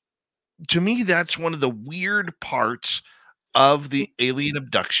 To me, that's one of the weird parts of the alien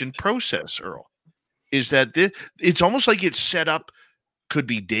abduction process, Earl, is that it's almost like it's set up, could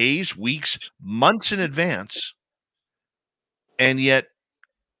be days, weeks, months in advance, and yet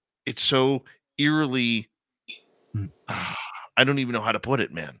it's so eerily, I don't even know how to put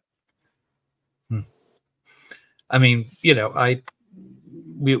it, man. I mean, you know,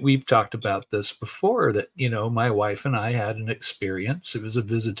 we've talked about this before, that, you know, my wife and I had an experience. It was a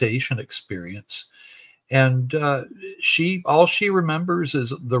visitation experience. And all she remembers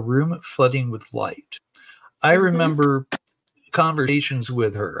is the room flooding with light. I remember conversations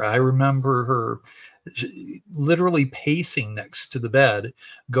with her. I remember her literally pacing next to the bed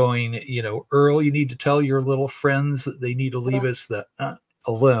going, you know, "Earl, you need to tell your little friends that they need to leave us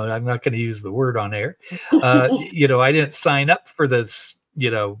alone. I'm not going to use the word on air. You know, I didn't sign up for this,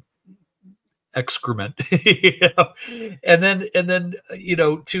 you know, excrement. You know? And then, you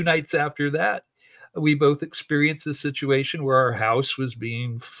know, 2 nights after that, we both experienced a situation where our house was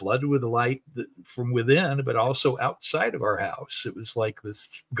being flooded with light from within, but also outside of our house. It was like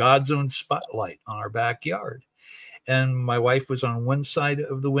this God's own spotlight on our backyard. And my wife was on one side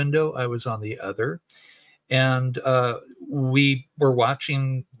of the window, I was on the other. And we were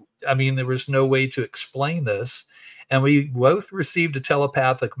watching. I mean, there was no way to explain this. And we both received a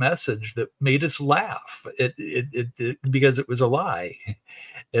telepathic message that made us laugh because it was a lie.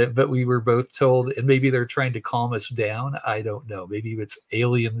 But we were both told, and maybe they're trying to calm us down. I don't know. Maybe it's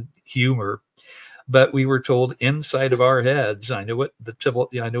alien humor. But we were told inside of our heads, I know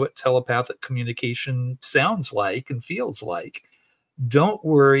what telepathic communication sounds like and feels like. Don't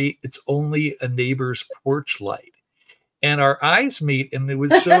worry, it's only a neighbor's porch light. And our eyes meet, and it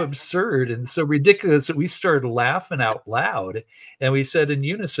was so absurd and so ridiculous that we started laughing out loud. And we said in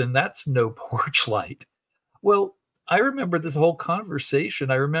unison, "That's no porch light." Well, I remember this whole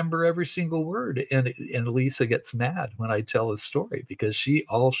conversation. I remember every single word. And Lisa gets mad when I tell the story because she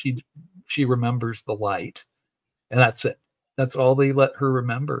remembers the light, and that's it. That's all they let her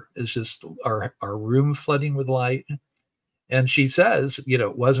remember is just our room flooding with light. And she says, you know,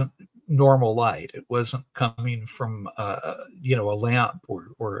 it wasn't normal light. It wasn't coming from, you know, a lamp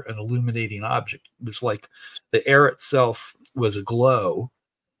or an illuminating object. It was like the air itself was aglow.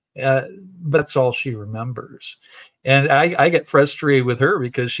 But that's all she remembers. And I get frustrated with her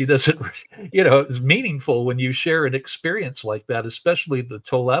because she doesn't, you know, it's meaningful when you share an experience like that, especially the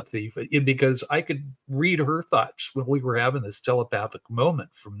telepathy, because I could read her thoughts when we were having this telepathic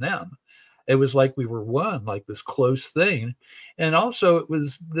moment from them. It was like we were one, like this close thing. And also it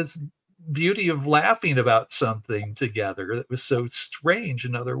was this beauty of laughing about something together that was so strange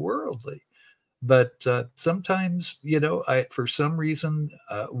and otherworldly. But sometimes, you know, for some reason,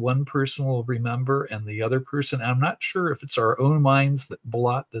 one person will remember and the other person, I'm not sure if it's our own minds that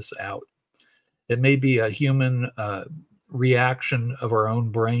blot this out. It may be a human reaction of our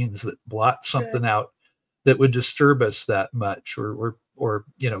own brains that blot something out that would disturb us that much or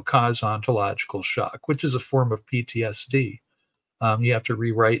you know, cause ontological shock, which is a form of PTSD. You have to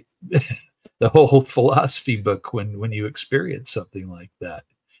rewrite the whole philosophy book when you experience something like that.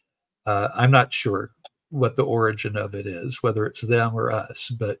 I'm not sure what the origin of it is, whether it's them or us,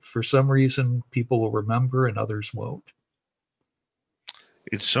 but for some reason, people will remember and others won't.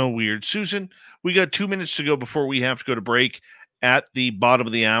 It's so weird. Susan, we got 2 minutes to go before we have to go to break. At the bottom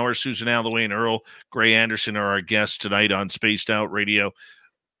of the hour, Susan Alloway and Earl Grey Anderson are our guests tonight on Spaced Out Radio.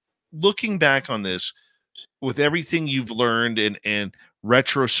 Looking back on this, with everything you've learned and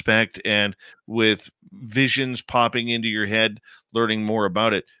retrospect and with visions popping into your head, learning more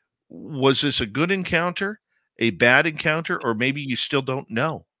about it, was this a good encounter, a bad encounter, or maybe you still don't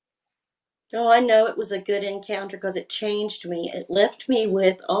know? Oh, I know it was a good encounter because it changed me. It left me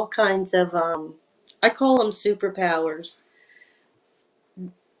with all kinds of, I call them superpowers.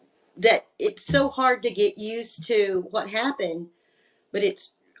 That it's so hard to get used to what happened, but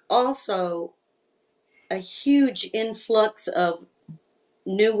it's also a huge influx of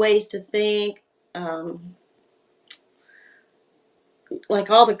new ways to think.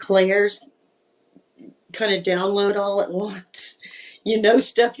 Like all the clairs kind of download all at once. You know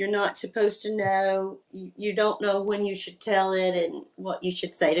stuff you're not supposed to know. You don't know when you should tell it and what you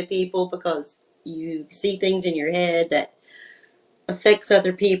should say to people because you see things in your head that affects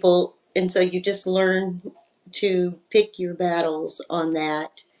other people, and so you just learn to pick your battles on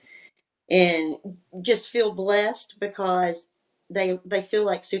that and just feel blessed because they feel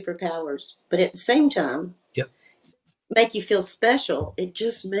like superpowers, but at the same time make you feel special. It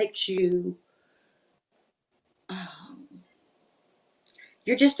just makes you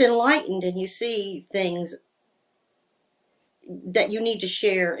you're just enlightened, and you see things that you need to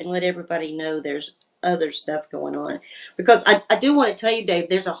share and let everybody know there's other stuff going on. Because I do want to tell you, Dave,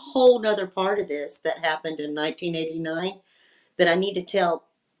 there's a whole nother part of this that happened in 1989 that I need to tell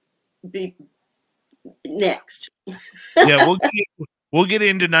next. Yeah, we'll get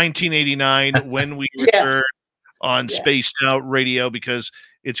into 1989 when we return on Spaced Out Radio, because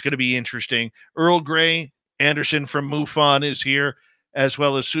it's going to be interesting. Earl Grey Anderson from MUFON is here, as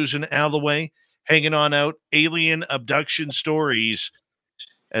well as Susan Alloway, hanging on out alien abduction stories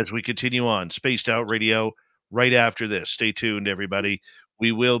as we continue on Spaced Out Radio right after this. Stay tuned, everybody.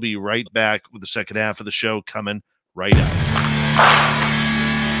 We will be right back with the second half of the show coming right up.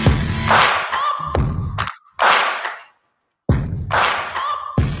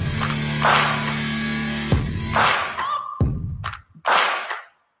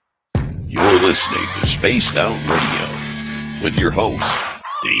 listening to Spaced Out Radio with your host,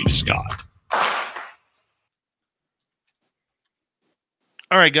 Dave Scott.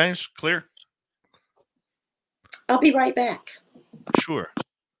 All right, guys, clear? I'll be right back. Sure.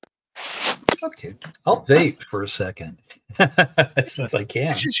 Okay. I'll vape for a second since I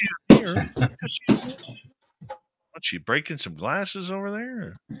can. What's she breaking some glasses over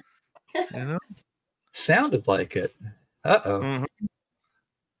there? You know? Sounded like it. Uh-oh. Mm-hmm.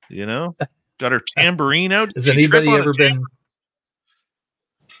 You know? Got her tambourine out. Has anybody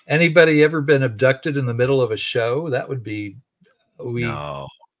ever been abducted in the middle of a show? That would be, we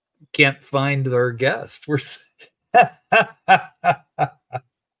can't find our guest. We're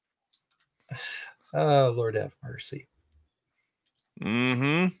oh, Lord have mercy.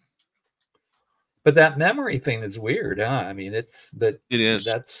 Mm-hmm. But that memory thing is weird, huh? I mean, it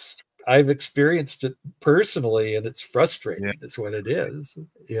is. I've experienced it personally, and it's frustrating. Yeah. It's what it is.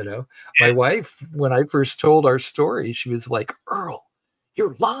 You know, my wife, when I first told our story, she was like, "Earl,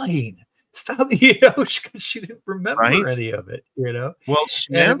 you're lying. Stop." You know, because she didn't remember any of it. You know. Well,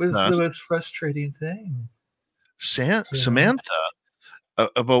 Samantha, it was the most frustrating thing. Samantha,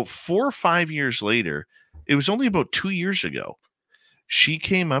 about 4 or 5 years later, it was only about 2 years ago, she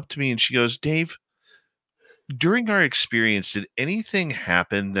came up to me and she goes, "Dave, during our experience, did anything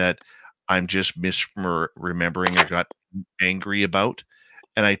happen that I'm just misremembering or got angry about?"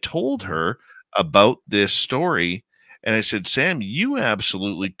 And I told her about this story. And I said, "Sam, you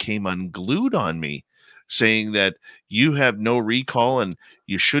absolutely came unglued on me, saying that you have no recall and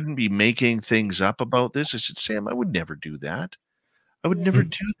you shouldn't be making things up about this." I said, "Sam, I would never do that. I would never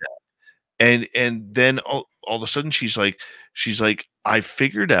do that." And then all of a sudden she's like, "I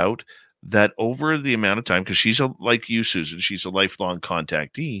figured out that over the amount of time," because she's like you, Susan, she's a lifelong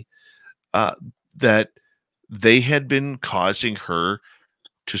contactee, that they had been causing her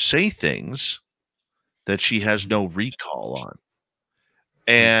to say things that she has no recall on.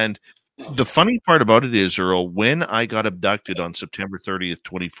 And the funny part about it is, Earl, when I got abducted on September 30th,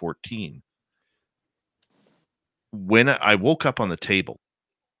 2014, when I woke up on the table,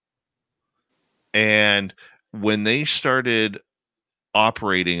 and when they started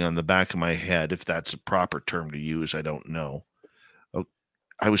operating on the back of my head, if that's a proper term to use, I don't know,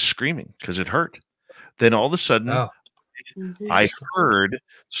 I was screaming because it hurt. Then all of a sudden, I heard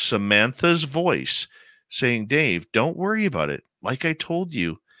Samantha's voice saying, "Dave, don't worry about it. Like I told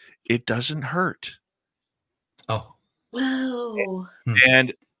you, it doesn't hurt." Oh. Whoa.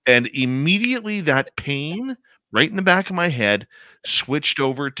 And immediately that pain right in the back of my head switched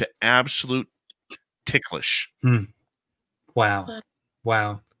over to absolute ticklish. Wow.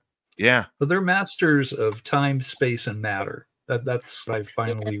 Wow. Yeah. But they're masters of time, space, and matter. That's what I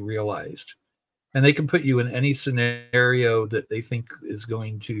finally realized. And they can put you in any scenario that they think is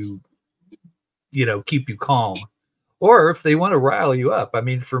going to, you know, keep you calm. Or if they want to rile you up. I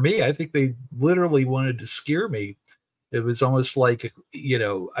mean, for me, I think they literally wanted to scare me. It was almost like, you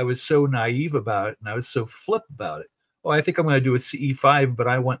know, I was so naive about it and I was so flip about it. Oh, I think I'm going to do a CE5, but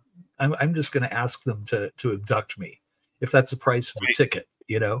I'm just going to ask them to abduct me if that's the price of the ticket,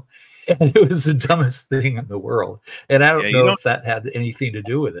 you know? And it was the dumbest thing in the world. And I don't know if that had anything to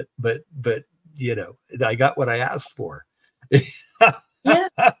do with it, but you know, I got what I asked for. Yeah.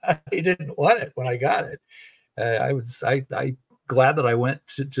 I didn't want it when I got it. I glad that I went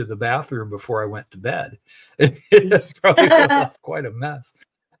to the bathroom before I went to bed. It probably was quite a mess.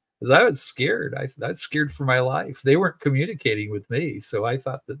 Because I was scared. I was scared for my life. They weren't communicating with me, so I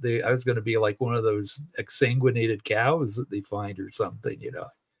thought that I was going to be like one of those exsanguinated cows that they find or something, you know.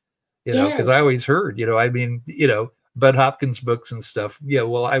 You know, because I always heard, you know, I mean, you know, Bud Hopkins books and stuff. Yeah,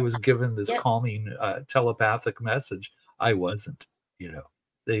 well, I was given this calming telepathic message. I wasn't, you know.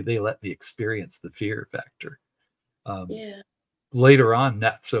 They let me experience the fear factor. Later on,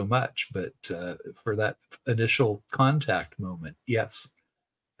 not so much, but for that initial contact moment, yes.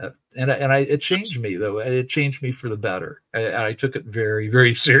 It changed me, though. It changed me for the better. I took it very,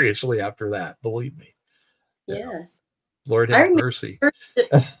 very seriously after that. Believe me. Yeah. You know, Lord have mercy.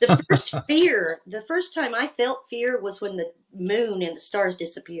 The first fear, the first time I felt fear was when the moon and the stars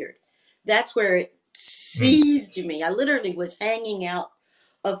disappeared. That's where it seized me. I literally was hanging out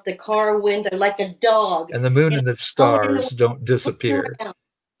of the car window like a dog. And the moon and the stars don't disappear.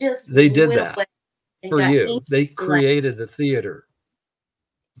 They did that for you. They created the theater.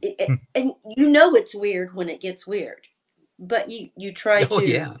 And you know it's weird when it gets weird, but you try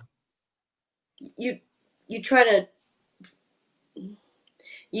to you try to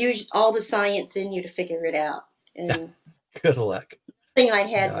use all the science in you to figure it out. And good luck. The thing I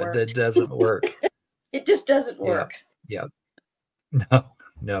had worked. That doesn't work. It just doesn't work. Yeah.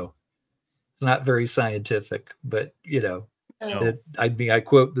 No. not very scientific, but Oh. I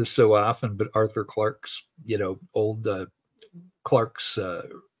quote this so often, but Arthur Clarke's, old Clarke's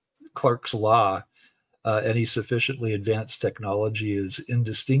law, any sufficiently advanced technology is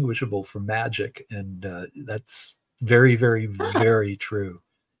indistinguishable from magic, and that's very, very, very true.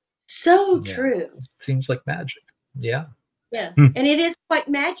 So true. Seems like magic. Yeah. Yeah. And it is quite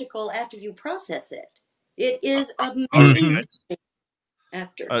magical after you process it. It is amazing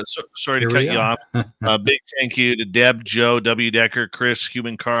after. Sorry to cut you off. Big thank you to Deb, Joe, W. Decker, Chris,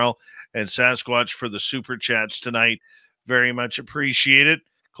 Human Carl, and Sasquatch for the super chats tonight. Very much appreciated.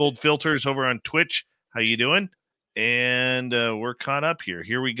 Cold Filters over on Twitch. How you doing? And we're caught up here.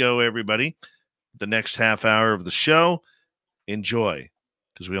 Here we go, everybody. The next half hour of the show. Enjoy,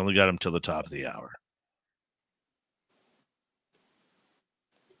 because we only got them till the top of the hour.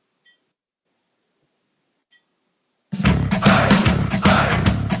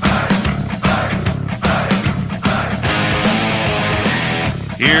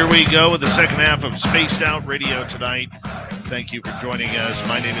 Here we go with the second half of Spaced Out Radio tonight. Thank you for joining us.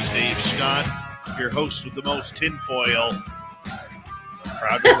 My name is Dave Scott, your host with the most tinfoil.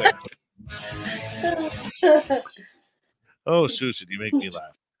 Proud to wear. Oh, Susan, you make me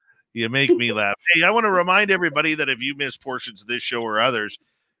laugh. You make me laugh. Hey, I want to remind everybody that if you missed portions of this show or others,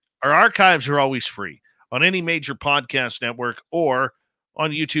 our archives are always free on any major podcast network or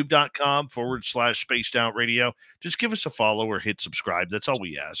on youtube.com/Spaced Out Radio. Just give us a follow or hit subscribe. That's all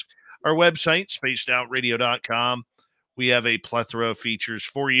we ask. Our website, spacedoutradio.com. We have a plethora of features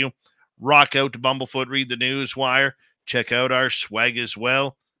for you. Rock out to Bumblefoot, read the news wire. Check out our swag as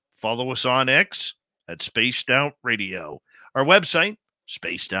well. Follow us on X at Spaced Out Radio. Our website,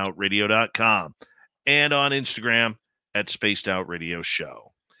 spacedoutradio.com. And on Instagram at Spaced Out Radio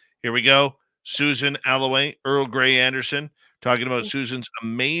Show. Here we go. Susan Alloway, Earl Grey Anderson, talking about Susan's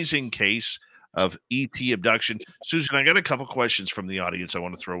amazing case of ET abduction. Susan, I got a couple questions from the audience I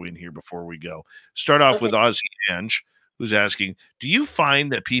want to throw in here before we go. Start off with Ozzy Ange, who's asking, do you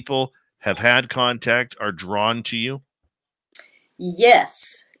find that people have had contact are drawn to you?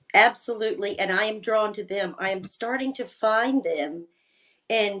 Yes, absolutely. And I am drawn to them. I am starting to find them.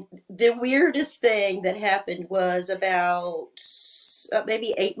 And the weirdest thing that happened was about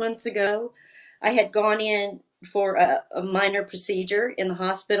maybe 8 months ago. I had gone in for a minor procedure in the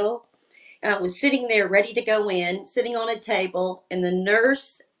hospital. I was sitting there ready to go in, sitting on a table, and the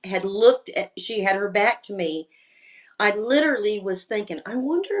nurse had she had her back to me. I literally was thinking, I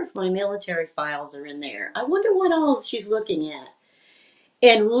wonder if my military files are in there. I wonder what all she's looking at.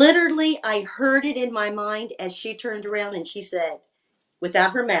 And literally, I heard it in my mind as she turned around and she said,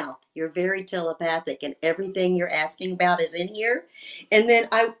 without her mouth, you're very telepathic and everything you're asking about is in here. And then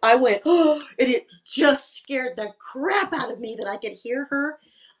I went, oh, and it just scared the crap out of me that I could hear her.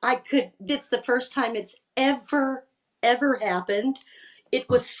 It's the first time it's ever happened. It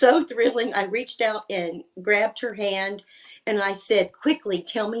was so thrilling. I reached out and grabbed her hand and I said, quickly,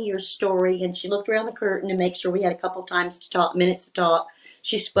 tell me your story. And she looked around the curtain to make sure we had a couple minutes to talk.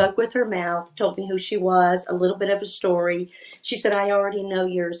 She spoke with her mouth, told me who she was, a little bit of a story. She said, I already know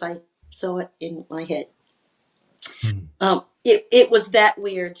yours. I saw it in my head. It was that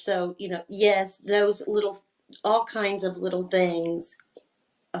weird. So, yes, those all kinds of little things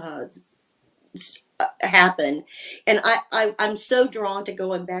happen. And I'm so drawn to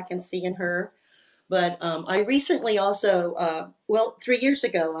going back and seeing her. But I recently also, 3 years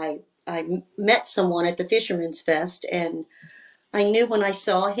ago, I met someone at the Fisherman's Fest, and I knew when I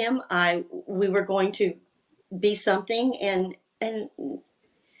saw him, we were going to be something, and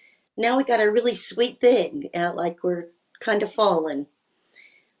now we got a really sweet thing, like we're kind of falling,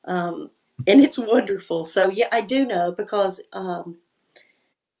 and it's wonderful. So yeah, I do know because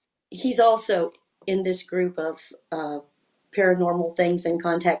he's also in this group of paranormal things and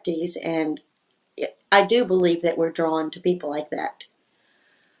contactees, and I do believe that we're drawn to people like that.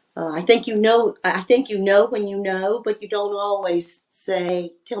 I think you know when you know, but you don't always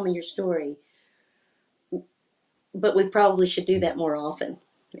say, tell me your story. But we probably should do that more often.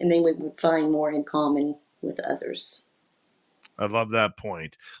 And then we would find more in common with others. I love that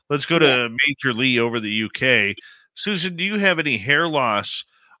point. Let's go to Major Lee over the UK. Susan, do you have any hair loss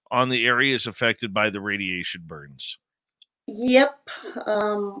on the areas affected by the radiation burns? Yep.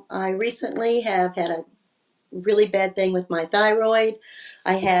 I recently have had a really bad thing with my thyroid.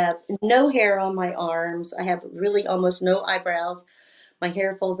 I have no hair on my arms. I have really almost no eyebrows. My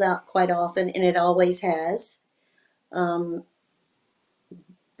hair falls out quite often, and it always has. But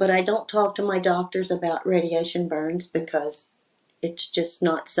I don't talk to my doctors about radiation burns because it's just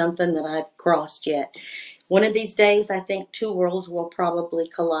not something that I've crossed yet. one of these days, I think two worlds will probably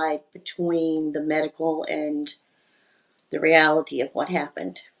collide between the medical and the reality of what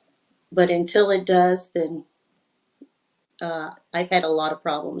happened. But until it does, then I've had a lot of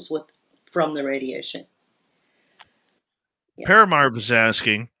problems from the radiation. Yeah. Paramarv is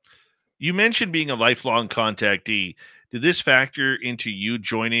asking, you mentioned being a lifelong contactee. Did this factor into you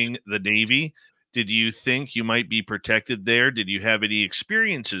joining the Navy? Did you think you might be protected there? Did you have any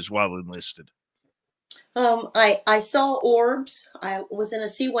experiences while enlisted? I saw orbs. I was in a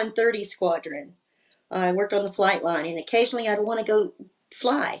C-130 squadron. I worked on the flight line, and occasionally I'd want to go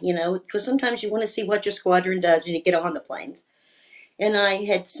fly, you know, because sometimes you want to see what your squadron does when you get on the planes. And I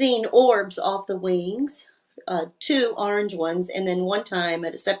had seen orbs off the wings, 2 orange ones, and then one time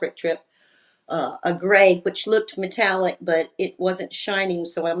at a separate trip, a gray, which looked metallic, but it wasn't shining,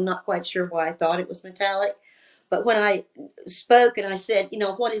 so I'm not quite sure why I thought it was metallic. But when I spoke and I said, you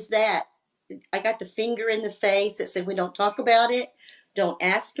know, what is that? I got the finger in the face that said, we don't talk about it. Don't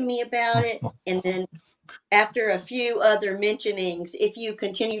ask me about it. And then after a few other mentionings, if you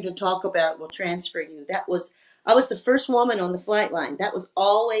continue to talk about it, we'll transfer you. I was the first woman on the flight line. That was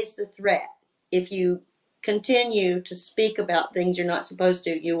always the threat. If you continue to speak about things you're not supposed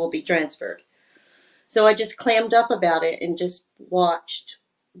to, you will be transferred. So I just clammed up about it and just watched,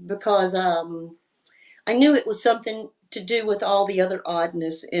 because I knew it was something to do with all the other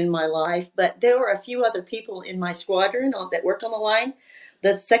oddness in my life. But there were a few other people in my squadron that worked on the line.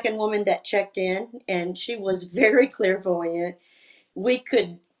 The second woman that checked in, and she was very clairvoyant. We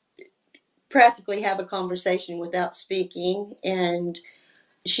could practically have a conversation without speaking, and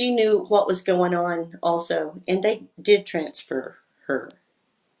she knew what was going on also. And they did transfer her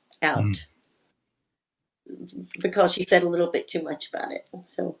out because she said a little bit too much about it.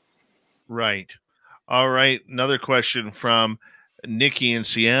 So, right. All right. Another question from Nikki in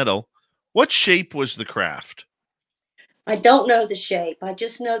Seattle. What shape was the craft? I don't know the shape. I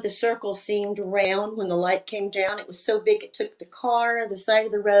just know the circle seemed round when the light came down. It was so big it took the car, the side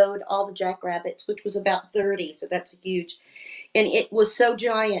of the road, all the jackrabbits, which was about 30, so that's huge. And it was so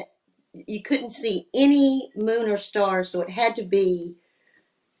giant, you couldn't see any moon or stars, so it had to be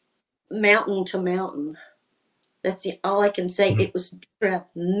mountain to mountain. That's all I can say. It was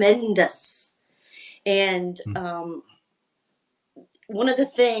tremendous. And one of the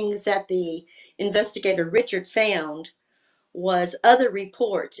things that the investigator Richard found was other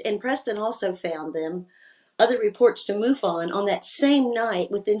reports, and Preston also found them, other reports to MUFON on that same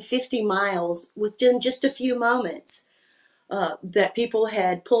night within 50 miles, within just a few moments, that people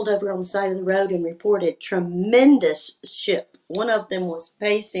had pulled over on the side of the road and reported tremendous ship. One of them was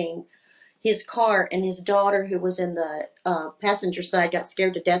pacing his car, and his daughter, who was in the passenger side, got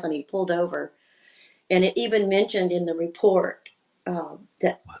scared to death, and he pulled over. And it even mentioned in the report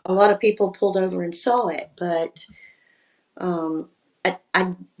that a lot of people pulled over and saw it, but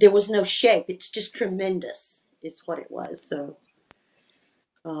there was no shape. It's just tremendous is what it was. So,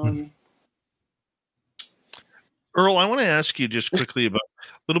 Earl, I want to ask you just quickly about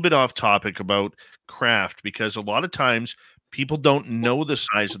a little bit off topic about craft, because a lot of times people don't know the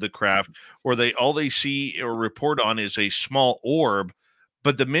size of the craft, or all they see or report on is a small orb.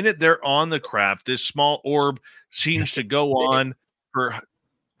 But the minute they're on the craft, this small orb seems to go on for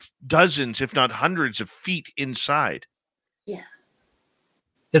dozens, if not hundreds of feet inside. Yeah.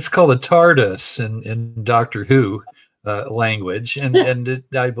 It's called a TARDIS in Doctor Who language. And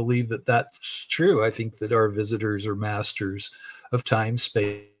I believe that that's true. I think that our visitors are masters of time,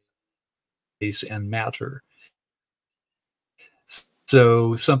 space, and matter.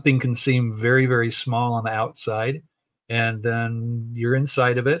 So something can seem very, very small on the outside, and then you're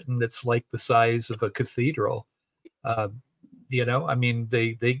inside of it, and it's like the size of a cathedral. You know, I mean,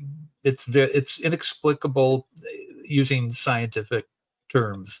 it's inexplicable using scientific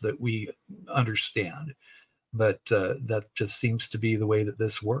terms that we understand, but that just seems to be the way that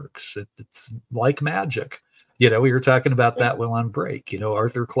this works. It's like magic. You know, we were talking about that while on break. You know,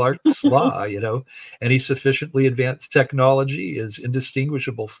 Arthur Clarke's law, you know, any sufficiently advanced technology is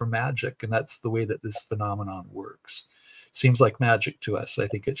indistinguishable from magic. And that's the way that this phenomenon works. Seems like magic to us. I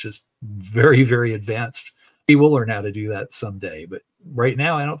think it's just very, very advanced. We will learn how to do that someday. But right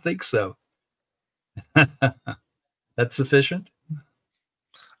now, I don't think so. That's sufficient?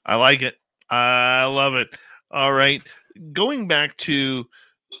 I like it. I love it. All right. Going back to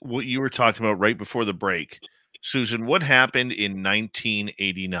what you were talking about right before the break, Susan, what happened in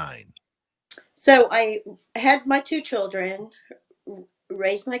 1989? So I had my 2 children,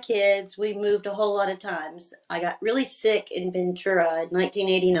 raised my kids. We moved a whole lot of times. I got really sick in Ventura in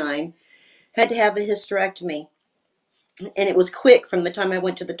 1989, had to have a hysterectomy. And it was quick from the time I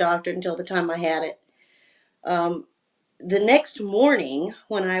went to the doctor until the time I had it. The next morning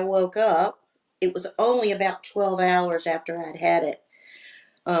when I woke up, it was only about 12 hours after I'd had it.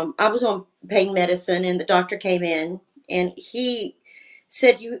 I was on pain medicine, and the doctor came in, and he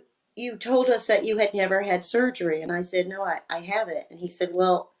said, you told us that you had never had surgery. And I said, no, I haven't. And he said,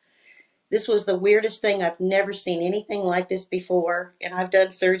 well, this was the weirdest thing. I've never seen anything like this before, and I've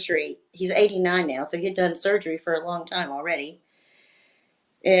done surgery. He's 89 now, so he'd done surgery for a long time already.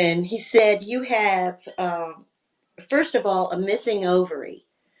 And he said, you have, first of all, a missing ovary.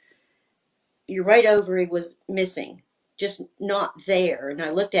 Your right ovary was missing, just not there. And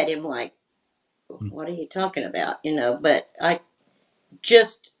I looked at him like, what are you talking about? You know, but I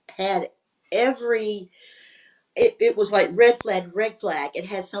just had it was like red flag. It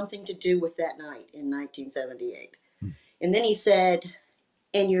has something to do with that night in 1978. And then he said,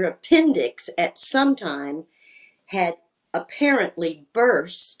 and your appendix at some time had apparently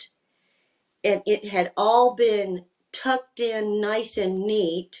burst, and it had all been tucked in nice and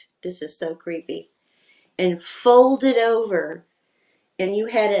neat. This is so creepy. And folded over, and you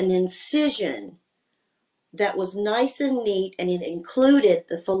had an incision that was nice and neat, and it included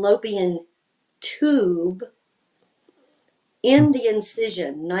the fallopian tube in the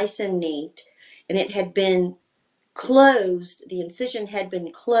incision, nice and neat, and it had been closed. The incision had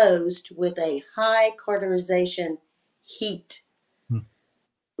been closed with a high cauterization heat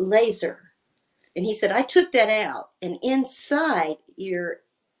laser. And he said, I took that out, and inside your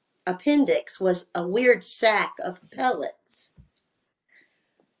appendix was a weird sack of pellets.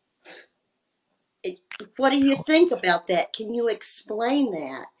 What do you think about that? Can you explain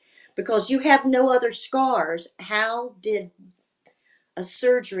that? Because you have no other scars. How did a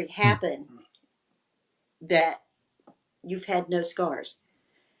surgery happen that you've had no scars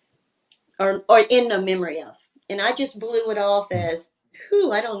or in no memory of? And I just blew it off as,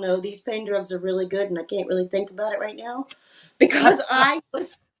 I don't know, these pain drugs are really good, and I can't really think about it right now because I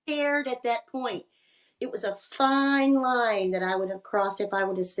was scared at that point. It was a fine line that I would have crossed if I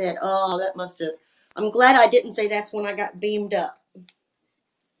would have said, oh, that must have, I'm glad I didn't say that's when I got beamed up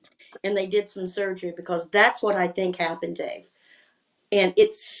and they did some surgery, because that's what I think happened, Dave. And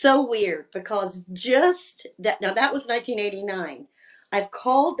it's so weird because just that, now that was 1989. I've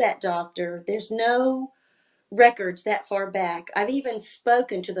called that doctor. There's no records that far back. I've even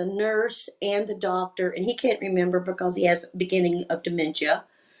spoken to the nurse and the doctor, and he can't remember because he has a beginning of dementia.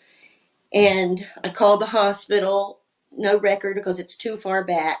 And I called the hospital, no record because it's too far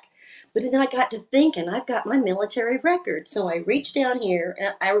back. But then I got to thinking, I've got my military record. So I reached down here,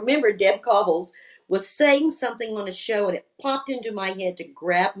 and I remember Deb Cobbles was saying something on a show, and it popped into my head to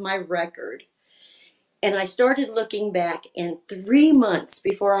grab my record. And I started looking back, and 3 months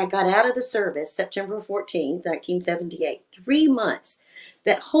before I got out of the service, September 14th, 1978, 3 months,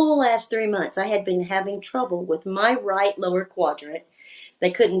 that whole last 3 months, I had been having trouble with my right lower quadrant. They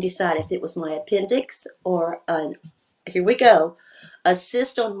couldn't decide if it was my appendix or here we go, a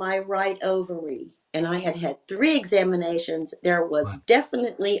cyst on my right ovary. And I had had 3 examinations. There was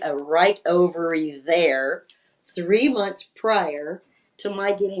definitely a right ovary there 3 months prior to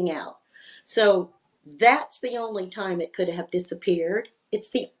my getting out. So that's the only time it could have disappeared.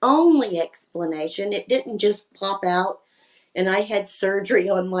 It's the only explanation. It didn't just pop out and I had surgery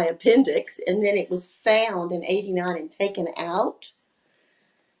on my appendix and then it was found in 89 and taken out.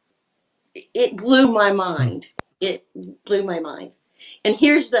 It blew my mind. It blew my mind. And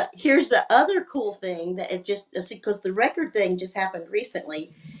here's the other cool thing that it just, because the record thing just happened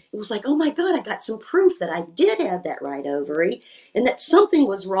recently. It was like, oh my God, I got some proof that I did have that right ovary and that something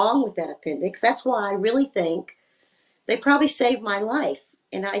was wrong with that appendix. That's why I really think they probably saved my life.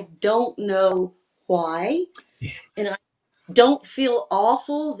 And I don't know why. Yeah. And I don't feel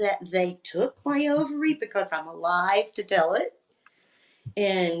awful that they took my ovary because I'm alive to tell it.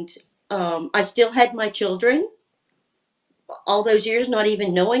 And I still had my children all those years, not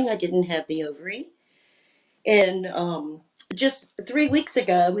even knowing I didn't have the ovary. And just 3 weeks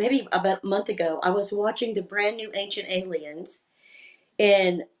ago, maybe about a month ago, I was watching the brand new Ancient Aliens,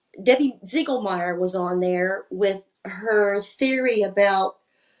 and Debbie Ziegelmeyer was on there with her theory about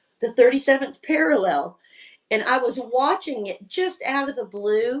the 37th parallel. And I was watching it just out of the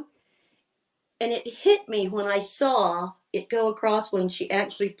blue, and it hit me when I saw it go across when she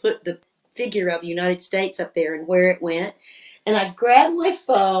actually put the figure of the United States up there and where it went. And I grabbed my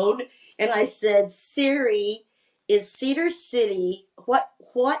phone and I said, Siri, is Cedar City,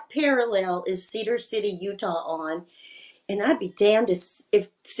 what parallel is Cedar City, Utah on? And I'd be damned if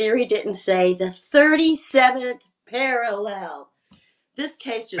Siri didn't say the 37th parallel. This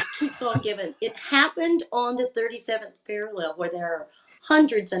case just keeps on giving. It happened on the 37th parallel where there are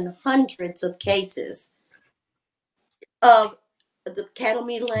hundreds and hundreds of cases of the cattle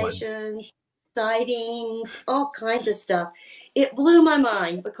mutilations, sightings, all kinds of stuff. It blew my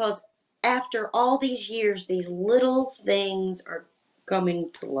mind because after all these years, these little things are coming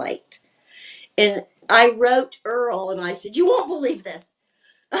to light. And I wrote Earl and I said, "You won't believe this."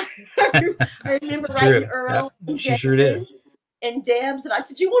 I remember writing Earl and Jason and Debz, and I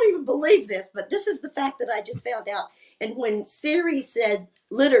said, "You won't even believe this, but this is the fact that I just found out." And when Siri said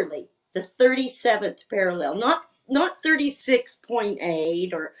literally the 37th parallel, not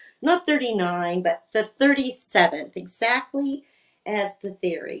 36.8 or not 39, but the 37th, exactly as the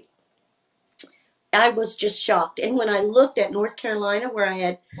theory, I was just shocked. And when I looked at North Carolina, where I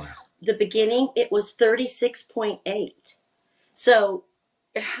had the beginning, it was 36.8. So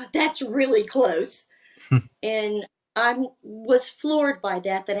that's really close. And I was floored by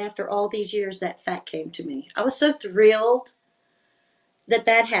that after all these years, that fact came to me. I was so thrilled that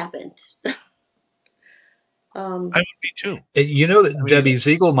happened. I would be too. You know that Debbie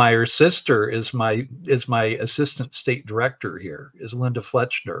Ziegelmeyer's sister is my assistant state director here, is Linda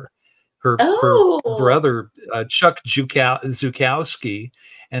Fletchner. Her brother, Chuck Zukowski,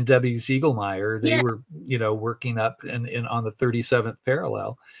 and Debbie Ziegelmeyer, they were, working up on the 37th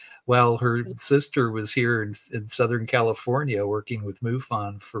parallel, while her sister was here in Southern California working with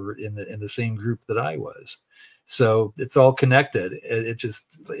MUFON in the same group that I was. So it's all connected.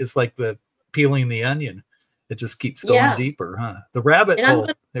 It's like the peeling the onion. It just keeps going deeper, huh? The rabbit hole.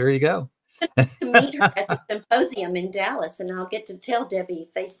 There you go. To meet her at the symposium in Dallas, and I'll get to tell Debbie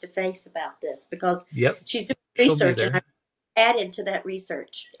face to face about this because she's doing research, and I added to that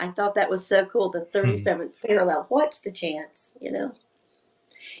research. I thought that was so cool. The 37th parallel. What's the chance?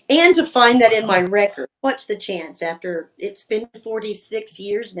 And to find that in my record. What's the chance after it's been 46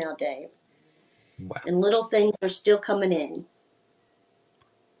 years now, Dave? Wow. And little things are still coming in.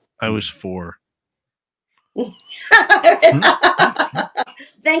 I was 4.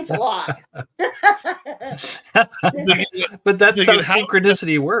 Thanks a lot. But that's how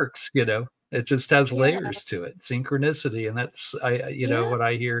synchronicity works, It just has layers to it. Synchronicity, and that's what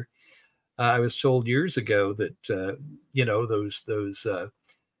I hear. I was told years ago that those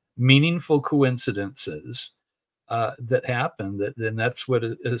meaningful coincidences that happen, then that's what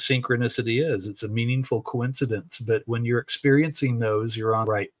a synchronicity is. It's a meaningful coincidence, but when you're experiencing those, you're on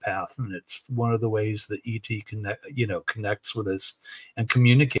the right path, and it's one of the ways that ET connects with us and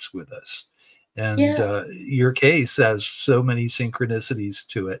communicates with us. And your case has so many synchronicities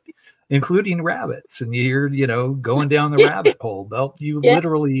to it, including rabbits. And you're going down the rabbit hole. Well, you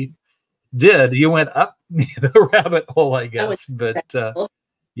literally did. You went up the rabbit hole, I guess. But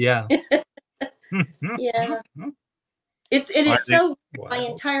yeah. It's so my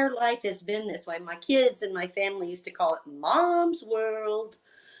entire life has been this way. My kids and my family used to call it Mom's World.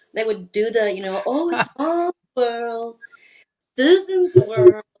 They would do the, it's Mom's World, Susan's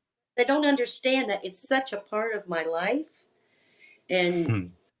World. They don't understand that it's such a part of my life,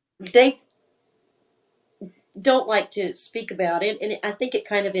 and they don't like to speak about it. And I think it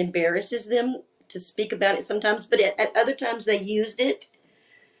kind of embarrasses them to speak about it sometimes, but at other times they used it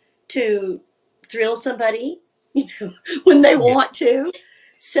to thrill somebody, when they want to.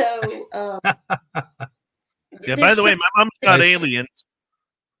 So, by the way, my mom's got aliens,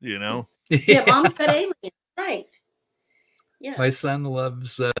 Yeah, mom's got aliens, right? Yeah. My son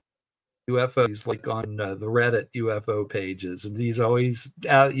loves UFOs, like on the Reddit UFO pages, and he's always,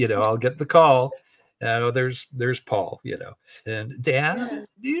 I'll get the call. There's Paul, and Dad,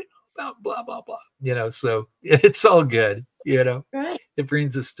 do you know about blah blah blah, so it's all good, Right. It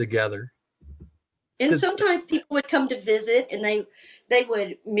brings us together. And sometimes people would come to visit, and they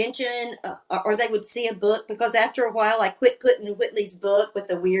would mention or they would see a book, because after a while I quit putting Whitley's book with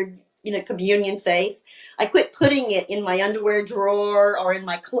the weird, communion face. I quit putting it in my underwear drawer or in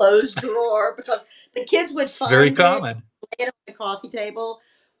my clothes drawer because the kids would find very it, common. lay it on the coffee table.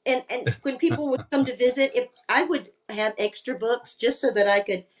 And when people would come to visit, if I would have extra books just so that I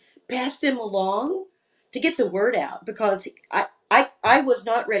could pass them along to get the word out, because I was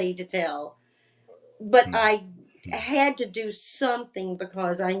not ready to tell. But I had to do something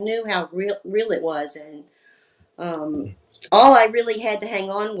because I knew how real it was. And all I really had to hang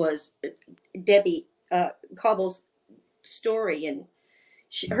on was Debbie Cobble's story. And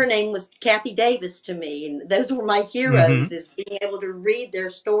her name was Kathy Davis to me. And those were my heroes, is being able to read their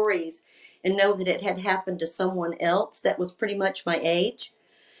stories and know that it had happened to someone else that was pretty much my age,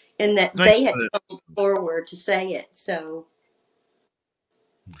 and that they had come forward to say it. So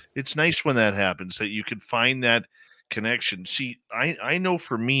it's nice when that happens, that you can find that connection. See, I know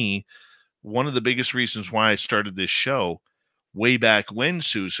for me, one of the biggest reasons why I started this show way back when,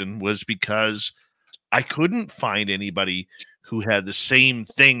 Susan, was because I couldn't find anybody who had the same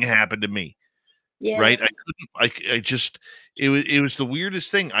thing happen to me. Yeah. Right. It was the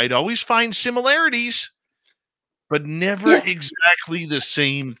weirdest thing. I'd always find similarities, but never exactly the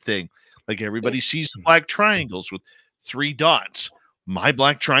same thing. Like everybody sees the black triangles with 3 dots. My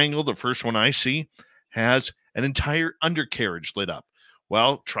black triangle, the first one I see, has an entire undercarriage lit up.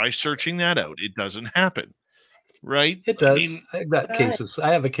 Well, try searching that out. It doesn't happen. Right? It does. I've got cases. I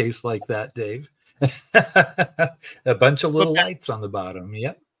have a case like that, Dave. A bunch of little lights on the bottom.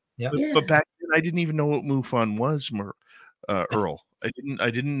 Yep. Yep. But back then, I didn't even know what MUFON was, Earl. I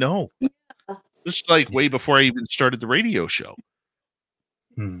didn't know. Yeah. This is like way before I even started the radio show.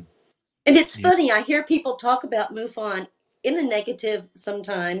 And it's funny. I hear people talk about MUFON in a negative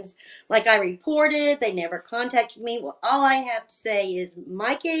sometimes. Like, I reported, they never contacted me. Well, all I have to say is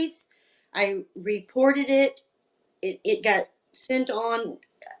my case, I reported it. It got sent on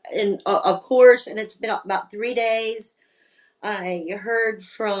in a course, and it's been about 3 days. I heard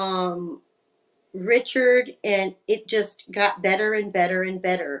from Richard, and it just got better and better and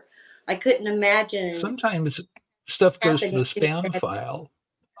better. I couldn't imagine. Sometimes stuff goes to the spam file.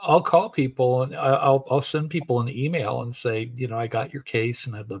 I'll call people and I'll send people an email and say, you know, I got your case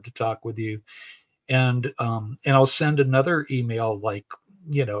and I'd love to talk with you. And I'll send another email, like,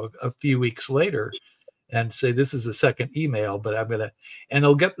 you know, a few weeks later, and say, this is the second email, but I'm gonna, and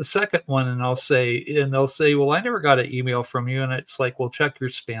they'll get the second one, and they'll say, well, I never got an email from you. And it's like, well, check your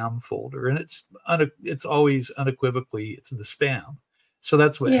spam folder. And it's always unequivocally, it's the spam. So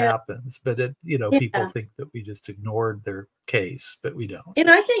that's what happens. But people think that we just ignored their case, but we don't. And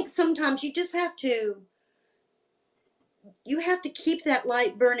I think sometimes you just have to keep that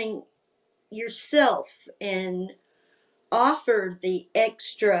light burning yourself and offer the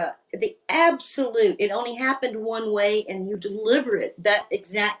extra, the absolute. It only happened one way, and you deliver it that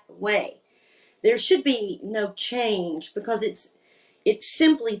exact way. There should be no change, because it's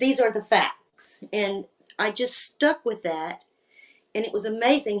simply, these are the facts. And I just stuck with that. And it was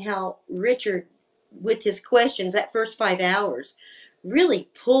amazing how Richard, with his questions, that first 5 hours, really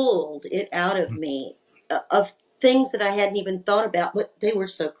pulled it out of me, of things that I hadn't even thought about, but they were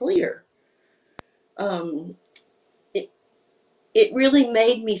so clear. It really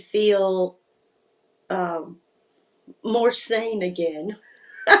made me feel more sane again.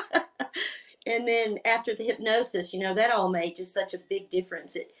 And then after the hypnosis, that all made just such a big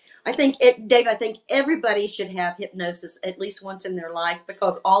difference. Dave, I think everybody should have hypnosis at least once in their life,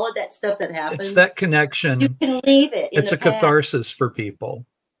 because all of that stuff that happens, it's that connection. You can leave it. It's a catharsis for people.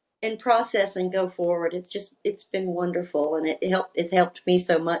 And process and go forward. It's been wonderful, and it's helped me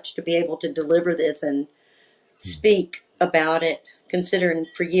so much to be able to deliver this and speak about it, considering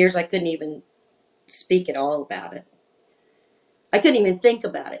for years I couldn't even speak at all about it. I couldn't even think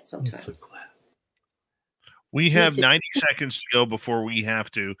about it sometimes. I'm so glad. We have 90 seconds to go before we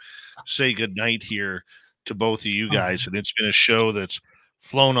have to say goodnight here to both of you guys, and it's been a show that's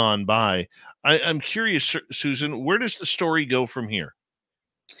flown on by. I'm curious, Susan, where does the story go from here?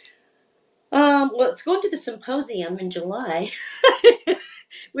 Well, it's going to the symposium in July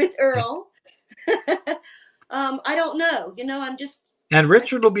with Earl. I don't know. I'm just. And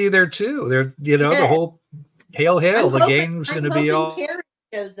Richard will be there too. There's, the whole hail. The game's going to be all. Karen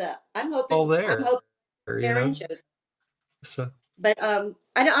shows up. I'm hoping all there. I'm hoping Karen shows up. So. But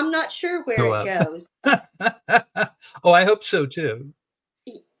I'm not sure where it goes. Oh, I hope so too.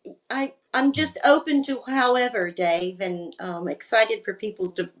 I'm just open to however, Dave, and excited for people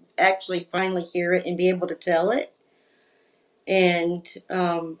to actually finally hear it and be able to tell it. And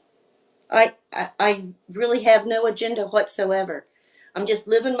I really have no agenda whatsoever. I'm just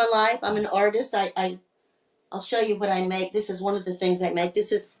living my life. I'm an artist. I'll show you what I make. This is one of the things I make.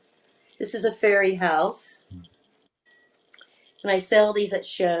 This is a fairy house. And I sell these at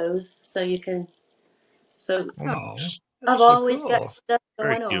shows, so you can. So I've always got stuff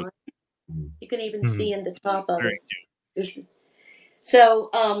going on. You can even see in the top of it. So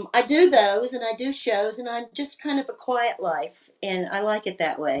I do those, and I do shows, and I'm just kind of a quiet life, and I like it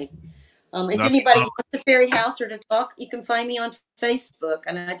that way. If anybody wants a fairy house or to talk, you can find me on Facebook,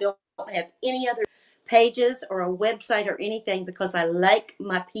 and I don't have any other pages or a website or anything, because I like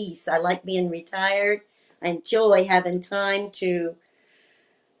my peace. I like being retired. I enjoy having time to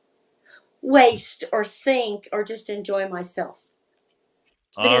waste or think or just enjoy myself.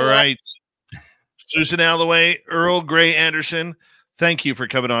 All right. Susan Alloway, Earl Grey Anderson, thank you for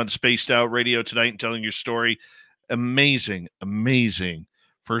coming on Spaced Out Radio tonight and telling your story. Amazing, amazing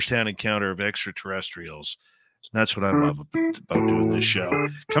firsthand encounter of extraterrestrials. That's what I love about doing this show.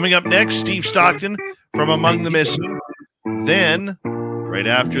 Coming up next, Steve Stockton from Among the Missing. Then, right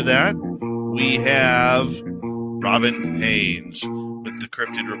after that, we have Robin Haynes with the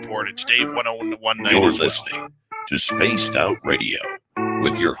Cryptid Report. It's Dave 101 You're listening to Spaced Out Radio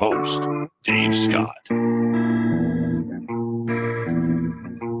with your host, Dave Scott.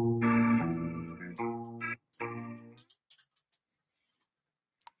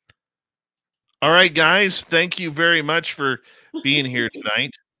 All right, guys. Thank you very much for being here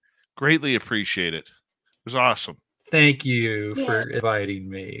tonight. Greatly appreciate it. It was awesome. Thank you for inviting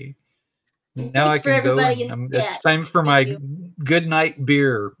me. Now Thanks I can go. It's time for my good night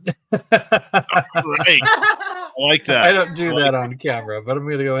beer. Right. I like that. I don't do that on camera, but I'm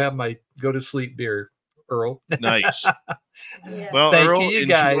going to go have my go to sleep beer, Earl. Nice. Yeah. Well, thank Earl, you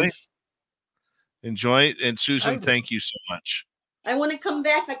guys. Enjoy it. And Susan, thank you so much. I want to come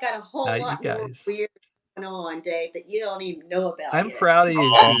back. I got a whole lot more guys. weird going on, Dave, that you don't even know about. I'm yet. proud of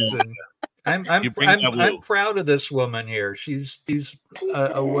you, Susan. I'm proud of this woman here. She's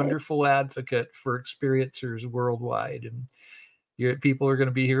a wonderful advocate for experiencers worldwide, and people are going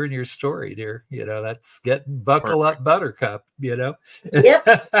to be hearing your story, dear. You know, that's buckle up, Buttercup. You know. Yep.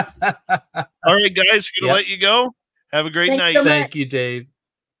 All right, guys, gonna let you go. Have a great night. Thank you, Dave.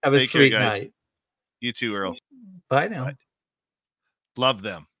 Have a sweet night. You too, Earl. Bye now. Bye. Love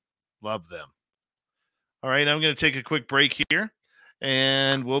them. Love them. All right, I'm going to take a quick break here,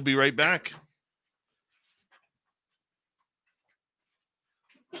 and we'll be right back.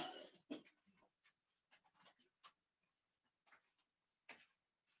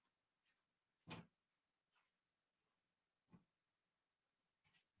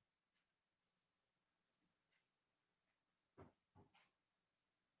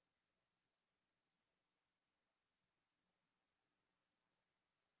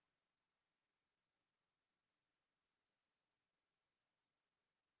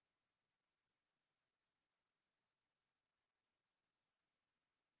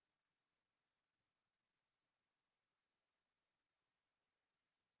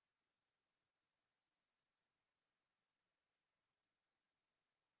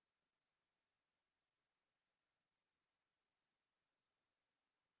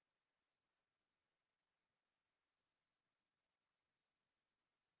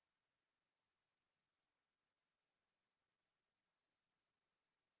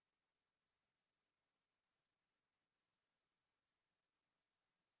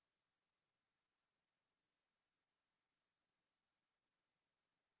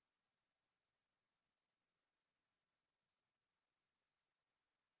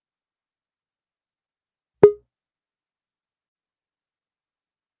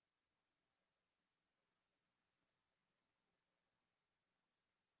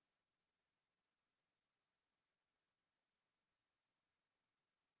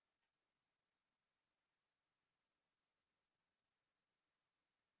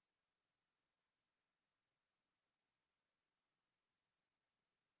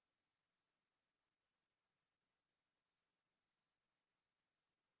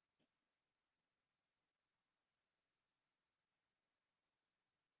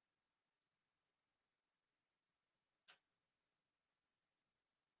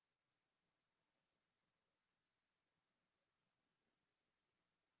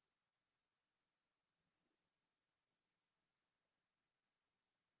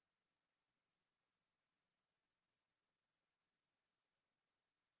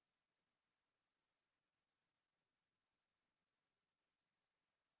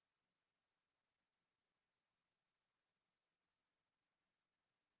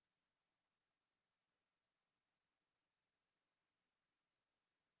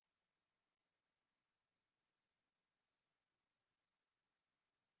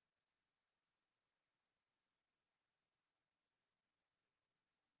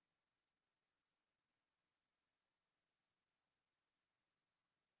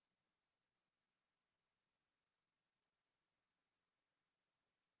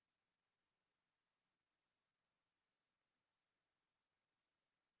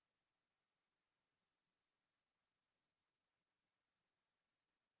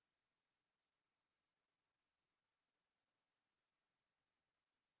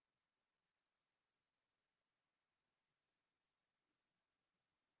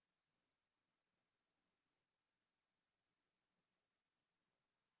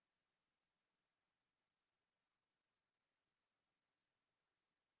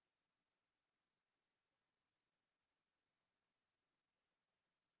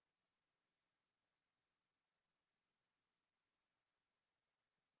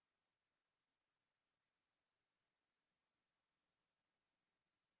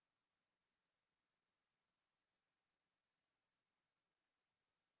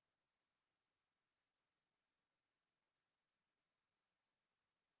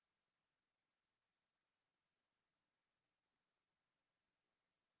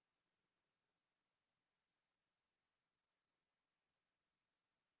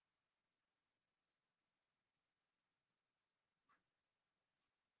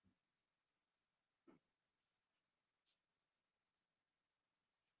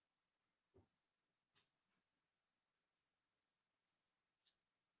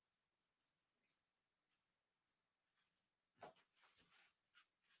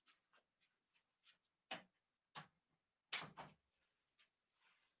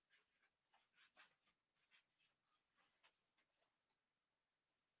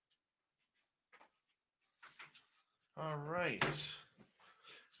 All right.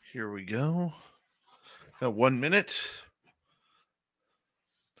 Here we go. Got 1 minute.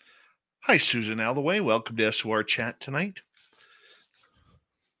 Hi, Susan Alloway. Welcome to SOR Chat tonight.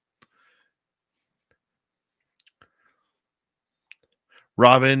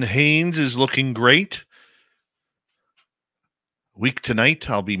 Robin Haynes is looking great. Week tonight,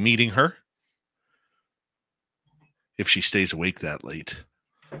 I'll be meeting her. If she stays awake that late.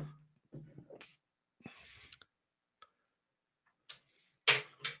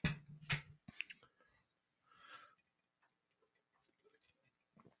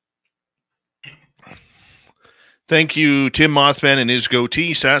 Thank you, Tim Mothman and his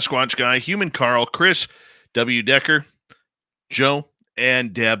goatee, Sasquatch Guy, Human Carl, Chris, W. Decker, Joe,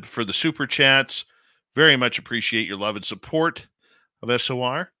 and Deb for the super chats. Very much appreciate your love and support of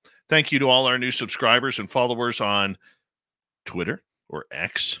SOR. Thank you to all our new subscribers and followers on Twitter or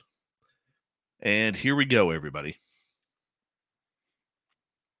X. And here we go, everybody.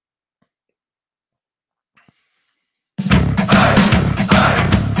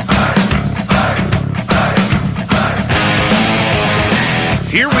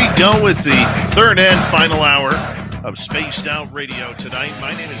 Here we go with the third and final hour of Spaced Out Radio tonight.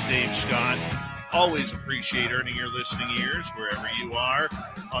 My name is Dave Scott. Always appreciate earning your listening ears wherever you are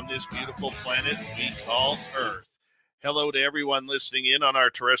on this beautiful planet we call Earth. Hello to everyone listening in on our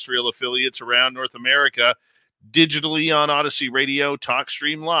terrestrial affiliates around North America, digitally on Odyssey Radio,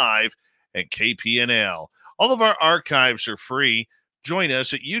 TalkStream Live, and KPNL. All of our archives are free. Join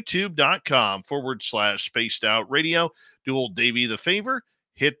us at youtube.com/Spaced Out Radio. Do old Davey the favor.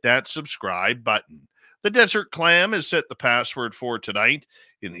 Hit that subscribe button. The Desert Clam has set the password for tonight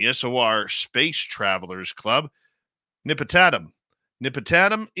in the SOR Space Travelers Club. Nipatatum.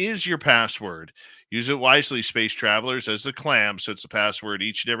 Nipatatum is your password. Use it wisely, Space Travelers, as the Clam sets the password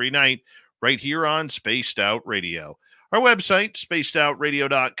each and every night right here on Spaced Out Radio. Our website,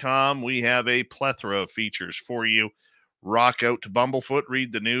 spacedoutradio.com. We have a plethora of features for you. Rock out to Bumblefoot,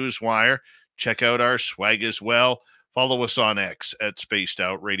 read the news wire, check out our swag as well. Follow us on X at Spaced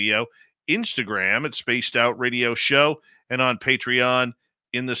Out Radio, Instagram at Spaced Out Radio Show, and on Patreon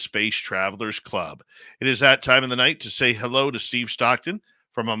in the Space Travelers Club. It is that time of the night to say hello to Steve Stockton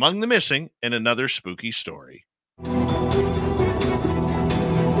from Among the Missing and Another Spooky Story.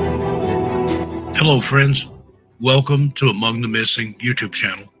 Hello, friends. Welcome to Among the Missing YouTube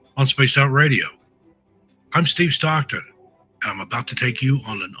channel on Spaced Out Radio. I'm Steve Stockton, and I'm about to take you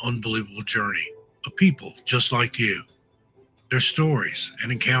on an unbelievable journey of people just like you. Their stories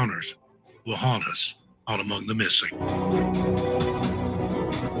and encounters will haunt us on Among the Missing.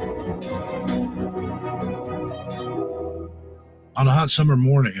 On a hot summer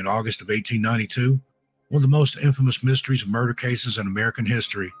morning in August of 1892, one of the most infamous mysteries of murder cases in American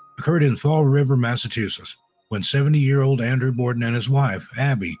history occurred in Fall River, Massachusetts, when 70-year-old Andrew Borden and his wife,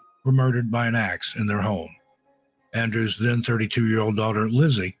 Abby, were murdered by an axe in their home. Andrew's then 32-year-old daughter,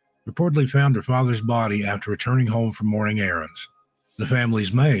 Lizzie, reportedly found her father's body after returning home from morning errands. The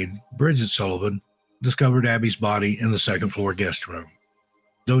family's maid, Bridget Sullivan, discovered Abby's body in the second-floor guest room.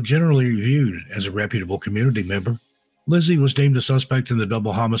 Though generally viewed as a reputable community member, Lizzie was deemed a suspect in the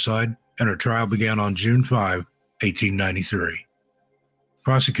double homicide, and her trial began on June 5, 1893.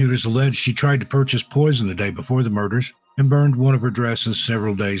 Prosecutors alleged she tried to purchase poison the day before the murders and burned one of her dresses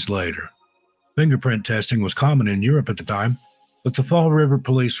several days later. Fingerprint testing was common in Europe at the time, but the Fall River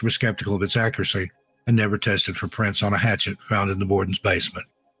police were skeptical of its accuracy and never tested for prints on a hatchet found in the Borden's basement.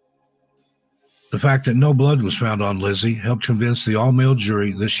 The fact that no blood was found on Lizzie helped convince the all-male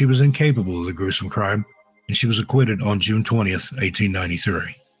jury that she was incapable of the gruesome crime, and she was acquitted on June 20th,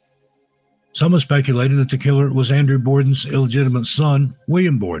 1893. Some have speculated that the killer was Andrew Borden's illegitimate son,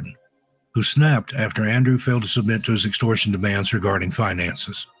 William Borden, who snapped after Andrew failed to submit to his extortion demands regarding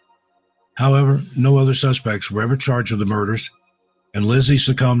finances. However, no other suspects were ever charged with the murders, and Lizzie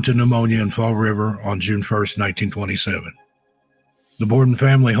succumbed to pneumonia in Fall River on June 1st, 1927. The Borden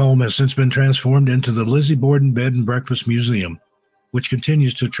family home has since been transformed into the Lizzie Borden Bed and Breakfast Museum, which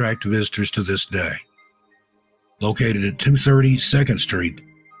continues to attract visitors to this day. Located at 230 2nd Street,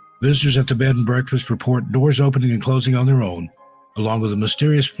 visitors at the bed and breakfast report doors opening and closing on their own, along with a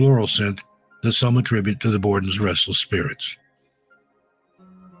mysterious floral scent that some attribute to the Borden's restless spirits.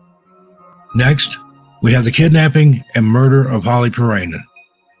 Next, we have the kidnapping and murder of Holly Parainen.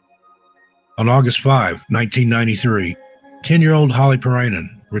 On August 5, 1993, 10-year-old Holly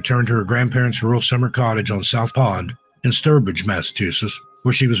Parainen returned to her grandparents' rural summer cottage on South Pond in Sturbridge, Massachusetts,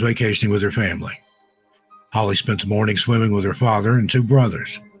 where she was vacationing with her family. Holly spent the morning swimming with her father and two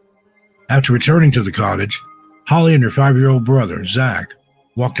brothers. After returning to the cottage, Holly and her 5-year-old brother, Zach,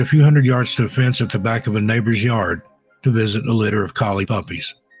 walked a few hundred yards to a fence at the back of a neighbor's yard to visit a litter of collie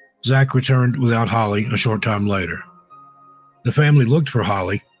puppies. Zach returned without Holly a short time later. The family looked for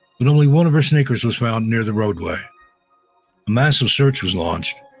Holly, but only one of her sneakers was found near the roadway. A massive search was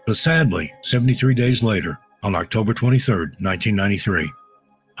launched, but sadly, 73 days later, on October 23, 1993,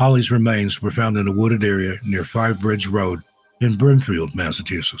 Holly's remains were found in a wooded area near Five Bridge Road in Brimfield,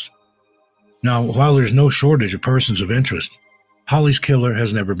 Massachusetts. Now, while there's no shortage of persons of interest, Holly's killer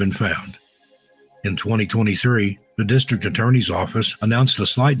has never been found. In 2023, the district attorney's office announced a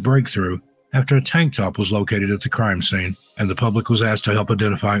slight breakthrough after a tank top was located at the crime scene, and the public was asked to help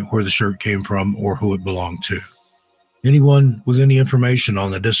identify where the shirt came from or who it belonged to. Anyone with any information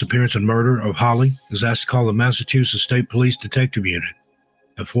on the disappearance and murder of Holly is asked to call the Massachusetts State Police Detective Unit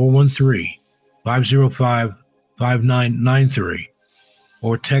at 413-505-5993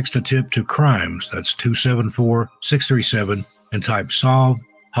 or text a tip to crimes, that's 274-637, and type solve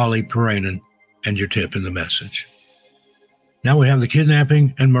Holly Paranen and your tip in the message. Now we have the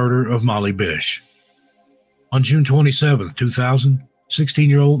kidnapping and murder of Molly Bish. On June 27, 2000,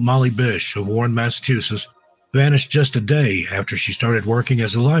 16-year-old Molly Bish of Warren, Massachusetts, vanished just a day after she started working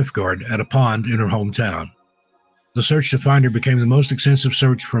as a lifeguard at a pond in her hometown. The search to find her became the most extensive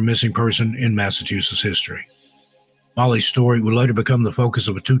search for a missing person in Massachusetts history. Molly's story would later become the focus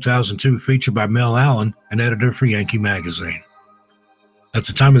of a 2002 feature by Mel Allen, an editor for Yankee magazine. At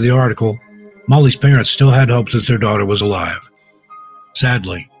the time of the article, Molly's parents still had hope that their daughter was alive.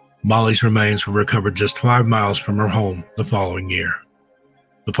 Sadly, Molly's remains were recovered just 5 miles from her home the following year.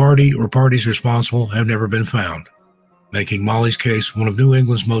 The party or parties responsible have never been found, making Molly's case one of New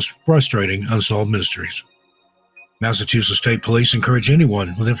England's most frustrating unsolved mysteries. Massachusetts State Police encourage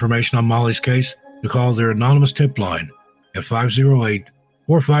anyone with information on Molly's case to call their anonymous tip line at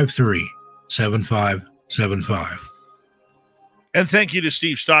 508-453-7575. And thank you to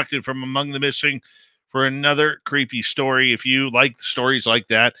Steve Stockton from Among the Missing for another creepy story. If you like stories like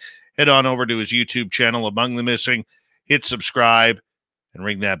that, head on over to his YouTube channel, Among the Missing, hit subscribe, and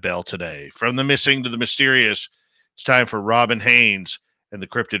ring that bell today. From the missing to the mysterious, it's time for Robin Haynes and the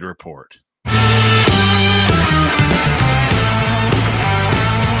Cryptid Report.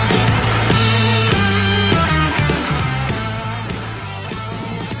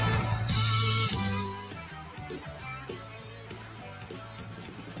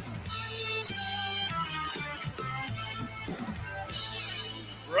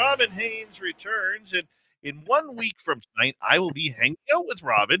 Robin Haynes returns, and in 1 week from tonight, I will be hanging out with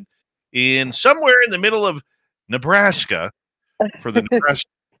Robin in somewhere in the middle of Nebraska for the Nebraska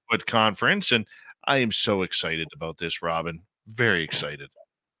Conference, and I am so excited about this, Robin. Very excited.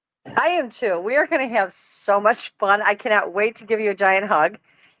 I am too. We are going to have so much fun. I cannot wait to give you a giant hug,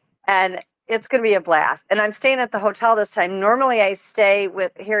 and it's going to be a blast. And I'm staying at the hotel this time. Normally, I stay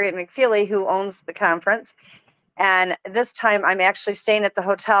with Harriet McFeely, who owns the conference. And this time I'm actually staying at the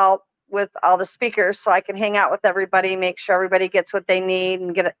hotel with all the speakers so I can hang out with everybody, make sure everybody gets what they need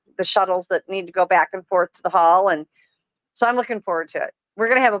and get the shuttles that need to go back and forth to the hall. And so I'm looking forward to it. We're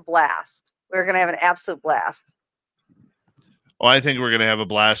going to have a blast. We're going to have an absolute blast. Well, I think we're going to have a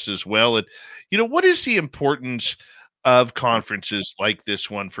blast as well. And, what is the importance of conferences like this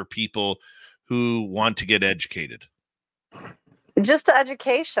one for people who want to get educated? Just the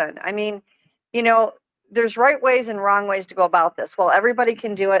education. I mean, there's right ways and wrong ways to go about this. Well, everybody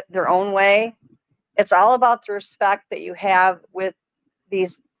can do it their own way. It's all about the respect that you have with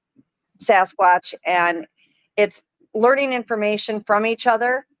these Sasquatch, and it's learning information from each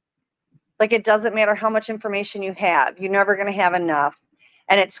other. Like, it doesn't matter how much information you have. You're never going to have enough.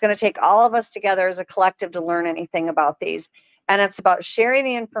 And it's going to take all of us together as a collective to learn anything about these. And it's about sharing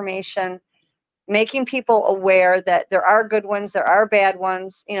the information, making people aware that there are good ones, there are bad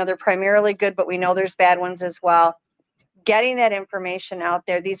ones. They're primarily good, but we know there's bad ones as well. Getting that information out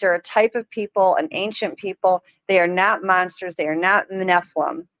there. These are a type of people, an ancient people. They are not monsters. They are not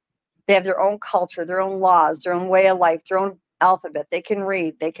Nephilim. They have their own culture, their own laws, their own way of life, their own alphabet. They can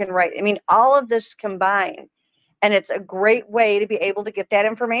read, they can write. I mean, all of this combined. And it's a great way to be able to get that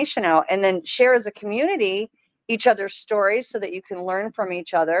information out and then share as a community each other's stories so that you can learn from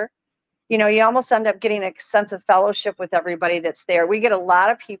each other. You almost end up getting a sense of fellowship with everybody that's there. We get a lot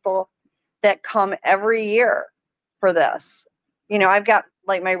of people that come every year for this. I've got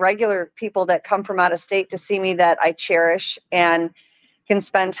like my regular people that come from out of state to see me that I cherish and can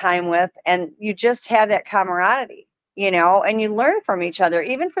spend time with. And you just have that camaraderie, and you learn from each other.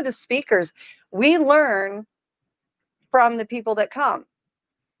 Even for the speakers, we learn from the people that come.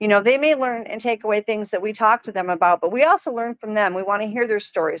 They may learn and take away things that we talk to them about, but we also learn from them. We want to hear their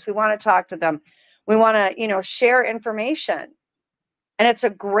stories. We want to talk to them. We want to, share information. And it's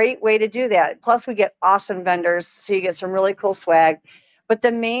a great way to do that. Plus, we get awesome vendors, so you get some really cool swag. But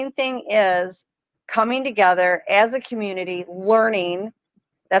the main thing is coming together as a community, learning.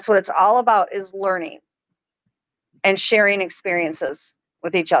 That's what it's all about, is learning and sharing experiences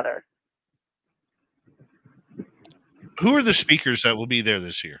with each other. Who are the speakers that will be there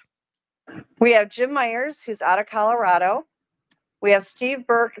this year? We have Jim Myers, who's out of Colorado. We have Steve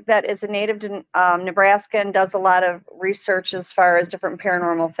Burke, that is a native to Nebraska and does a lot of research as far as different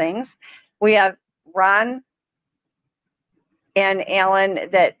paranormal things. We have Ron and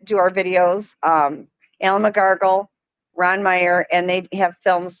Alan that do our videos. Alan McGargle, Ron Meyer, and they have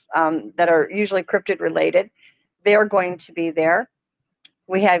films that are usually cryptid related. They're going to be there.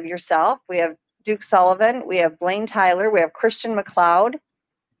 We have yourself. We have Duke Sullivan. We have Blaine Tyler. We have Christian McLeod.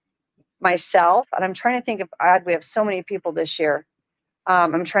 Myself. And I'm trying to think of, we have so many people this year.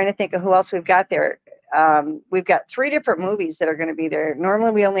 I'm trying to think of who else we've got there. We've got 3 different movies that are going to be there.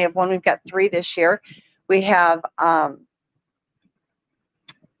 Normally we only have 1. We've got 3 this year. We have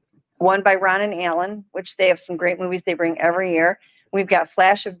one by Ron and Alan, which they have some great movies they bring every year. We've got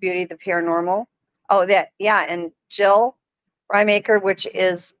Flash of Beauty, the Paranormal. And Jill Rymaker, which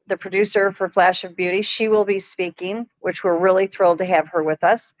is the producer for Flash of Beauty. She will be speaking, which we're really thrilled to have her with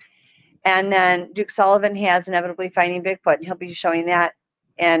us. And then Duke Sullivan has Inevitably Finding Bigfoot, and he'll be showing that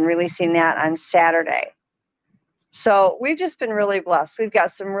and releasing that on Saturday. So we've just been really blessed. We've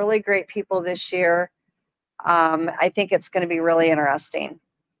got some really great people this year. I think it's going to be really interesting.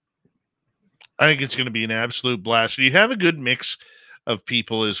 I think it's going to be an absolute blast. You have a good mix of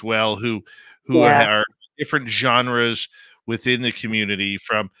people as well who are different genres within the community,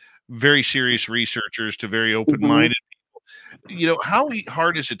 from very serious researchers to very open-minded people. How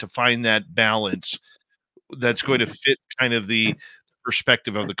hard is it to find that balance that's going to fit kind of the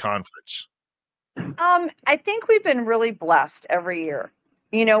perspective of the conference? I think we've been really blessed every year.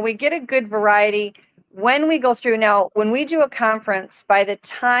 We get a good variety when we go through. Now, when we do a conference, by the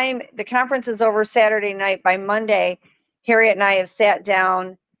time the conference is over Saturday night, by Monday, Harriet and I have sat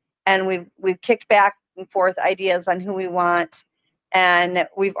down and we've kicked back and forth ideas on who we want. And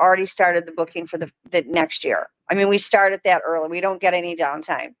we've already started the booking for the next year. I mean, we start at that early. We don't get any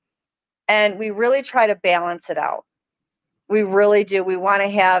downtime. And we really try to balance it out. We really do. We want to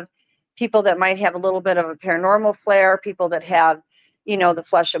have people that might have a little bit of a paranormal flair, people that have, the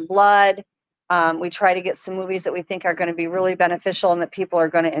flesh and blood. We try to get some movies that we think are going to be really beneficial and that people are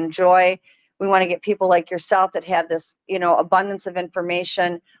going to enjoy. We want to get people like yourself that have this, abundance of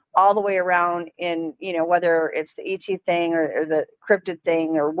information all the way around in, whether it's the ET thing or the cryptid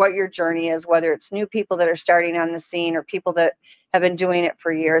thing, or what your journey is, whether it's new people that are starting on the scene or people that have been doing it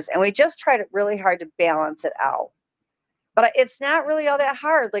for years. And we just try to really hard to balance it out. But it's not really all that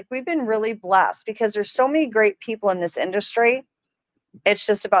hard. Like, we've been really blessed because there's so many great people in this industry. It's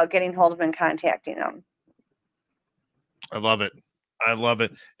just about getting hold of them and contacting them. I love it. I love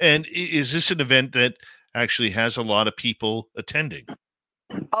it. And is this an event that actually has a lot of people attending?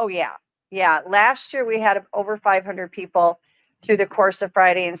 Oh, yeah. Yeah. Last year we had over 500 people through the course of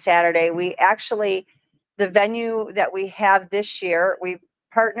Friday and Saturday. We actually, the venue that we have this year, we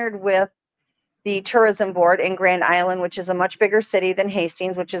partnered with the tourism board in Grand Island, which is a much bigger city than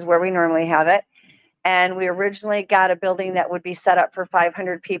Hastings, which is where we normally have it. And we originally got a building that would be set up for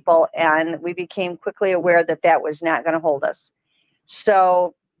 500 people. And we became quickly aware that that was not going to hold us.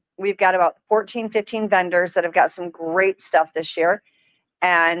 So we've got about 14, 15 vendors that have got some great stuff this year.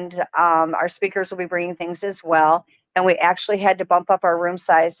 And our speakers will be bringing things as well. And we actually had to bump up our room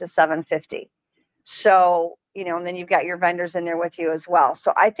size to 750. So, and then you've got your vendors in there with you as well.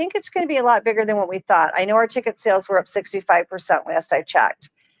 So I think it's going to be a lot bigger than what we thought. I know our ticket sales were up 65% last I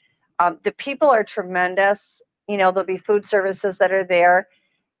checked. The people are tremendous. There'll be food services that are there.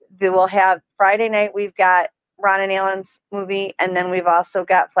 They will have Friday night. We've got Ron and Alan's movie. And then we've also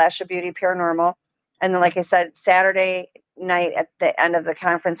got Flash of Beauty Paranormal. And then, like I said, Saturday night at the end of the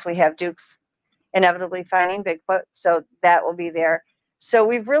conference, we have Duke's Inevitably Finding Bigfoot. So that will be there. So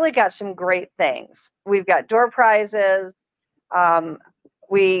we've really got some great things. We've got door prizes.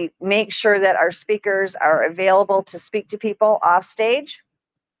 We make sure that our speakers are available to speak to people off stage.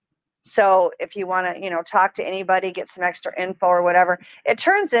 So if you want to, talk to anybody, get some extra info or whatever, it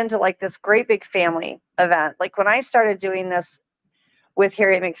turns into like this great big family event. Like when I started doing this with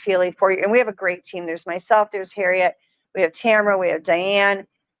Harriet McFeely and we have a great team. There's myself, there's Harriet, we have Tamara, we have Diane,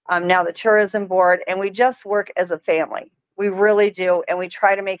 now the tourism board, and we just work as a family. We really do. And we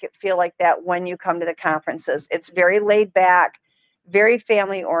try to make it feel like that when you come to the conferences. It's very laid back, very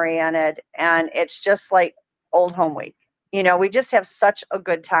family oriented, and it's just like old home week. We just have such a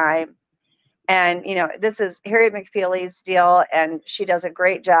good time. And, you know, this is Harriet McFeely's deal, and she does a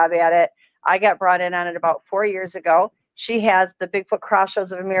great job at it. I got brought in on it about 4 years ago. She has the Bigfoot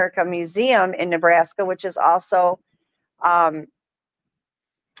Crossroads of America Museum in Nebraska, which is also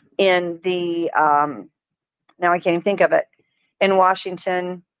in the, now I can't even think of it, in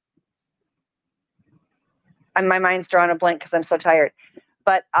Washington. And my mind's drawing a blank because I'm so tired.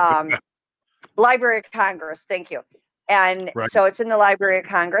 But Library of Congress, thank you. And so it's in the Library of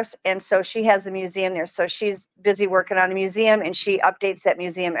Congress. And so she has the museum there. So she's busy working on the museum, and she updates that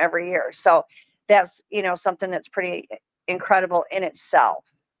museum every year. So that's, you know, something that's pretty incredible in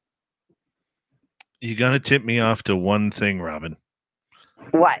itself. You got to tip me off to one thing, Robin.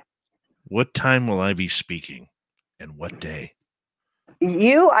 What? What time will I be speaking, and what day?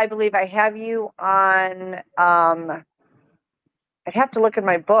 I believe I have you on, I'd have to look at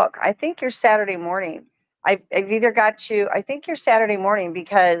my book. I think you're Saturday morning. I've either got you, I think you're Saturday morning,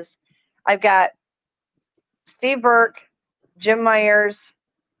 because I've got Steve Burke, Jim Myers,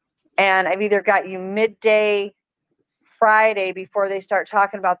 and I've either got you midday Friday before they start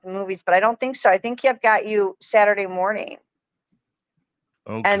talking about the movies, but I don't think so. I think I've got you Saturday morning.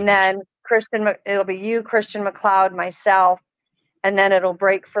 Oh, and then it'll be you, Christian McLeod, myself, and then it'll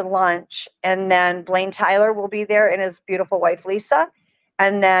break for lunch. And then Blaine Tyler will be there and his beautiful wife, Lisa.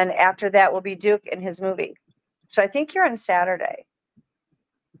 And then after that will be Duke and his movie. So I think you're on Saturday.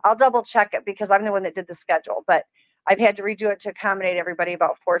 I'll double check it because I'm the one that did the schedule, but I've had to redo it to accommodate everybody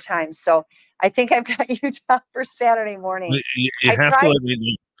about 4 times. So I think I've got you down for Saturday morning. You have to let me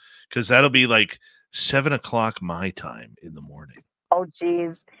know, because that'll be like 7 o'clock my time in the morning. Oh,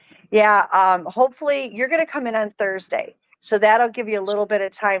 geez. Yeah. Hopefully you're going to come in on Thursday. So that'll give you a little bit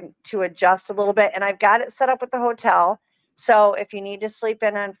of time to adjust a little bit. And I've got it set up with the hotel. So if you need to sleep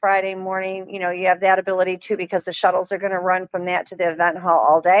in on Friday morning, you know, you have that ability too, because the shuttles are going to run from that to the event hall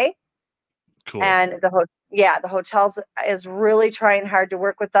all day. Cool. And the hotel is really trying hard to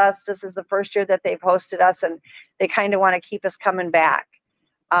work with us. This is the first year that they've hosted us, and they kind of want to keep us coming back.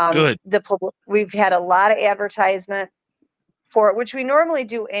 Good. We've had a lot of advertisement for it, which we normally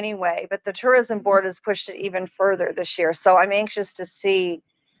do anyway, but the tourism board has pushed it even further this year. So I'm anxious to see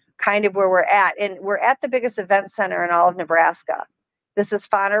kind of where we're at. And we're at the biggest event center in all of Nebraska. This is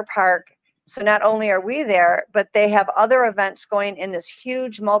Fonner Park. So not only are we there, but they have other events going in this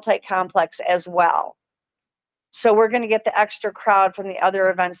huge multi-complex as well. So we're going to get the extra crowd from the other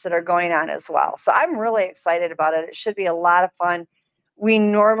events that are going on as well. So I'm really excited about it. It should be a lot of fun. We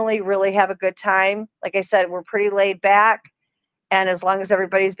normally really have a good time. Like I said, we're pretty laid back. And as long as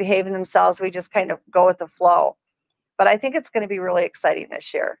everybody's behaving themselves, we just kind of go with the flow. But I think it's going to be really exciting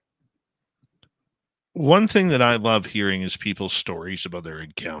this year. One thing that I love hearing is people's stories about their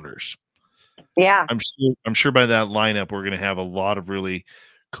encounters. Yeah. I'm sure by that lineup, we're going to have a lot of really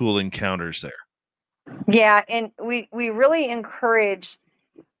cool encounters there. Yeah. And we really encourage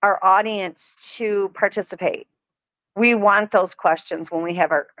our audience to participate. We want those questions when we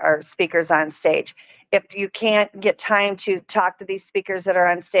have our speakers on stage. If you can't get time to talk to these speakers that are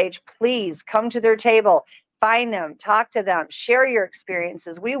on stage, please come to their table, find them, talk to them, share your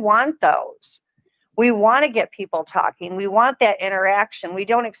experiences. We want those. We want to get people talking. We want that interaction. We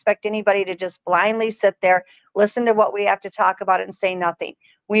don't expect anybody to just blindly sit there, listen to what we have to talk about and say nothing.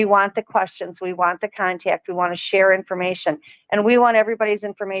 We want the questions. We want the contact. We want to share information. And we want everybody's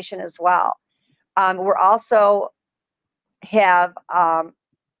information as well. We're also have,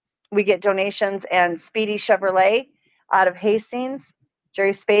 we get donations, and Speedy Chevrolet out of Hastings,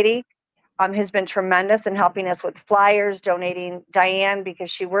 Jerry Spady, has been tremendous in helping us with flyers, donating Diane, because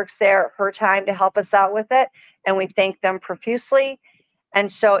she works there, her time to help us out with it. And we thank them profusely.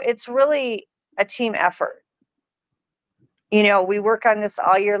 And so it's really a team effort. You know, we work on this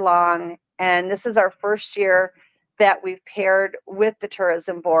all year long, and this is our first year that we've paired with the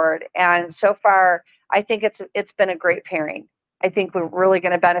tourism board. And so far, I think it's been a great pairing. I think we're really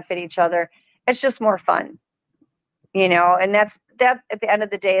going to benefit each other. It's just more fun, you know, and that at the end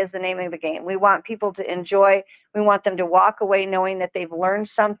of the day is the name of the game. We want people to enjoy. We want them to walk away knowing that they've learned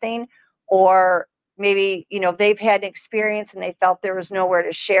something, or maybe, you know, they've had an experience and they felt there was nowhere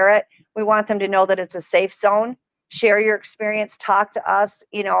to share it. We want them to know that it's a safe zone. Share your experience, talk to us,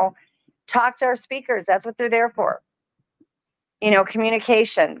 you know, talk to our speakers. That's what they're there for. You know,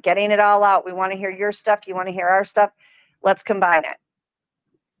 communication, getting it all out. We want to hear your stuff. You want to hear our stuff. Let's combine it.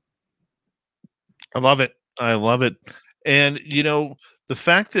 I love it. I love it. And, you know, the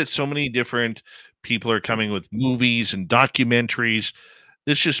fact that so many different people are coming with movies and documentaries,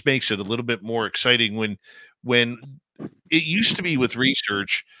 this just makes it a little bit more exciting when it used to be with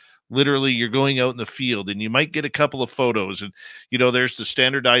research, Literally, you're going out in the field and you might get a couple of photos. And, you know, there's the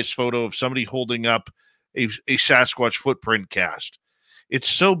standardized photo of somebody holding up a Sasquatch footprint cast. It's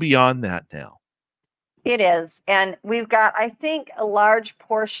so beyond that now. It is. And we've got, I think, a large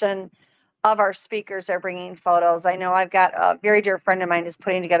portion of our speakers are bringing photos. I know I've got a very dear friend of mine is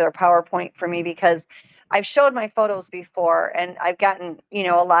putting together a PowerPoint for me because I've showed my photos before and I've gotten, you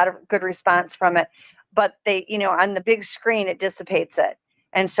know, a lot of good response from it. But they, you know, on the big screen, it dissipates it.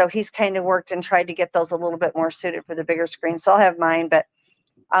 And so he's kind of worked and tried to get those a little bit more suited for the bigger screen. So I'll have mine. But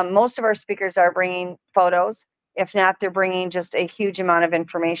most of our speakers are bringing photos. If not, they're bringing just a huge amount of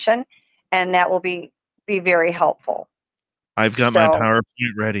information. And that will be very helpful. I've got my PowerPoint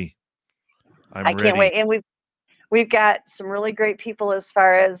ready. I can't wait. And we've got some really great people as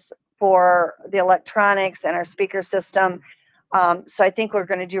far as for the electronics and our speaker system. So I think we're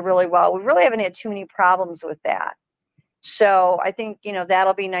going to do really well. We really haven't had too many problems with that. So I think, you know,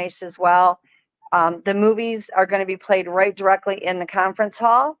 that'll be nice as well. The movies are going to be played right directly in the conference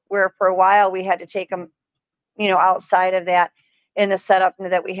hall, where for a while we had to take them, you know, outside of that. In the setup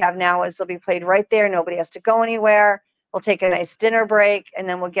that we have now is they'll be played right there. Nobody has to go anywhere. We'll take a nice dinner break and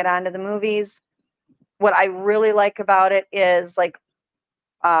then we'll get on to the movies. What I really like about it is like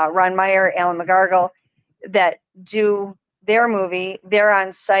Ron Meyer, Alan McGargle, that do their movie. They're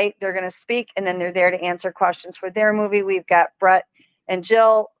on site. They're going to speak, and then they're there to answer questions for their movie. We've got Brett and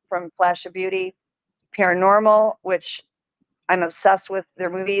Jill from Flash of Beauty, Paranormal, which I'm obsessed with their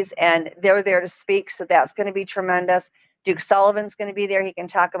movies, and they're there to speak. So that's going to be tremendous. Duke Sullivan's going to be there. He can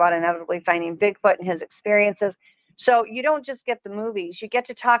talk about inevitably finding Bigfoot and his experiences. So you don't just get the movies. You get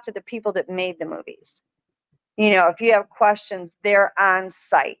to talk to the people that made the movies. You know, if you have questions, they're on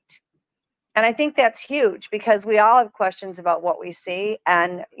site. And I think that's huge because we all have questions about what we see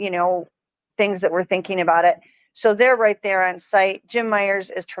and, you know, things that we're thinking about it. So they're right there on site. Jim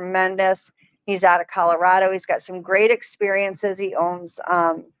Myers is tremendous. He's out of Colorado. He's got some great experiences. He owns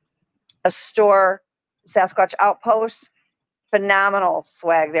a store, Sasquatch Outpost. Phenomenal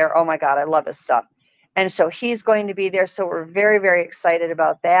swag there. Oh my God, I love his stuff. And so he's going to be there. So we're very, very excited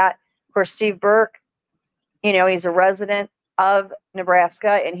about that. Of course, Steve Burke, you know, he's a resident of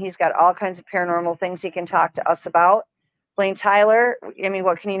Nebraska and he's got all kinds of paranormal things he can talk to us about. Blaine Tyler, I mean,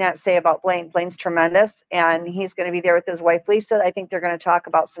 what can you not say about Blaine? Blaine's tremendous. And he's going to be there with his wife, Lisa. I think they're going to talk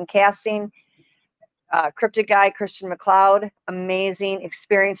about some casting. Cryptid guy, Christian McLeod, amazing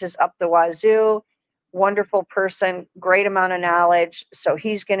experiences up the wazoo. Wonderful person, great amount of knowledge. So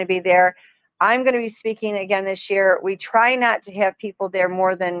he's going to be there. I'm going to be speaking again this year. We try not to have people there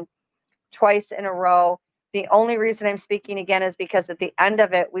more than twice in a row. The only reason I'm speaking again is because at the end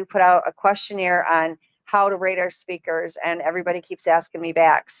of it, we put out a questionnaire on how to rate our speakers, and everybody keeps asking me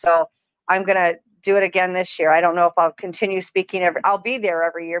back. So I'm going to do it again this year. I don't know if I'll continue speaking. I'll be there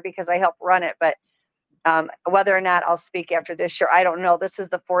every year because I help run it, but whether or not I'll speak after this year, I don't know. This is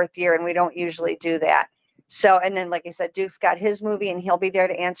the 4th year, and we don't usually do that. So, and then, like I said, Duke's got his movie, and he'll be there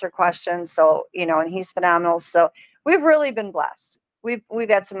to answer questions. So, you know, and he's phenomenal. So we've really been blessed. We've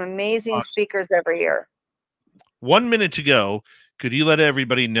had some amazing speakers every year. 1 minute to go. Could you let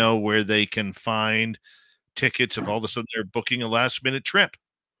everybody know where they can find tickets if all of a sudden they're booking a last-minute trip?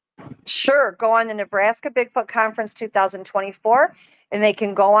 Sure. Go on the Nebraska Bigfoot Conference 2024, and they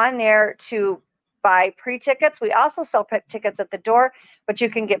can go on there to buy pre-tickets. We also sell tickets at the door, but you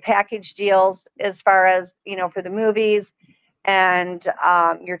can get package deals as far as, you know, for the movies and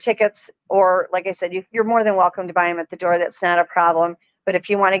your tickets. Or like I said, you're more than welcome to buy them at the door. That's not a problem. But if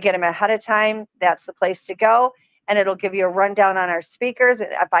you want to get them ahead of time, that's the place to go. And it'll give you a rundown on our speakers.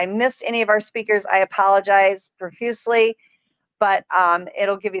 If I missed any of our speakers, I apologize profusely. But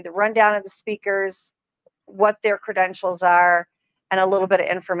it'll give you the rundown of the speakers, what their credentials are, and a little bit of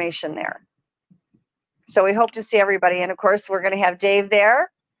information there. So we hope to see everybody. And of course, we're going to have Dave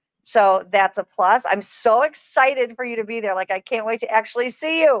there. So that's a plus. I'm so excited for you to be there. Like, I can't wait to actually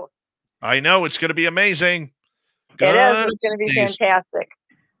see you. I know. It's going to be amazing. It is. It's going to be fantastic.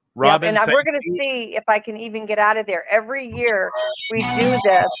 Robin, yep. And we're going to see if I can even get out of there. Every year we do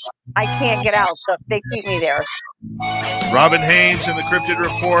this, I can't get out. So they keep me there. Robin Haynes in the Cryptid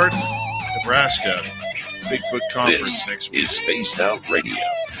Report, Nebraska Bigfoot Conference next week. This is Spaced Out Radio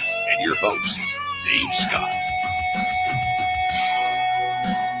and your host, Dave Scott.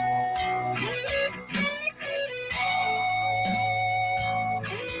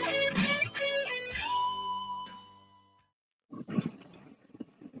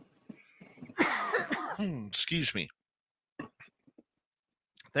 Excuse me.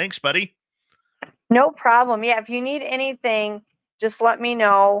 Thanks, buddy. No problem. Yeah, if you need anything, just let me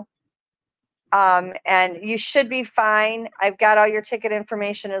know. And you should be fine. I've got all your ticket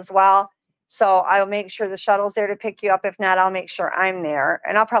information as well. So I'll make sure the shuttle's there to pick you up. If not, I'll make sure I'm there.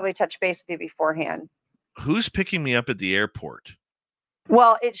 And I'll probably touch base with you beforehand. Who's picking me up at the airport?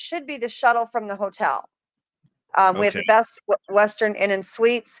 Well, it should be the shuttle from the hotel. We have the best Western Inn and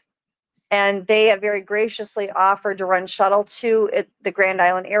Suites, and they have very graciously offered to run shuttle to the Grand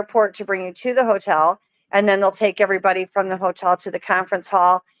Island Airport to bring you to the hotel. And then they'll take everybody from the hotel to the conference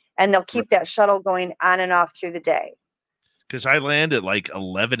hall, and they'll keep that shuttle going on and off through the day. Because I land at like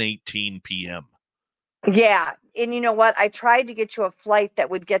 11:18 p.m. Yeah. And you know what? I tried to get you a flight that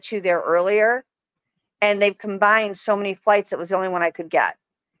would get you there earlier, and they've combined so many flights. It was the only one I could get.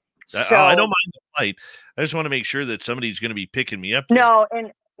 So I don't mind the flight. I just want to make sure that somebody's going to be picking me up there.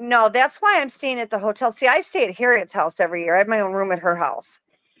 No, that's why I'm staying at the hotel. See, I stay at Harriet's house every year. I have my own room at her house,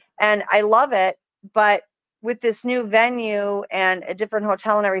 and I love it. But with this new venue and a different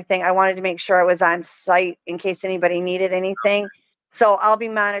hotel and everything, I wanted to make sure I was on site in case anybody needed anything. So I'll be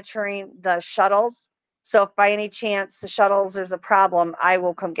monitoring the shuttles. So if by any chance the shuttles, there's a problem, I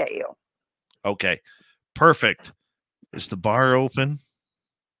will come get you. Okay, perfect. Is the bar open?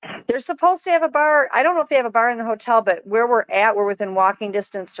 They're supposed to have a bar. I don't know if they have a bar in the hotel, but where we're at, we're within walking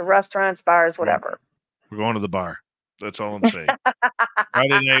distance to restaurants, bars, whatever. We're going to the bar. That's all I'm saying.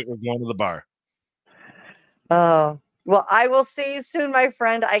 Friday night, we're going to the bar. Oh, well, I will see you soon, my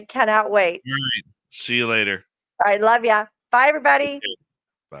friend. I cannot wait. All right. See you later. All right. Love ya. Bye, everybody. Okay.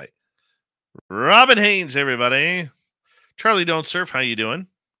 Bye. Robin Haynes, everybody. Charlie Don't Surf, how you doing?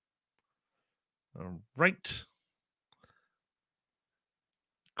 All right.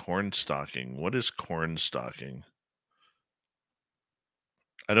 Corn stalking. What is corn stalking?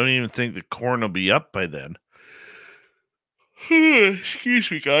 I don't even think the corn will be up by then. Excuse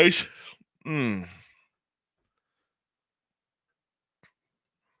me, guys.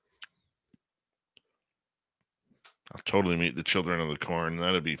 I'll totally meet the children of the corn.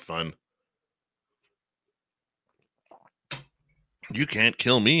 That'd be fun. You can't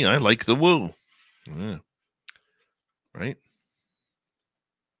kill me. I like the woo. Yeah. Right?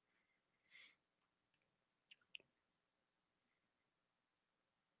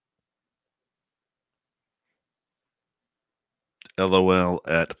 LOL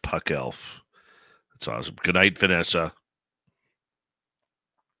at Puck Elf. That's awesome. Good night, Vanessa.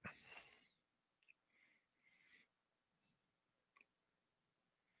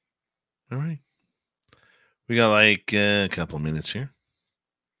 All right. We got like a couple minutes here.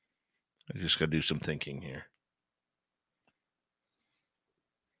 I just got to do some thinking here.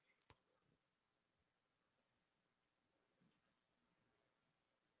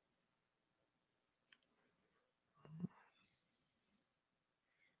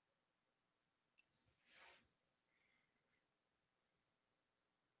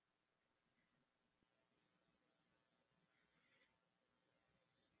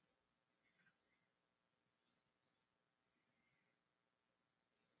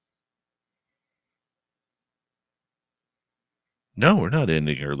 No, we're not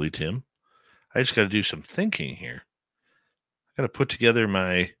ending early, Tim. I just got to do some thinking here. I got to put together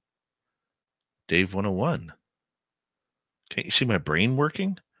my Dave 101. Can't you see my brain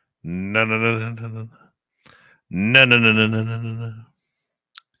working? No.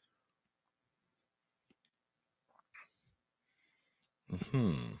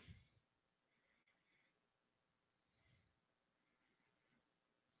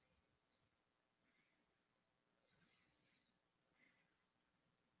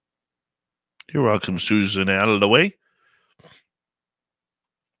 You're welcome, Susan Alloway.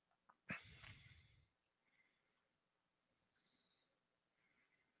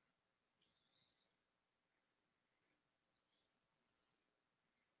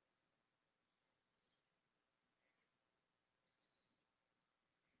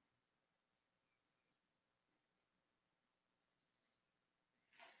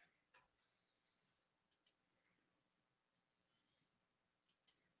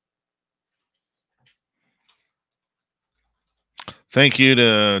 Thank you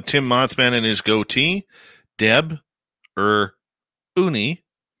to Tim Mothman and his goatee, Deb, Uni,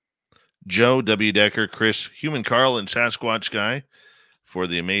 Joe, W. Decker, Chris, Human Carl, and Sasquatch Guy for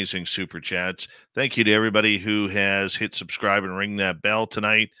the amazing super chats. Thank you to everybody who has hit subscribe and ring that bell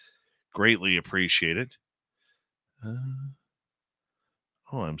tonight. Greatly appreciate it.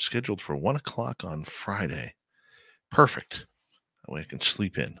 I'm scheduled for 1 o'clock on Friday. Perfect. That way I can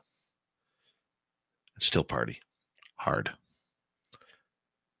sleep in and still party hard.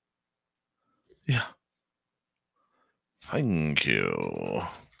 Yeah. Thank you.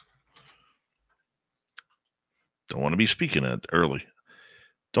 Don't want to be speaking at early.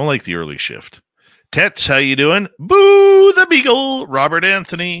 Don't like the early shift. Tets, how you doing? Boo the Beagle. Robert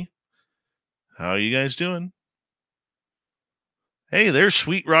Anthony. How you guys doing? Hey, there's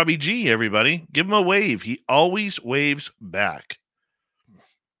Sweet Robbie G, everybody. Give him a wave. He always waves back.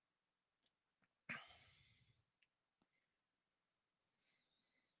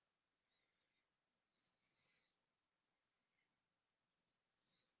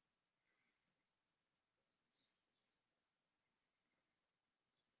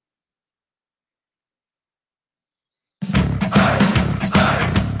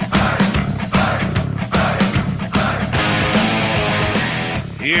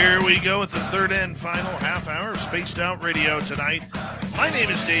 Here we go with the third and final half hour of Spaced Out Radio tonight. My name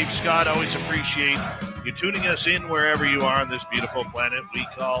is Dave Scott. Always appreciate you tuning us in wherever you are on this beautiful planet we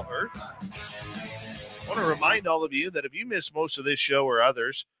call Earth. I want to remind all of you that if you miss most of this show or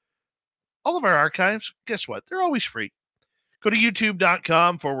others, all of our archives, guess what? They're always free. Go to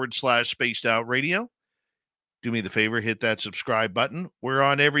youtube.com/Spaced Out Radio. Do me the favor, hit that subscribe button. We're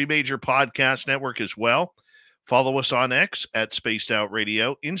on every major podcast network as well. Follow us on X at Spaced Out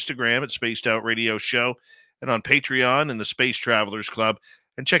Radio, Instagram at Spaced Out Radio Show, and on Patreon and the Space Travelers Club.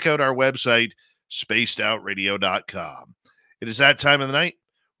 And check out our website, spacedoutradio.com. It is that time of the night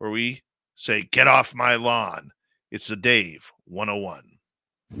where we say, get off my lawn. It's the Dave 101.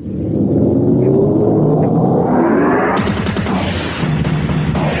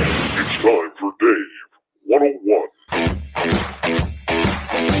 It's time for Dave 101.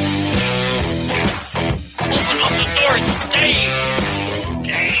 Open up the door, it's Dave!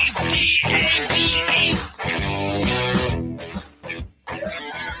 Dave, D-A-V-E!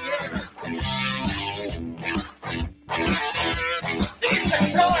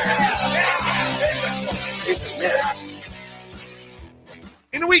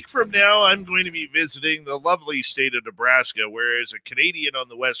 In a week from now, I'm going to be visiting the lovely state of Nebraska, where as a Canadian on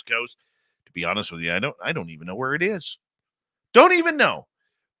the West Coast, to be honest with you, I don't even know where it is. Don't even know.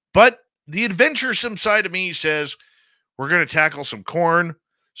 But the adventuresome side of me says we're going to tackle some corn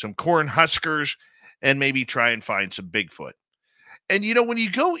huskers, and maybe try and find some Bigfoot. And, you know, when you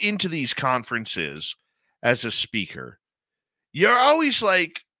go into these conferences as a speaker, you're always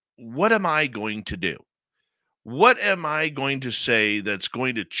like, what am I going to do? What am I going to say that's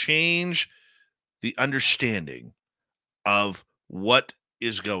going to change the understanding of what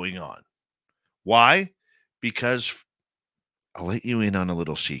is going on? Why? Because I'll let you in on a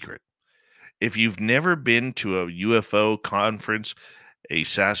little secret. If you've never been to a UFO conference, a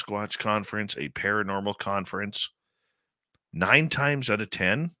Sasquatch conference, a paranormal conference, 9 times out of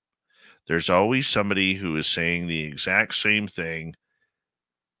 10, there's always somebody who is saying the exact same thing,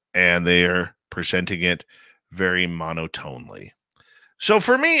 and they are presenting it very monotonely. So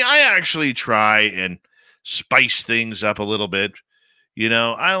for me, I actually try and spice things up a little bit. You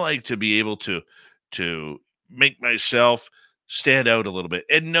know, I like to be able to make myself stand out a little bit.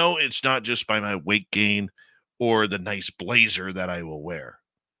 And no, it's not just by my weight gain or the nice blazer that I will wear,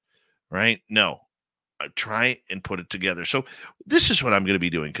 right? No, I try and put it together. So this is what I'm going to be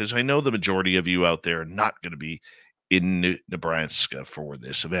doing, because I know the majority of you out there are not going to be in Nebraska for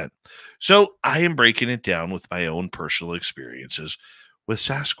this event. So I am breaking it down with my own personal experiences with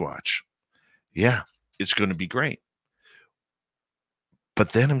Sasquatch. Yeah, it's going to be great.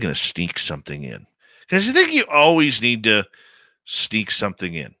 But then I'm going to sneak something in, because I think you always need to sneak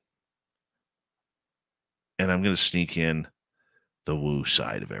something in. And I'm going to sneak in the woo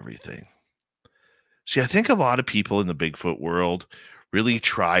side of everything. See, I think a lot of people in the Bigfoot world really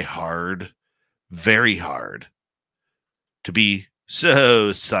try hard, very hard, to be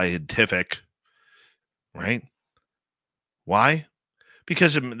so scientific, right? Why?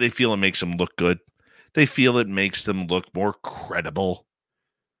 Because they feel it makes them look good. They feel it makes them look more credible.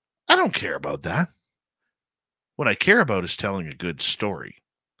 I don't care about that. What I care about is telling a good story.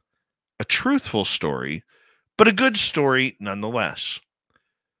 A truthful story, but a good story nonetheless.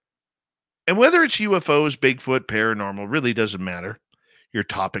 And whether it's UFOs, Bigfoot, paranormal, really doesn't matter. Your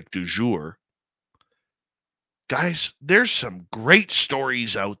topic du jour. Guys, there's some great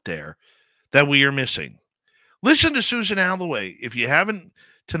stories out there that we are missing. Listen to Susan Alloway. If you haven't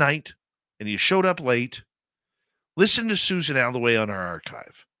tonight and you showed up late, listen to Susan Alloway on our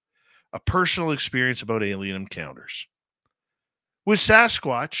archive. A personal experience about alien encounters. With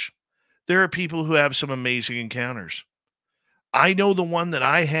Sasquatch, there are people who have some amazing encounters. I know the one that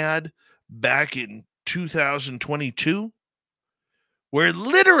I had back in 2022, where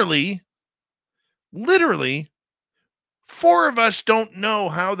literally, 4 of us don't know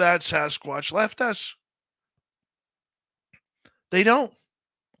how that Sasquatch left us. They don't.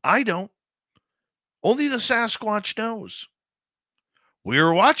 I don't. Only the Sasquatch knows. We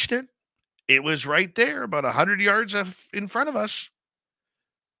were watching it. It was right there, about 100 yards in front of us.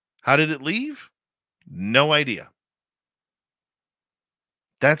 How did it leave? No idea.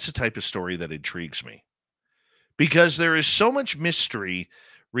 That's the type of story that intrigues me, because there is so much mystery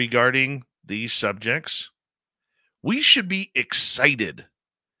regarding these subjects. We should be excited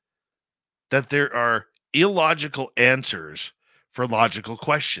that there are illogical answers for logical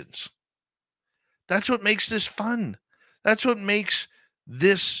questions. That's what makes this fun. That's what makes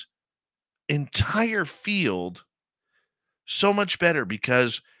this entire field so much better,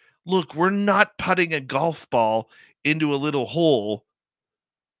 because look, we're not putting a golf ball into a little hole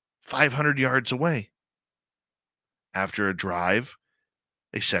 500 yards away. After a drive,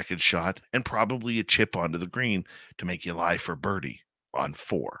 a second shot, and probably a chip onto the green to make you lie for birdie on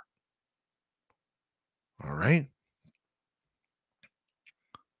 4. All right?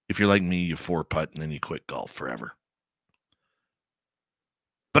 If you're like me, you 4-putt and then you quit golf forever.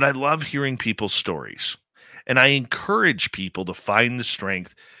 But I love hearing people's stories, and I encourage people to find the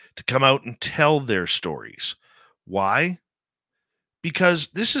strength to come out and tell their stories. Why? Because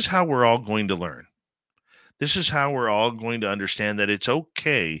this is how we're all going to learn. This is how we're all going to understand that it's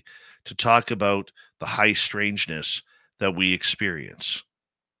okay to talk about the high strangeness that we experience.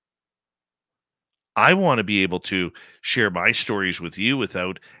 I want to be able to share my stories with you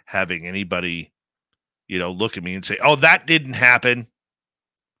without having anybody, look at me and say, oh, that didn't happen.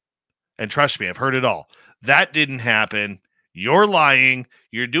 And trust me, I've heard it all. That didn't happen. You're lying.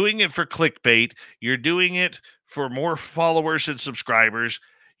 You're doing it for clickbait. You're doing it for more followers and subscribers.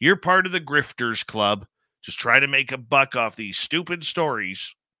 You're part of the grifters club, just trying to make a buck off these stupid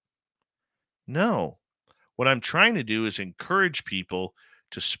stories. No. What I'm trying to do is encourage people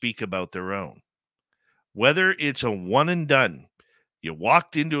to speak about their own. Whether it's a one and done, you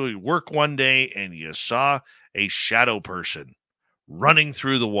walked into work one day and you saw a shadow person running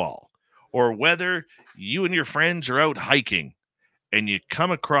through the wall, or whether you and your friends are out hiking and you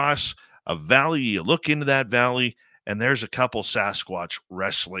come across a valley, you look into that valley and there's a couple Sasquatch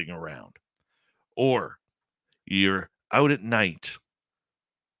wrestling around, or you're out at night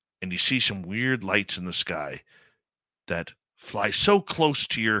and you see some weird lights in the sky that fly so close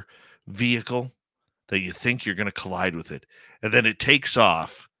to your vehicle that you think you're going to collide with it. And then it takes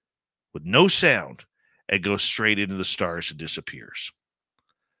off with no sound and goes straight into the stars and disappears.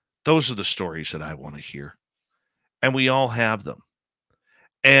 Those are the stories that I want to hear. And we all have them.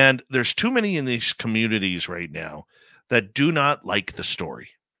 And there's too many in these communities right now that do not like the story.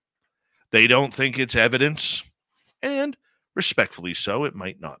 They don't think it's evidence. And respectfully so, it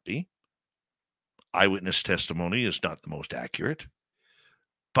might not be. Eyewitness testimony is not the most accurate.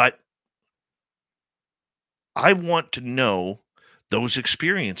 But I want to know those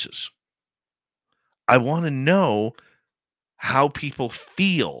experiences. I want to know how people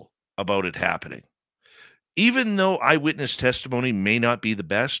feel about it happening. Even though eyewitness testimony may not be the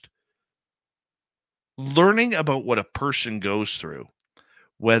best, learning about what a person goes through,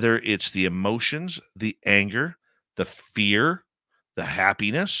 whether it's the emotions, the anger, the fear, the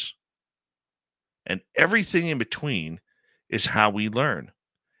happiness, and everything in between, is how we learn.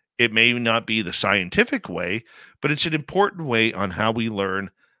 It may not be the scientific way, but it's an important way on how we learn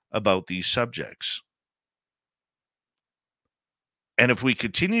about these subjects. And if we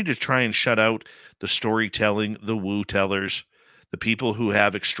continue to try and shut out the storytelling, the woo tellers, the people who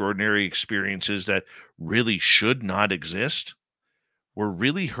have extraordinary experiences that really should not exist, we're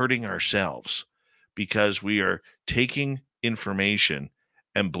really hurting ourselves, because we are taking information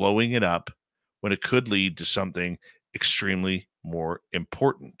and blowing it up when it could lead to something extremely more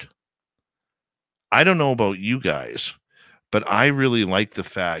important. I don't know about you guys, but I really like the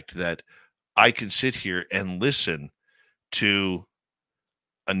fact that I can sit here and listen to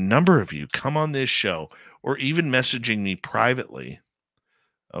a number of you come on this show, or even messaging me privately,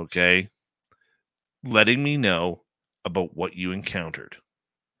 okay, letting me know about what you encountered.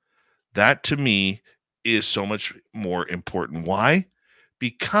 That to me is so much more important. Why?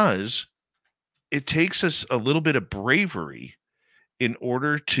 Because it takes us a little bit of bravery in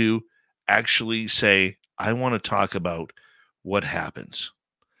order to actually say, I want to talk about what happens.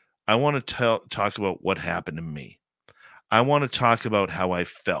 I want to talk about what happened to me. I want to talk about how I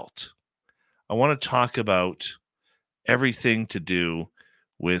felt. I want to talk about everything to do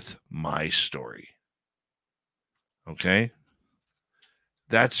with my story. Okay?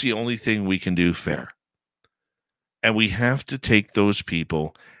 That's the only thing we can do fair. And we have to take those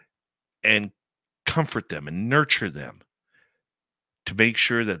people and comfort them and nurture them to make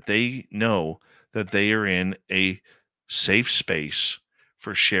sure that they know that they are in a safe space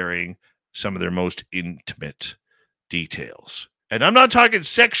for sharing some of their most intimate details And I'm not talking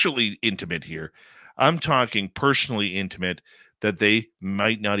sexually intimate here. I'm talking personally intimate that they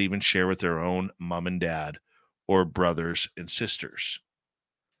might not even share with their own mom and dad or brothers and sisters.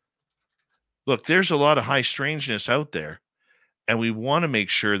 Look, there's a lot of high strangeness out there, and we want to make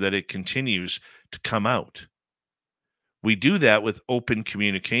sure that it continues to come out. We do that with open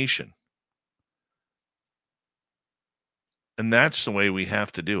communication. And that's the way we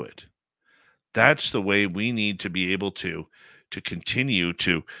have to do it. That's the way we need to be able to continue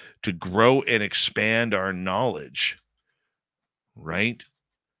to grow and expand our knowledge, right?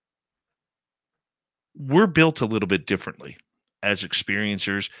 We're built a little bit differently as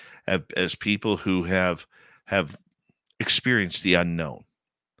experiencers, as people who have experienced the unknown.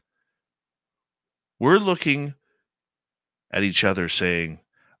 We're looking at each other saying,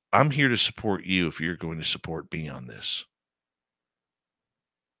 I'm here to support you if you're going to support me on this.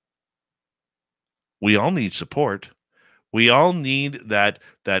 We all need support. We all need that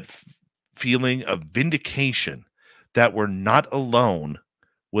feeling of vindication that we're not alone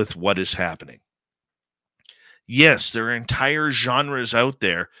with what is happening. Yes, there are entire genres out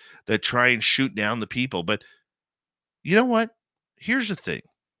there that try and shoot down the people, but you know what? Here's the thing.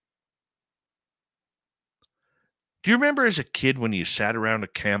 Do you remember as a kid when you sat around a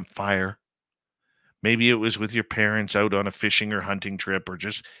campfire? Maybe it was with your parents out on a fishing or hunting trip or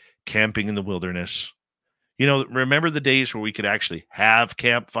just camping in the wilderness. You know, remember the days where we could actually have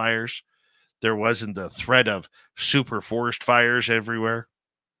campfires? There wasn't the threat of super forest fires everywhere.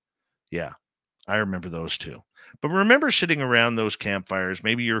 Yeah, I remember those too. But remember sitting around those campfires.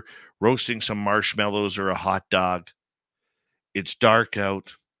 Maybe you're roasting some marshmallows or a hot dog. It's dark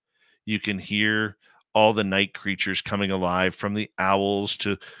out. You can hear all the night creatures coming alive, from the owls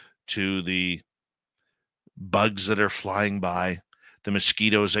to the bugs that are flying by, the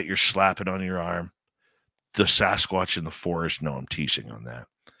mosquitoes that you're slapping on your arm, the Sasquatch in the forest. No, I'm teasing on that.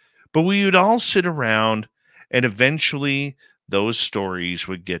 But we would all sit around, and eventually those stories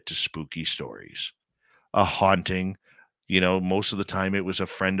would get to spooky stories. A haunting, you know, most of the time it was a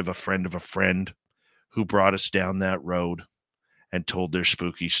friend of a friend of a friend who brought us down that road and told their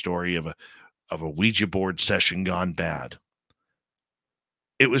spooky story of a Ouija board session gone bad.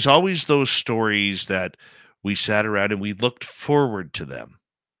 It was always those stories that we sat around and we looked forward to them.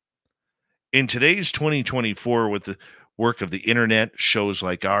 In today's 2024, with the work of the internet, shows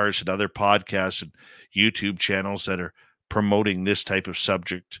like ours and other podcasts and YouTube channels that are promoting this type of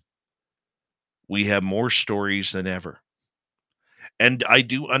subject, we have more stories than ever. And I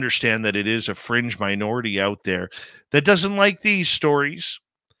do understand that it is a fringe minority out there that doesn't like these stories.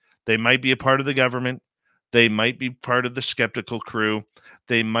 They might be a part of the government. They might be part of the skeptical crew.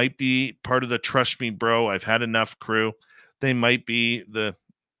 They might be part of the trust me, bro, I've had enough crew. They might be the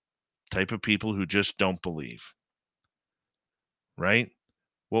type of people who just don't believe. Right?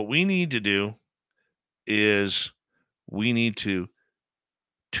 What we need to do is we need to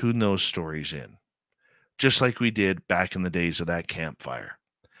tune those stories in, just like we did back in the days of that campfire,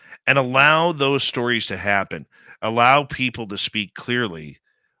 and allow those stories to happen. Allow people to speak clearly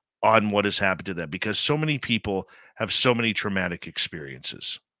on what has happened to them, because so many people have so many traumatic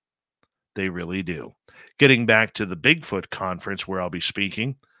experiences. They really do. Getting back to the Bigfoot conference where I'll be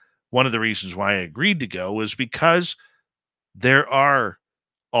speaking, one of the reasons why I agreed to go was because there are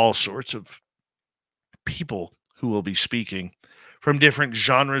all sorts of people who will be speaking from different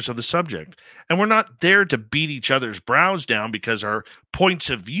genres of the subject. And we're not there to beat each other's brows down because our points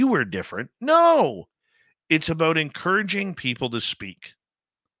of view are different. No, it's about encouraging people to speak.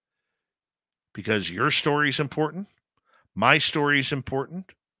 Because your story is important, my story is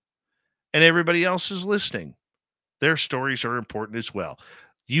important, and everybody else is listening. Their stories are important as well.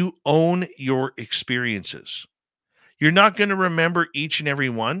 You own your experiences. You're not going to remember each and every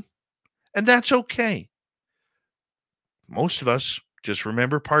one, and that's okay. Most of us just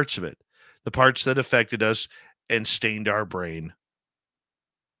remember parts of it, the parts that affected us and stained our brain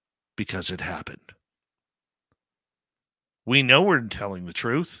because it happened. We know we're telling the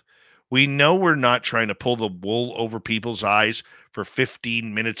truth. We know we're not trying to pull the wool over people's eyes for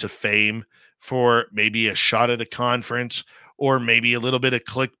 15 minutes of fame, for maybe a shot at a conference, or maybe a little bit of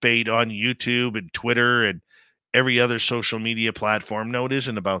clickbait on YouTube and Twitter and every other social media platform. No, it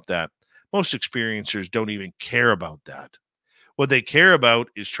isn't about that. Most experiencers don't even care about that. What they care about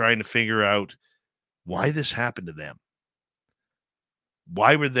is trying to figure out why this happened to them.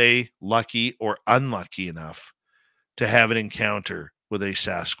 Why were they lucky or unlucky enough to have an encounter with a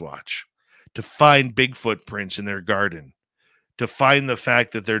Sasquatch, to find big footprints in their garden, to find the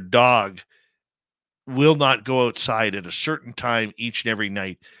fact that their dog will not go outside at a certain time each and every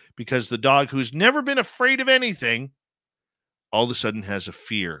night because the dog, who's never been afraid of anything, all of a sudden has a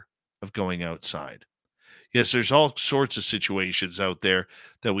fear of going outside. Yes, there's all sorts of situations out there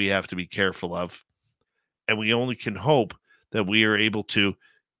that we have to be careful of. And we only can hope that we are able to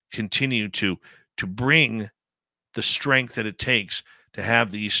continue to bring the strength that it takes to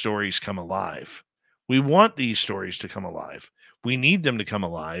have these stories come alive. We want these stories to come alive. We need them to come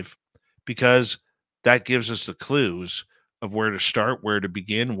alive because that gives us the clues of where to start, where to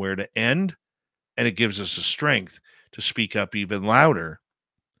begin, where to end. And it gives us the strength to speak up even louder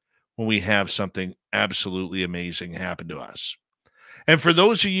when we have something absolutely amazing happen to us. And for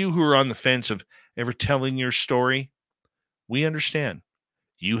those of you who are on the fence of ever telling your story, we understand.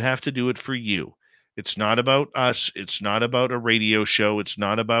 You have to do it for you. It's not about us. It's not about a radio show. It's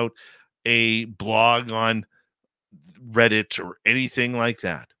not about a blog on Reddit or anything like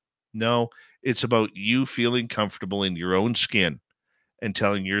that. No, it's about you feeling comfortable in your own skin and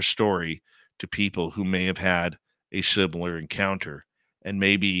telling your story to people who may have had a similar encounter and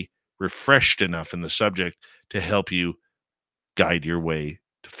may be refreshed enough in the subject to help you guide your way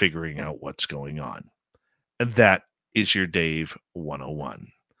to figuring out what's going on. And that is your Dave 101.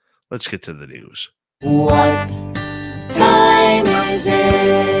 Let's get to the news. What time is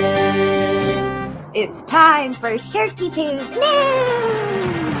it? It's time for Shirky Poo's news!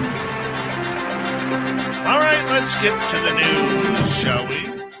 All right, let's get to the news, shall we?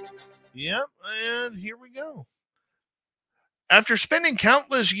 Yep, and here we go. After spending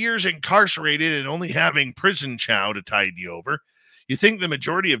countless years incarcerated and only having prison chow to tide you over, you think the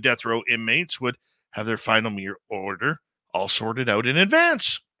majority of death row inmates would have their final meal order all sorted out in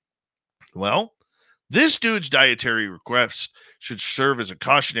advance. Well, this dude's dietary request should serve as a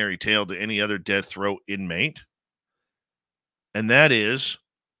cautionary tale to any other death row inmate. And that is,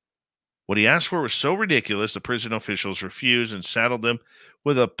 what he asked for was so ridiculous, the prison officials refused and saddled him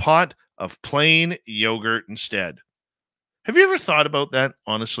with a pot of plain yogurt instead. Have you ever thought about that,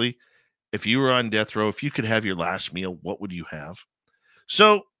 honestly? If you were on death row, if you could have your last meal, what would you have?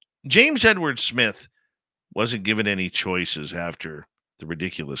 So, James Edward Smith wasn't given any choices after the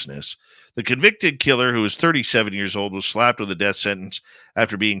ridiculousness. The convicted killer, who was 37 years old, was slapped with a death sentence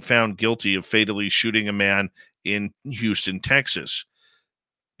after being found guilty of fatally shooting a man in Houston, Texas.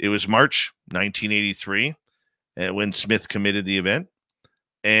 It was March 1983 when Smith committed the event.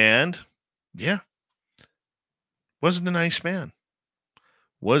 And, yeah, wasn't a nice man.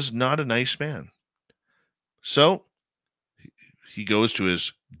 Was not a nice man. So, he goes to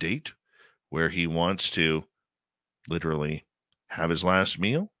his date where he wants to literally have his last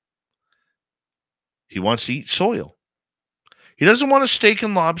meal. He wants to eat soil. He doesn't want a steak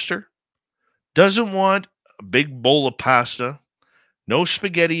and lobster. Doesn't want a big bowl of pasta. No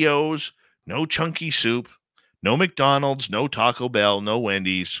SpaghettiOs. No chunky soup. No McDonald's. No Taco Bell. No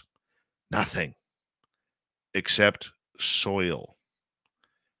Wendy's. Nothing. Except soil.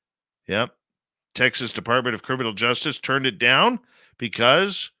 Yep. Texas Department of Criminal Justice turned it down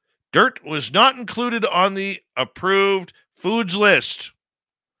because dirt was not included on the approved foods list.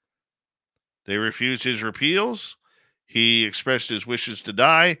 They refused his repeals. He expressed his wishes to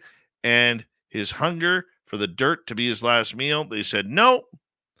die and his hunger for the dirt to be his last meal. They said, no,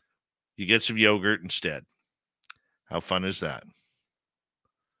 you get some yogurt instead. How fun is that?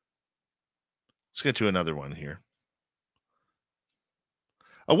 Let's get to another one here.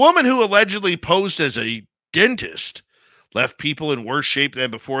 A woman who allegedly posed as a dentist left people in worse shape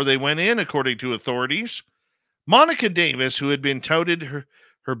than before they went in, according to authorities. Monica Davis, who had been touted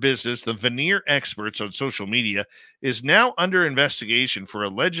her business, the veneer experts on social media, is now under investigation for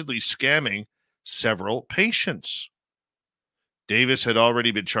allegedly scamming several patients. Davis had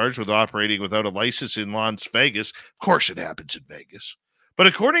already been charged with operating without a license in Las Vegas. Of course it happens in Vegas. But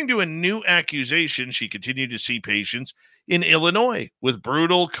according to a new accusation, she continued to see patients in Illinois with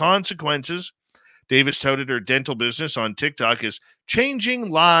brutal consequences. Davis touted her dental business on TikTok as changing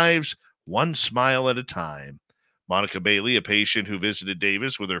lives one smile at a time. Monica Bailey, a patient who visited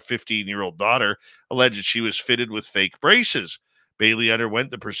Davis with her 15-year-old daughter, alleged she was fitted with fake braces. Bailey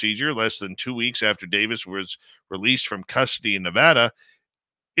underwent the procedure less than 2 weeks after Davis was released from custody in Nevada.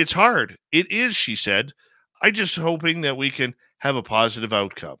 It's hard. It is, she said. I'm just hoping that we can have a positive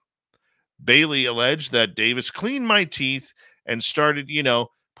outcome. Bailey alleged that Davis cleaned my teeth and started,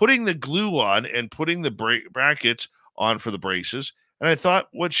 putting the glue on and putting the brackets on for the braces. And I thought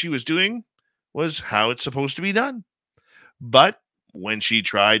what she was doing was how it's supposed to be done. But when she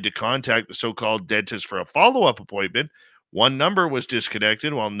tried to contact the so-called dentist for a follow-up appointment, one number was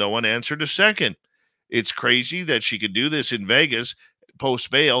disconnected while no one answered a second. It's crazy that she could do this in Vegas,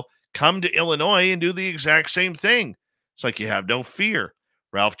 post bail, come to Illinois and do the exact same thing. It's like you have no fear.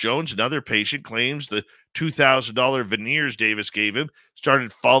 Ralph Jones, another patient, claims the $2,000 veneers Davis gave him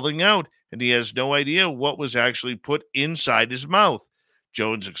started falling out, and he has no idea what was actually put inside his mouth.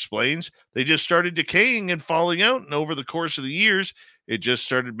 Jones explains, they just started decaying and falling out, and over the course of the years, it just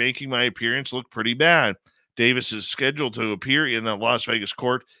started making my appearance look pretty bad. Davis is scheduled to appear in the Las Vegas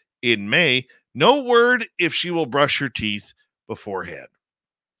court in May. No word if she will brush her teeth beforehand.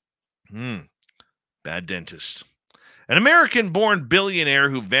 Bad dentist. An American-born billionaire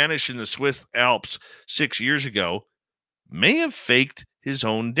who vanished in the Swiss Alps 6 years ago may have faked his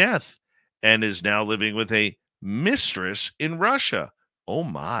own death and is now living with a mistress in Russia. Oh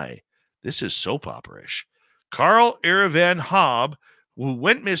my, this is soap opera-ish. Karl Erivan Haab, who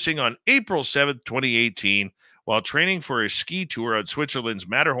went missing on April 7th, 2018, while training for a ski tour on Switzerland's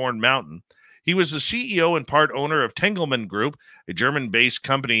Matterhorn Mountain. He was the CEO and part owner of Tengelmann Group, a German-based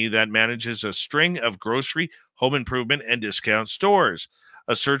company that manages a string of grocery, home improvement, and discount stores.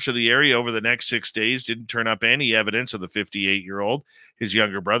 A search of the area over the next 6 days didn't turn up any evidence of the 58-year-old. His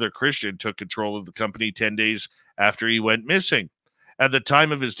younger brother, Christian, took control of the company 10 days after he went missing. At the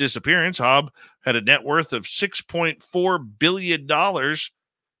time of his disappearance, Haab had a net worth of $6.4 billion.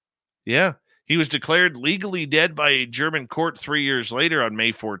 Yeah. He was declared legally dead by a German court 3 years later on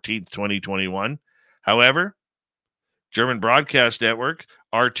May 14th, 2021. However, German broadcast network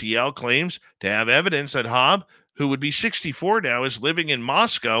RTL claims to have evidence that Haab, who would be 64 now, is living in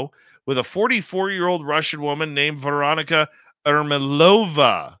Moscow with a 44-year-old Russian woman named Veronika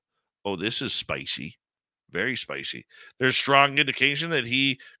Ermilova. Oh, this is spicy. Very spicy. There's strong indication that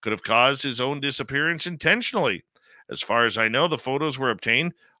he could have caused his own disappearance intentionally. As far as I know, the photos were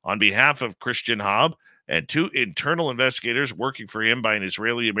obtained on behalf of Christian Haab and two internal investigators working for him by an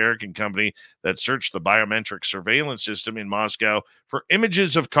Israeli-American company that searched the biometric surveillance system in Moscow for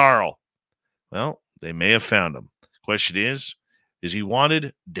images of Karl. Well, they may have found him. Question is he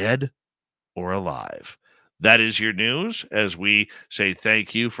wanted, dead, or alive? That is your news as we say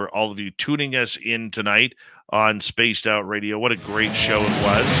thank you for all of you tuning us in tonight on Spaced Out Radio. What a great show it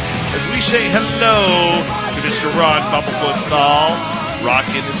was. As we say hello to Mr. Ron Bumblefoot Thal,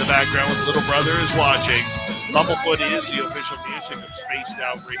 rocking in the background with Little Brother is watching. Bumblefoot is the official music of Spaced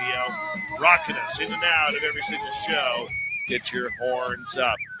Out Radio, rocking us in and out of every single show. Get your horns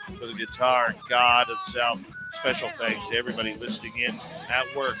up for the guitar god itself. Special thanks to everybody listening in at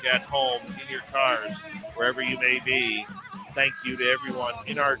work, at home, in your cars, wherever you may be. Thank you to everyone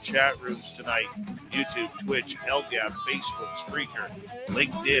in our chat rooms tonight. YouTube, Twitch, LGAP, Facebook, Spreaker,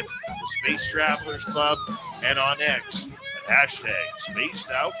 LinkedIn, the Space Travelers Club, and on X at hashtag Spaced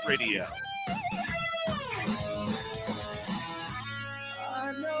Out Radio.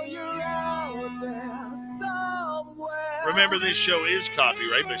 Remember, this show is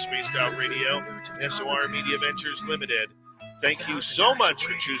copyright by Spaced Out Radio, SOR Media Ventures Limited. Thank you so much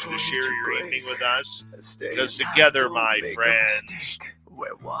for choosing to share your evening with us, because together, my friends,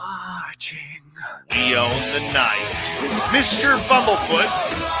 we're watching. We own the night. Mr. Bumblefoot,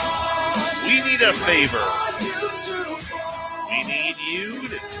 we need a favor. We need you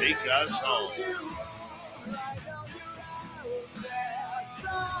to take us home.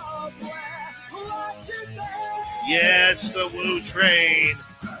 Yes, the Woo train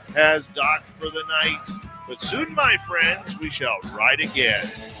has docked for the night, but soon, my friends, we shall ride again.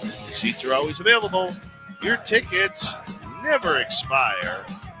 Seats are always available. Your tickets never expire.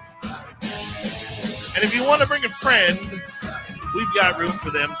 And if you want to bring a friend, we've got room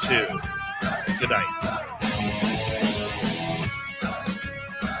for them too. Good night.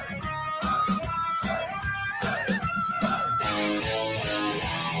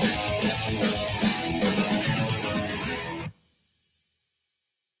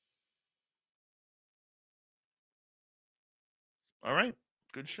 All right.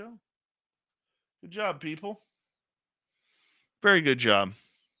 Good show. Good job, people. Very good job.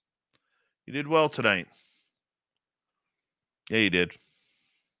 You did well tonight. Yeah, you did.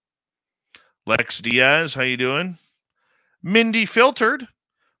 Lex Diaz, how you doing? Mindy Filtered.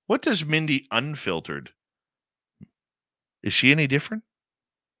 What does Mindy Unfiltered? Is she any different?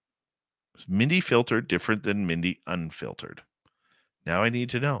 Is Mindy Filtered different than Mindy Unfiltered? Now I need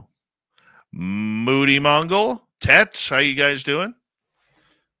to know. Moody Mongol. Tets, how you guys doing?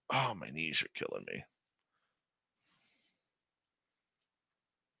 Oh, my knees are killing me.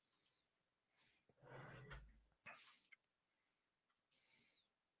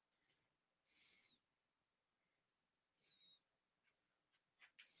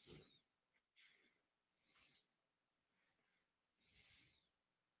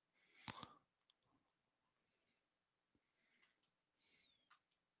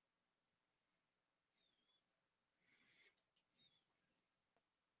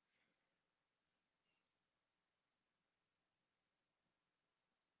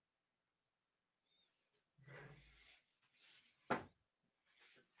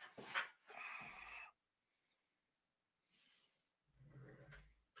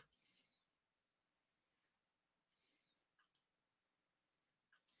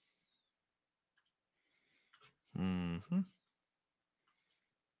 Mm-hmm.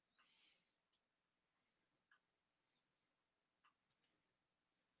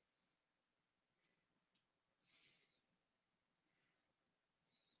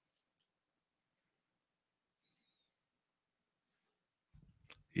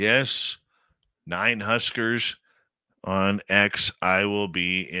 Yes, 9 Huskers on X. I will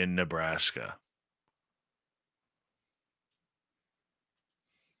be in Nebraska.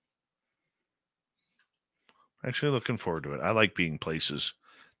 Actually, looking forward to it. I like being places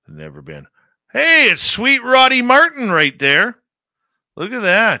I've never been. Hey, it's Sweet Roddy Martin right there. Look at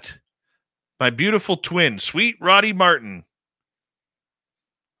that. My beautiful twin, Sweet Roddy Martin.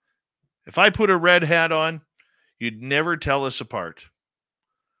 If I put a red hat on, you'd never tell us apart.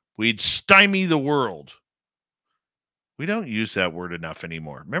 We'd stymie the world. We don't use that word enough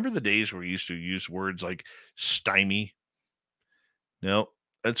anymore. Remember the days where we used to use words like stymie? No,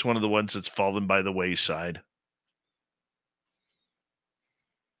 that's one of the ones that's fallen by the wayside.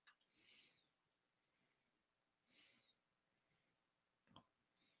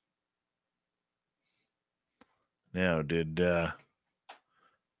 Now, did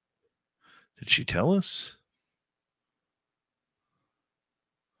she tell us?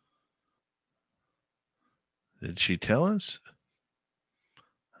 Did she tell us?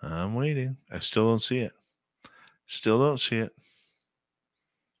 I'm waiting. I still don't see it. Still don't see it.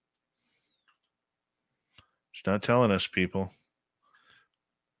 She's not telling us, people,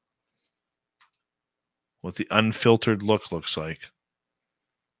 what the unfiltered look looks like.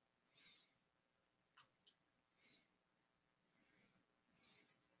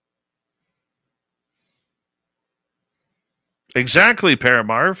 Exactly,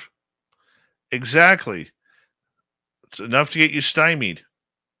 Paramarv. Exactly. It's enough to get you stymied.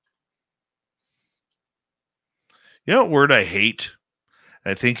 You know what word I hate?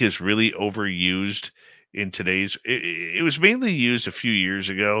 I think is really overused in today's. It was mainly used a few years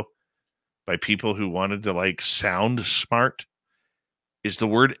ago by people who wanted to like sound smart. Is the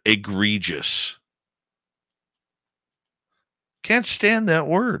word egregious? Can't stand that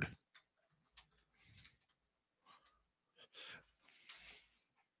word.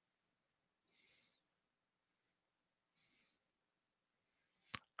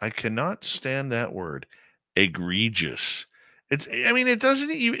 I cannot stand that word. Egregious. It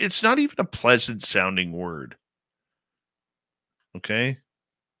doesn't even, it's not even a pleasant sounding word. Okay?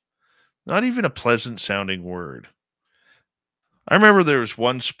 Not even a pleasant sounding word. I remember there was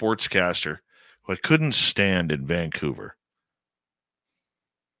one sportscaster who I couldn't stand in Vancouver.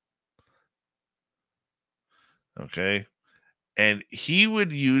 Okay? And he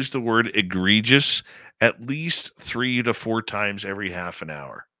would use the word egregious at least 3 to 4 times every half an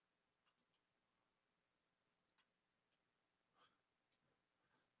hour.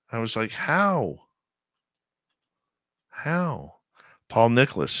 I was like, how? How? Paul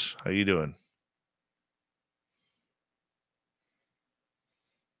Nicholas, how you doing?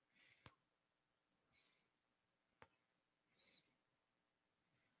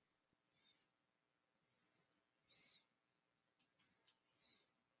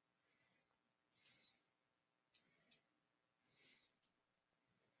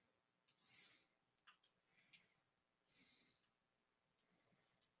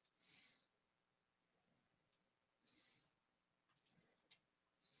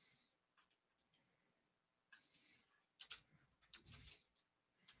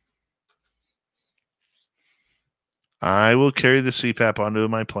 I will carry the CPAP onto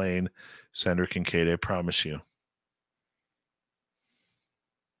my plane, Senator Kincaid, I promise you.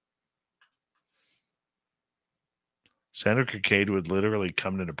 Senator Kincaid would literally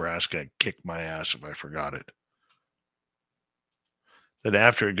come to Nebraska and kick my ass if I forgot it. Then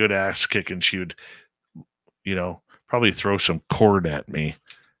after a good ass kicking, she would, probably throw some cord at me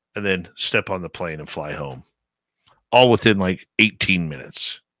and then step on the plane and fly home. All within like 18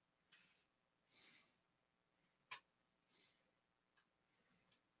 minutes.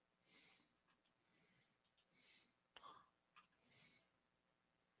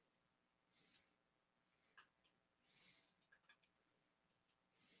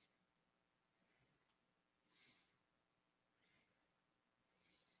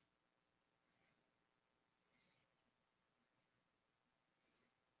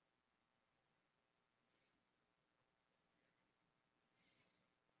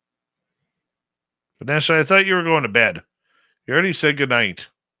 Vanessa, I thought you were going to bed. You already said goodnight.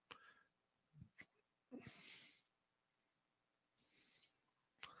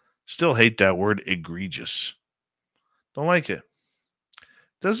 Still hate that word egregious. Don't like it.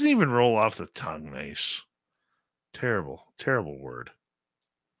 Doesn't even roll off the tongue nice. Terrible, terrible word.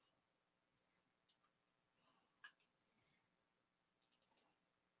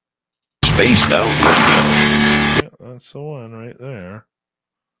 Spaced Out Radio. Yeah, that's the one right there.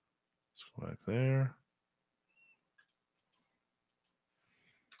 Let's go back there.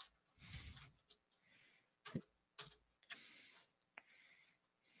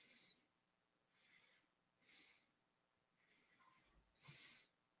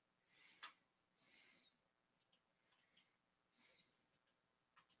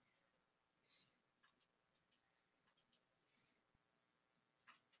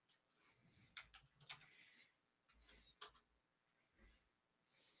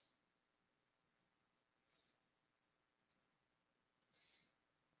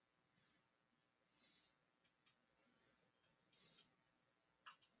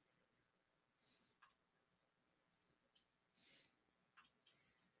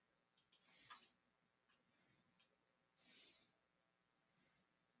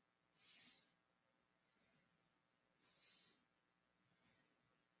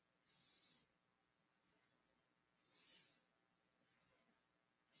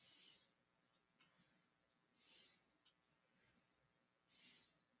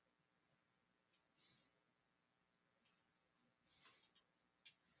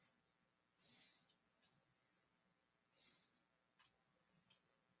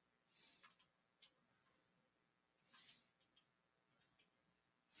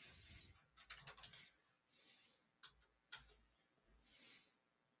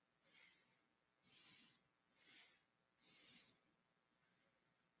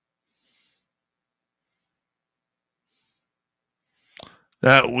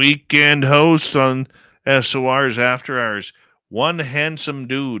 That weekend host on SOR's After Hours. One handsome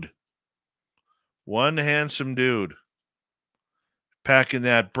dude. One handsome dude. Packing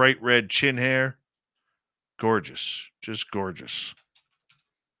that bright red chin hair. Gorgeous. Just gorgeous.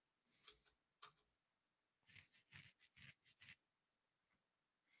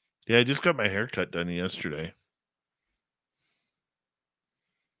 Yeah, I just got my haircut done yesterday.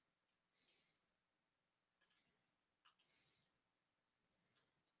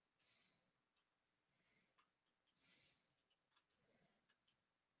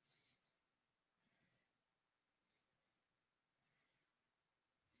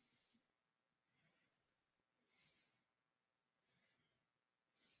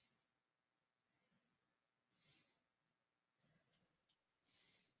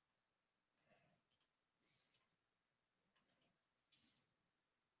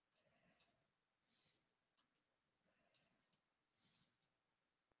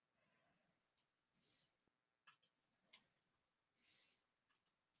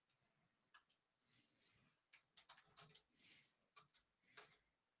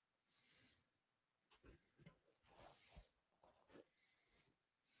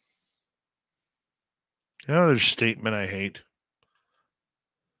 Another statement I hate.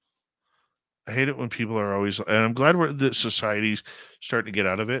 I hate it when people are always, and I'm glad that society's starting to get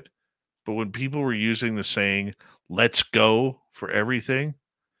out of it. But when people were using the saying, let's go for everything.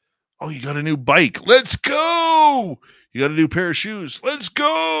 Oh, you got a new bike. Let's go. You got a new pair of shoes. Let's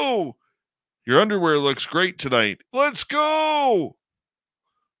go. Your underwear looks great tonight. Let's go.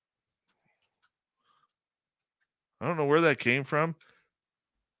 I don't know where that came from.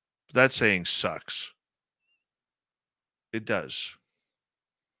 But that saying sucks. It does.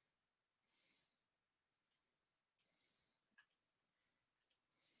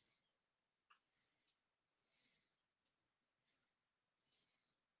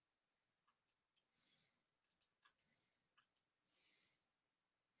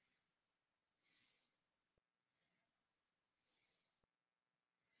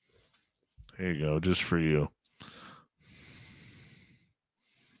 Here you go, just for you.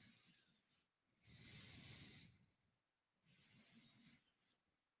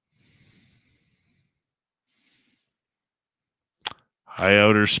 Hi,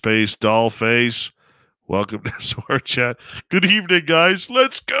 outer space, doll face. Welcome to our chat. Good evening, guys.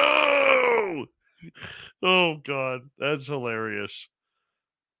 Let's go. Oh, God. That's hilarious.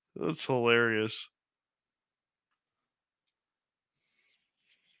 That's hilarious.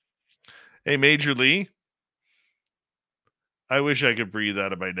 Hey, Major Lee. I wish I could breathe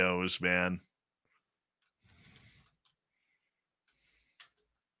out of my nose, man.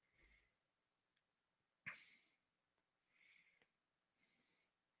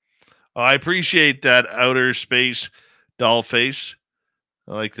 Oh, I appreciate that outer space doll face.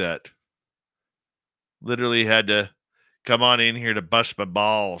 I like that. Literally had to come on in here to bust my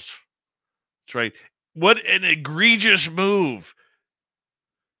balls. That's right. What an egregious move.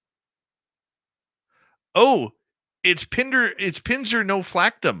 Oh, it's Pinzer no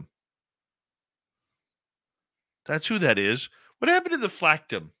Flactum. That's who that is. What happened to the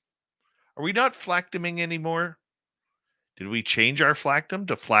Flactum? Are we not flactuming anymore? Did we change our flactum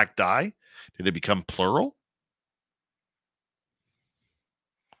to flacti? Did it become plural?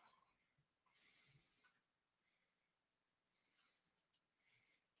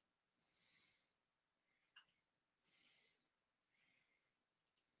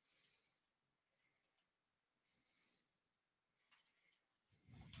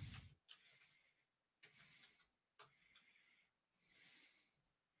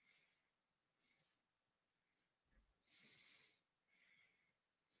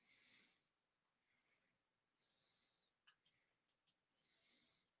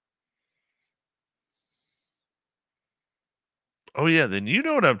 Oh, yeah, then you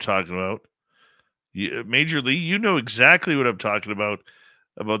know what I'm talking about. Major Lee, you know exactly what I'm talking about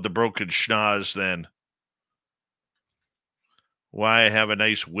the broken schnoz then. Why I have a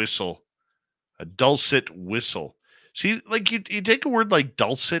nice whistle, a dulcet whistle. See, like you take a word like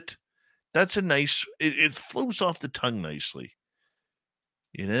dulcet, that's a nice, it flows off the tongue nicely.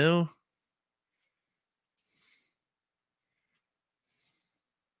 You know?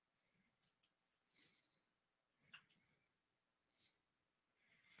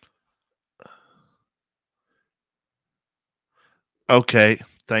 Okay.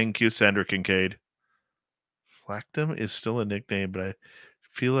 Thank you, Sandra Kincaid. Flactum is still a nickname, but I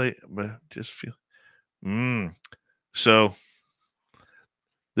feel like, So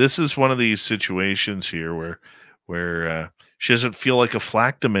this is one of these situations here where she doesn't feel like a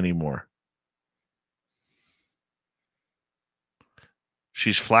flactum anymore.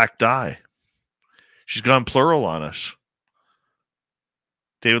 She's flacti. She's gone plural on us.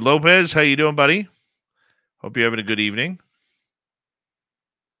 David Lopez, how you doing, buddy? Hope you're having a good evening.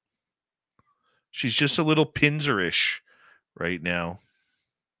 She's just a little Pinzer-ish right now.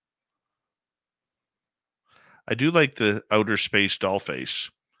 I do like the outer space doll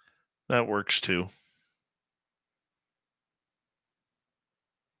face. That works too.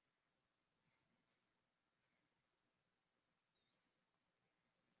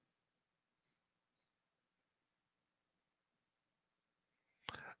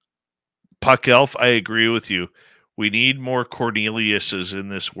 Puck Elf, I agree with you. We need more Corneliuses in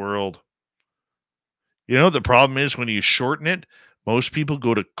this world. You know, the problem is when you shorten it, most people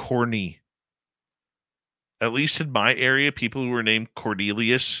go to Corny. At least in my area, people who were named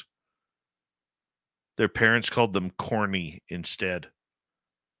Cornelius, their parents called them Corny instead.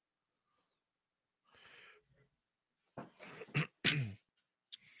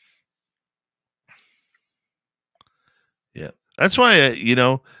 Yeah. That's why,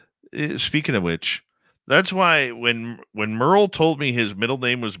 speaking of which, that's why when Merle told me his middle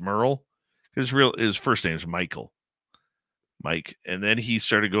name was Merle, his first name is Mike. And then he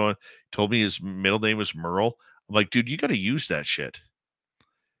started told me his middle name was Merle. I'm like, dude, you got to use that shit.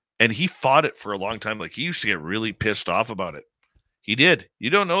 And he fought it for a long time. Like, he used to get really pissed off about it. He did. You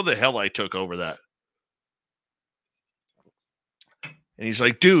don't know the hell I took over that. And he's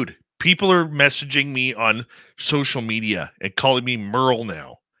like, dude, people are messaging me on social media and calling me Merle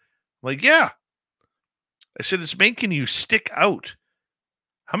now. I'm like, yeah. I said, it's making you stick out.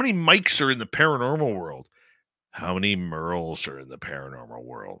 How many Mikes are in the paranormal world? How many Merles are in the paranormal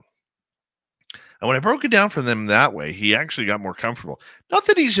world? And when I broke it down for them that way, he actually got more comfortable. Not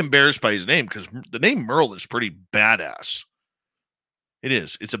that he's embarrassed by his name, because the name Merle is pretty badass. It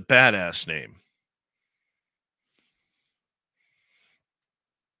is. It's a badass name.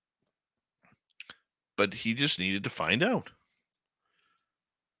 But he just needed to find out.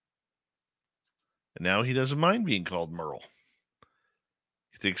 And now he doesn't mind being called Merle.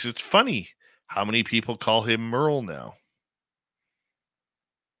 He thinks it's funny how many people call him Merle now.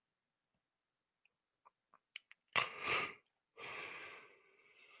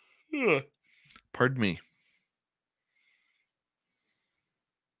 Pardon me.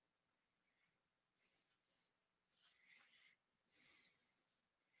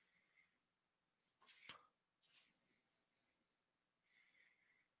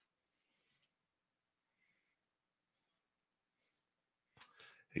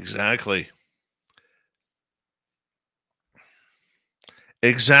 Exactly.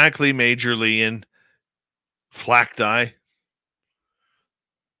 Exactly, Major Leon. Flacti.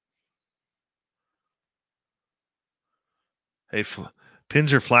 Hey,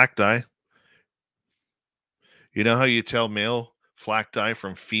 pins are flacti. You know how you tell male flacti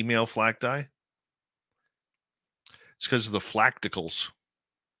from female flacti? It's because of the flacticles.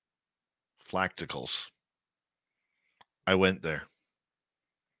 Flacticles. I went there.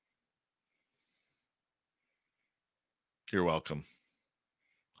 You're welcome.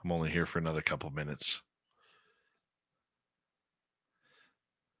 I'm only here for another couple minutes.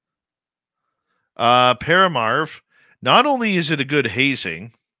 Paramarv, not only is it a good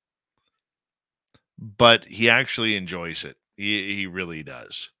hazing, but he actually enjoys it. He really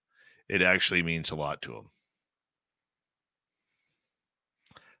does. It actually means a lot to him.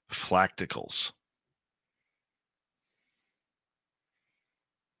 Flacticles.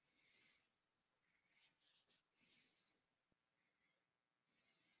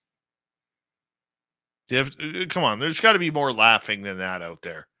 Come on, there's got to be more laughing than that out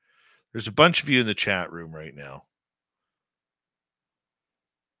there. There's a bunch of you in the chat room right now.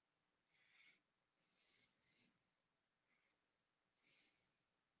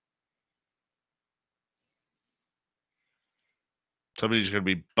 Somebody's going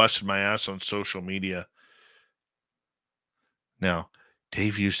to be busting my ass on social media. Now,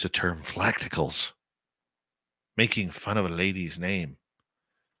 Dave used the term flacticles, making fun of a lady's name.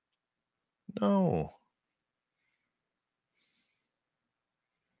 No.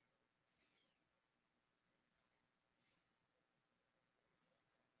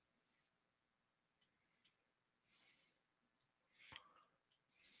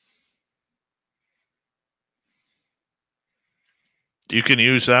 You can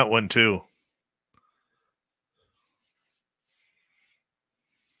use that one too.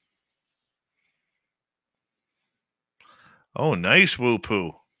 Oh, nice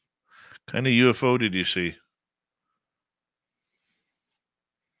woo-poo. Kind of UFO did you see?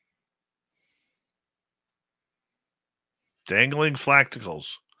 Dangling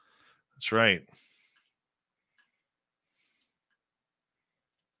flacticles. That's right.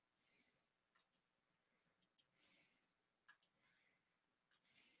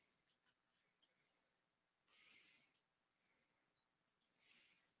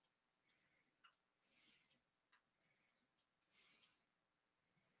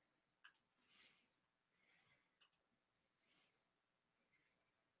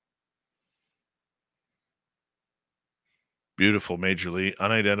 Beautiful, Major Lee.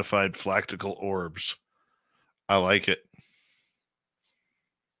 Unidentified flactical orbs. I like it.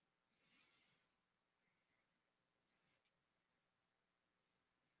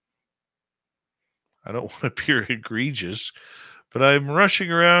 I don't want to appear egregious, but I'm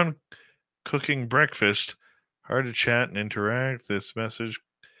rushing around cooking breakfast. Hard to chat and interact. This message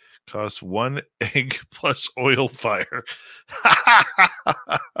costs 1 egg plus oil fire.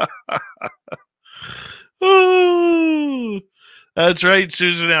 Oh, that's right,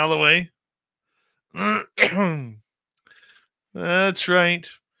 Susan Alloway. That's right.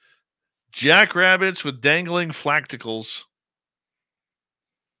 Jackrabbits with dangling flacticles.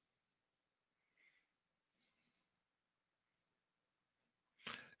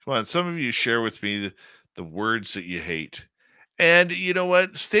 Come on, some of you share with me the words that you hate. And you know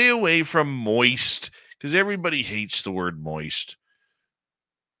what? Stay away from moist, because everybody hates the word moist.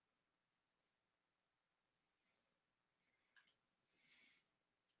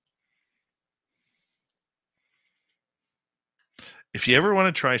 If you ever want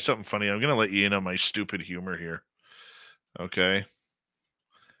to try something funny, I'm going to let you in on my stupid humor here. Okay? I'm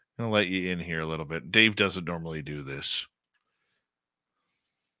going to let you in here a little bit. Dave doesn't normally do this.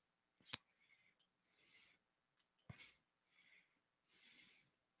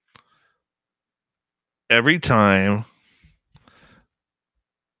 Every time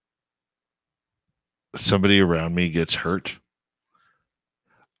somebody around me gets hurt,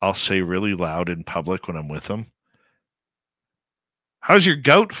 I'll say really loud in public when I'm with them, "How's your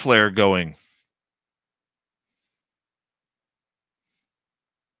gout flare going?"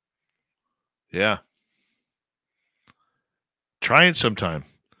 Yeah. Try it sometime.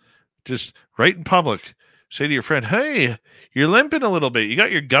 Just right in public. Say to your friend, "Hey, you're limping a little bit. You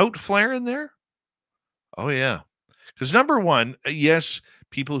got your gout flare in there?" Oh, yeah. Because number one, yes,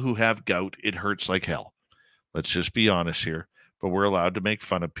 people who have gout, it hurts like hell. Let's just be honest here. But we're allowed to make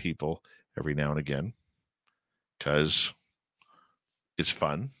fun of people every now and again because it's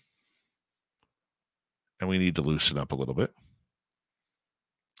fun. And we need to loosen up a little bit.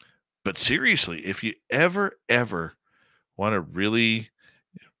 But seriously, if you ever want to really,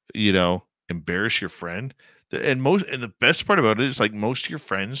 embarrass your friend, and the best part about it is, like, most of your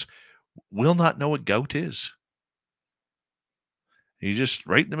friends will not know what gout is. You just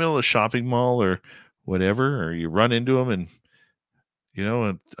right in the middle of the shopping mall or whatever, or you run into them and,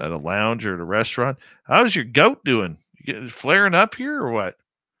 at a lounge or at a restaurant. "How's your gout doing? You get flaring up here or what?"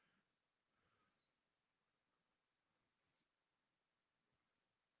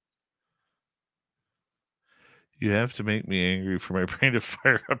 You have to make me angry for my brain to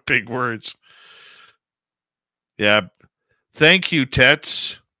fire up big words. Yeah. Thank you,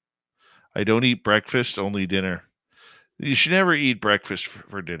 Tets. I don't eat breakfast, only dinner. You should never eat breakfast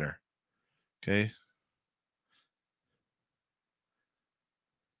for dinner. Okay.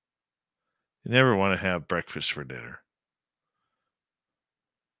 You never want to have breakfast for dinner.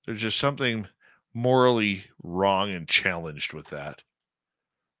 There's just something morally wrong and challenged with that.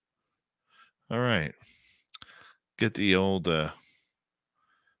 All right. Get the old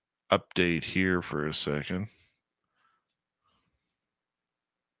update here for a second.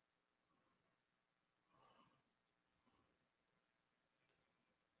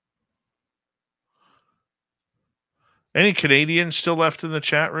 Any Canadians still left in the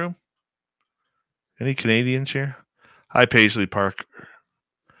chat room? Any Canadians here? Hi, Paisley Park.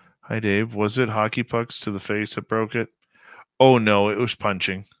 Hi, Dave. Was it hockey pucks to the face that broke it? Oh, no, it was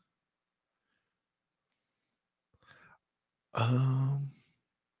punching. But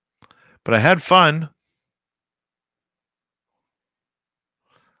I had fun.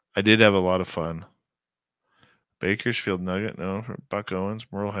 I did have a lot of fun. Bakersfield Nugget, no. Buck Owens,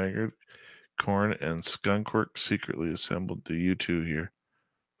 Merle Haggard, Corn, and Skunkwork secretly assembled the U2 here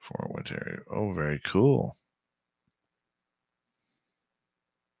for Ontario. Oh, very cool.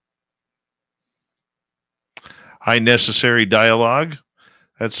 High necessary dialogue.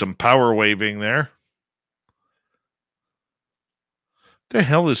 That's some power waving there. The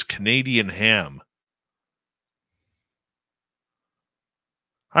hell is Canadian ham?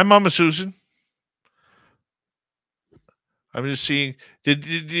 Hi, Mama Susan. I'm just seeing. Did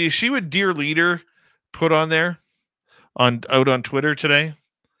you see what Dear Leader put on there out on Twitter today?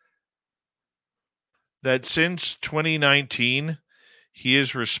 That since 2019, he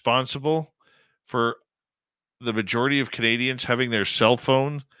is responsible for the majority of Canadians having their cell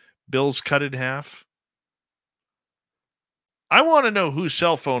phone bills cut in half. I want to know whose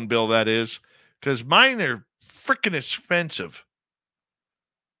cell phone bill that is, because mine are freaking expensive.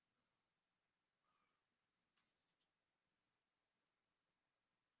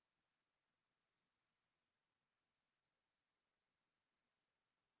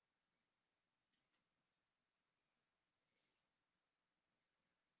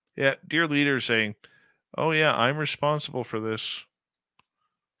 Yeah, Dear Leader saying, oh yeah, I'm responsible for this.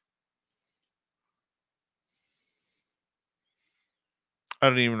 I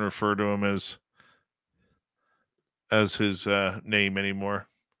don't even refer to him as his name anymore.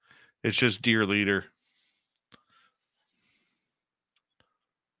 It's just Dear Leader.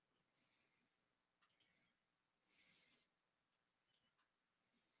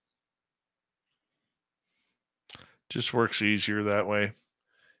 Just works easier that way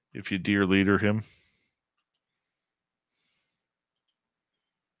if you Dear Leader him.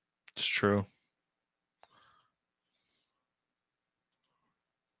 It's true.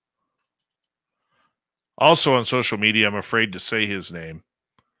 Also on social media, I'm afraid to say his name.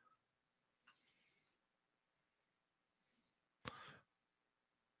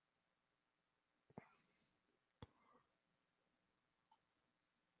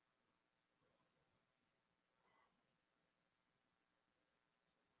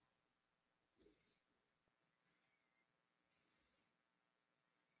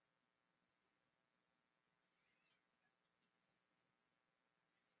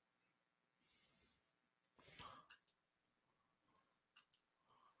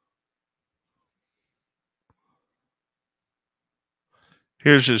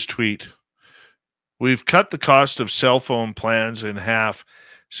 Here's his tweet. We've cut the cost of cell phone plans in half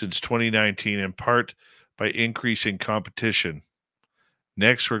since 2019, in part by increasing competition.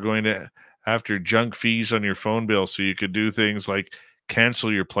 Next, we're going to after junk fees on your phone bill so you could do things like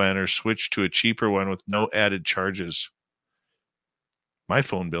cancel your plan or switch to a cheaper one with no added charges. My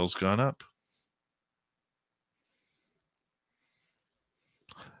phone bill's gone up.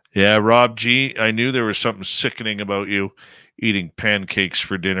 Yeah, Rob G., I knew there was something sickening about you eating pancakes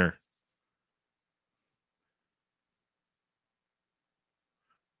for dinner.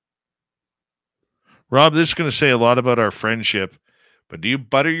 Rob, this is going to say a lot about our friendship, but do you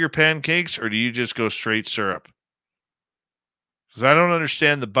butter your pancakes or do you just go straight syrup? Because I don't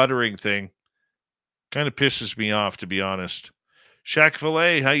understand the buttering thing. Kind of pisses me off, to be honest. Shaq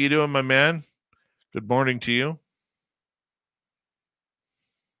Filet, how you doing, my man? Good morning to you.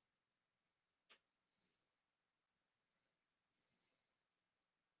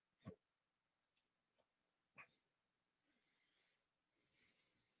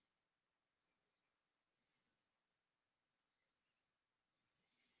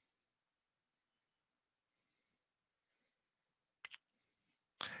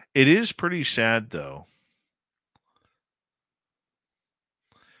 It is pretty sad, though.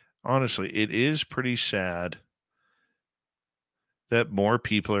 Honestly, it is pretty sad that more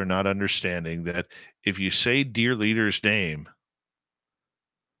people are not understanding that if you say Dear Leader's name,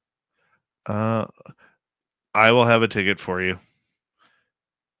 I will have a ticket for you.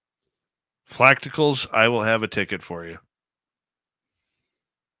 Flacticals, I will have a ticket for you.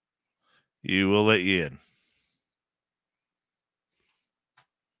 You will let you in.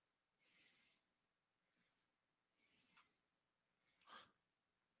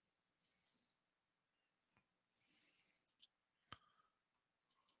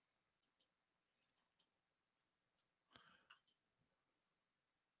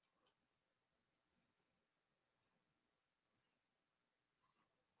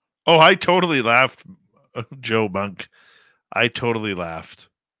 Oh, I totally laughed, Joe Monk. I totally laughed.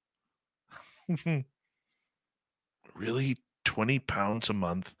 Really? 20 pounds a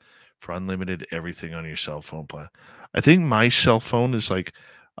month for unlimited everything on your cell phone plan? I think my cell phone is like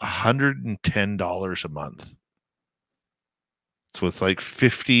 $110 a month. So it's like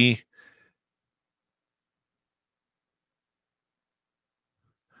 50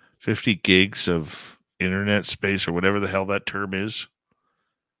 gigs of internet space or whatever the hell that term is.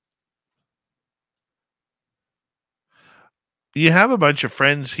 You have a bunch of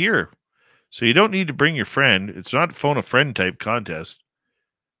friends here, so you don't need to bring your friend. It's not phone a friend type contest,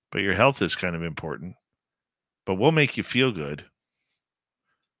 but your health is kind of important. But we'll make you feel good.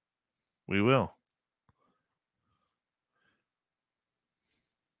 We will.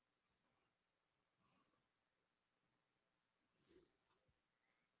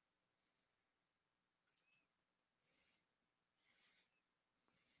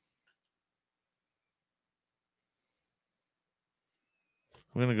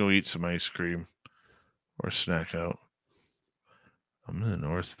 I'm going to go eat some ice cream or snack out. I'm in the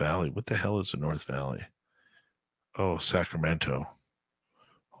North Valley. What the hell is the North Valley? Oh, Sacramento.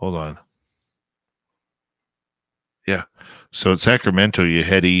 Hold on. Yeah. So at Sacramento, you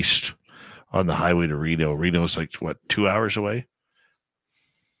head east on the highway to Reno. Reno's like, what, 2 hours away?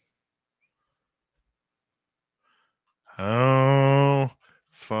 How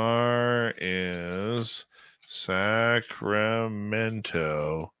far is Sacramento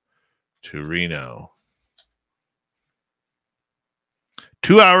to Reno?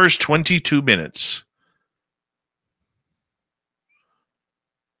 2 hours, 22 minutes.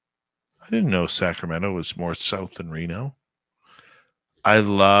 I didn't know Sacramento was more south than Reno. I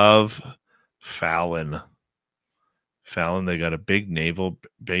love Fallon. Fallon, they got a big naval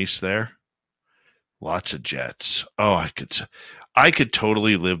base there. Lots of jets. Oh, I could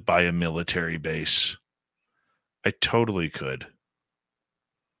totally live by a military base. I totally could.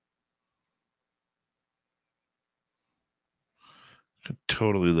 Could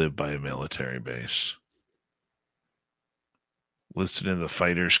totally live by a military base. Listen to the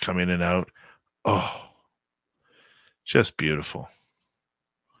fighters come in and out. Oh, just beautiful.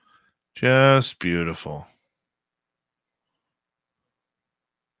 Just beautiful.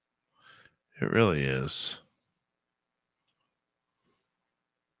 It really is.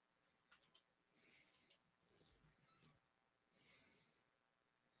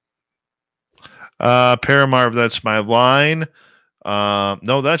 Paramarv, that's my line.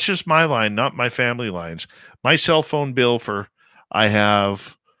 No, that's just my line, not my family lines. My cell phone bill I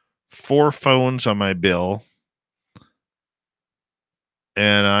have 4 phones on my bill,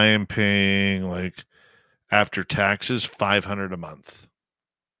 and I am paying, like, after taxes, $500 a month.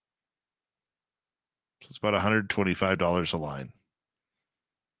 So it's about $125 a line.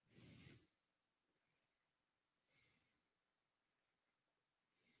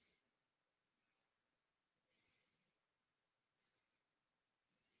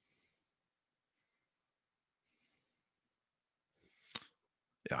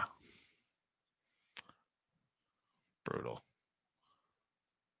 Yeah. Brutal.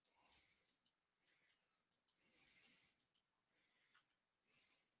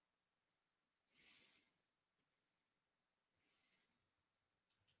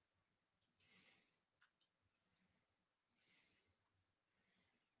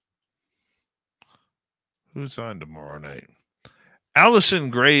 Who's on tomorrow night? Allison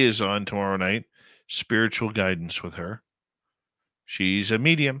Gray is on tomorrow night. Spiritual guidance with her. She's a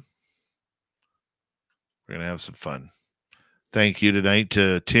medium. We're going to have some fun. Thank you tonight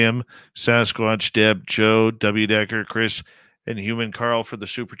to Tim, Sasquatch, Deb, Joe, W. Decker, Chris, and Human Carl for the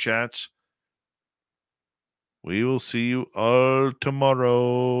super chats. We will see you all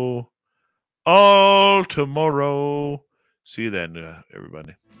tomorrow. All tomorrow. See you then,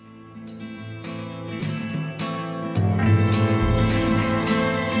 everybody.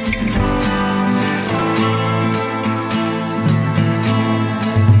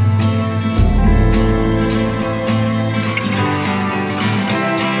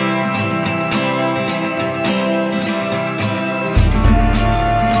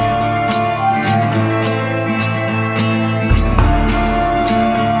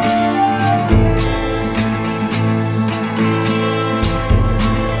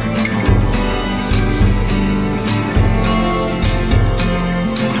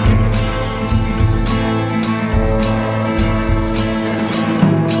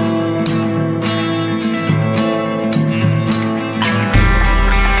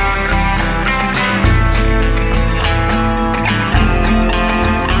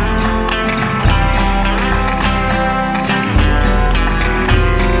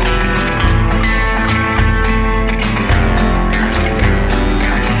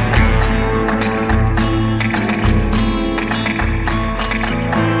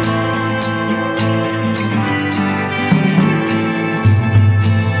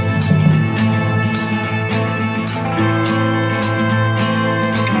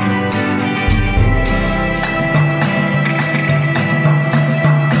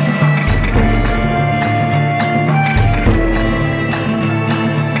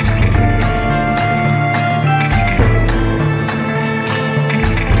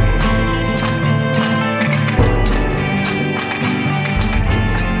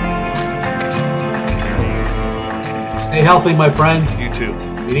 Stay healthy, my friend. You too.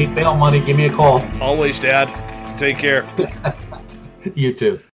 If you need bail money, give me a call. Always, Dad. Take care. You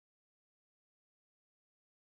too.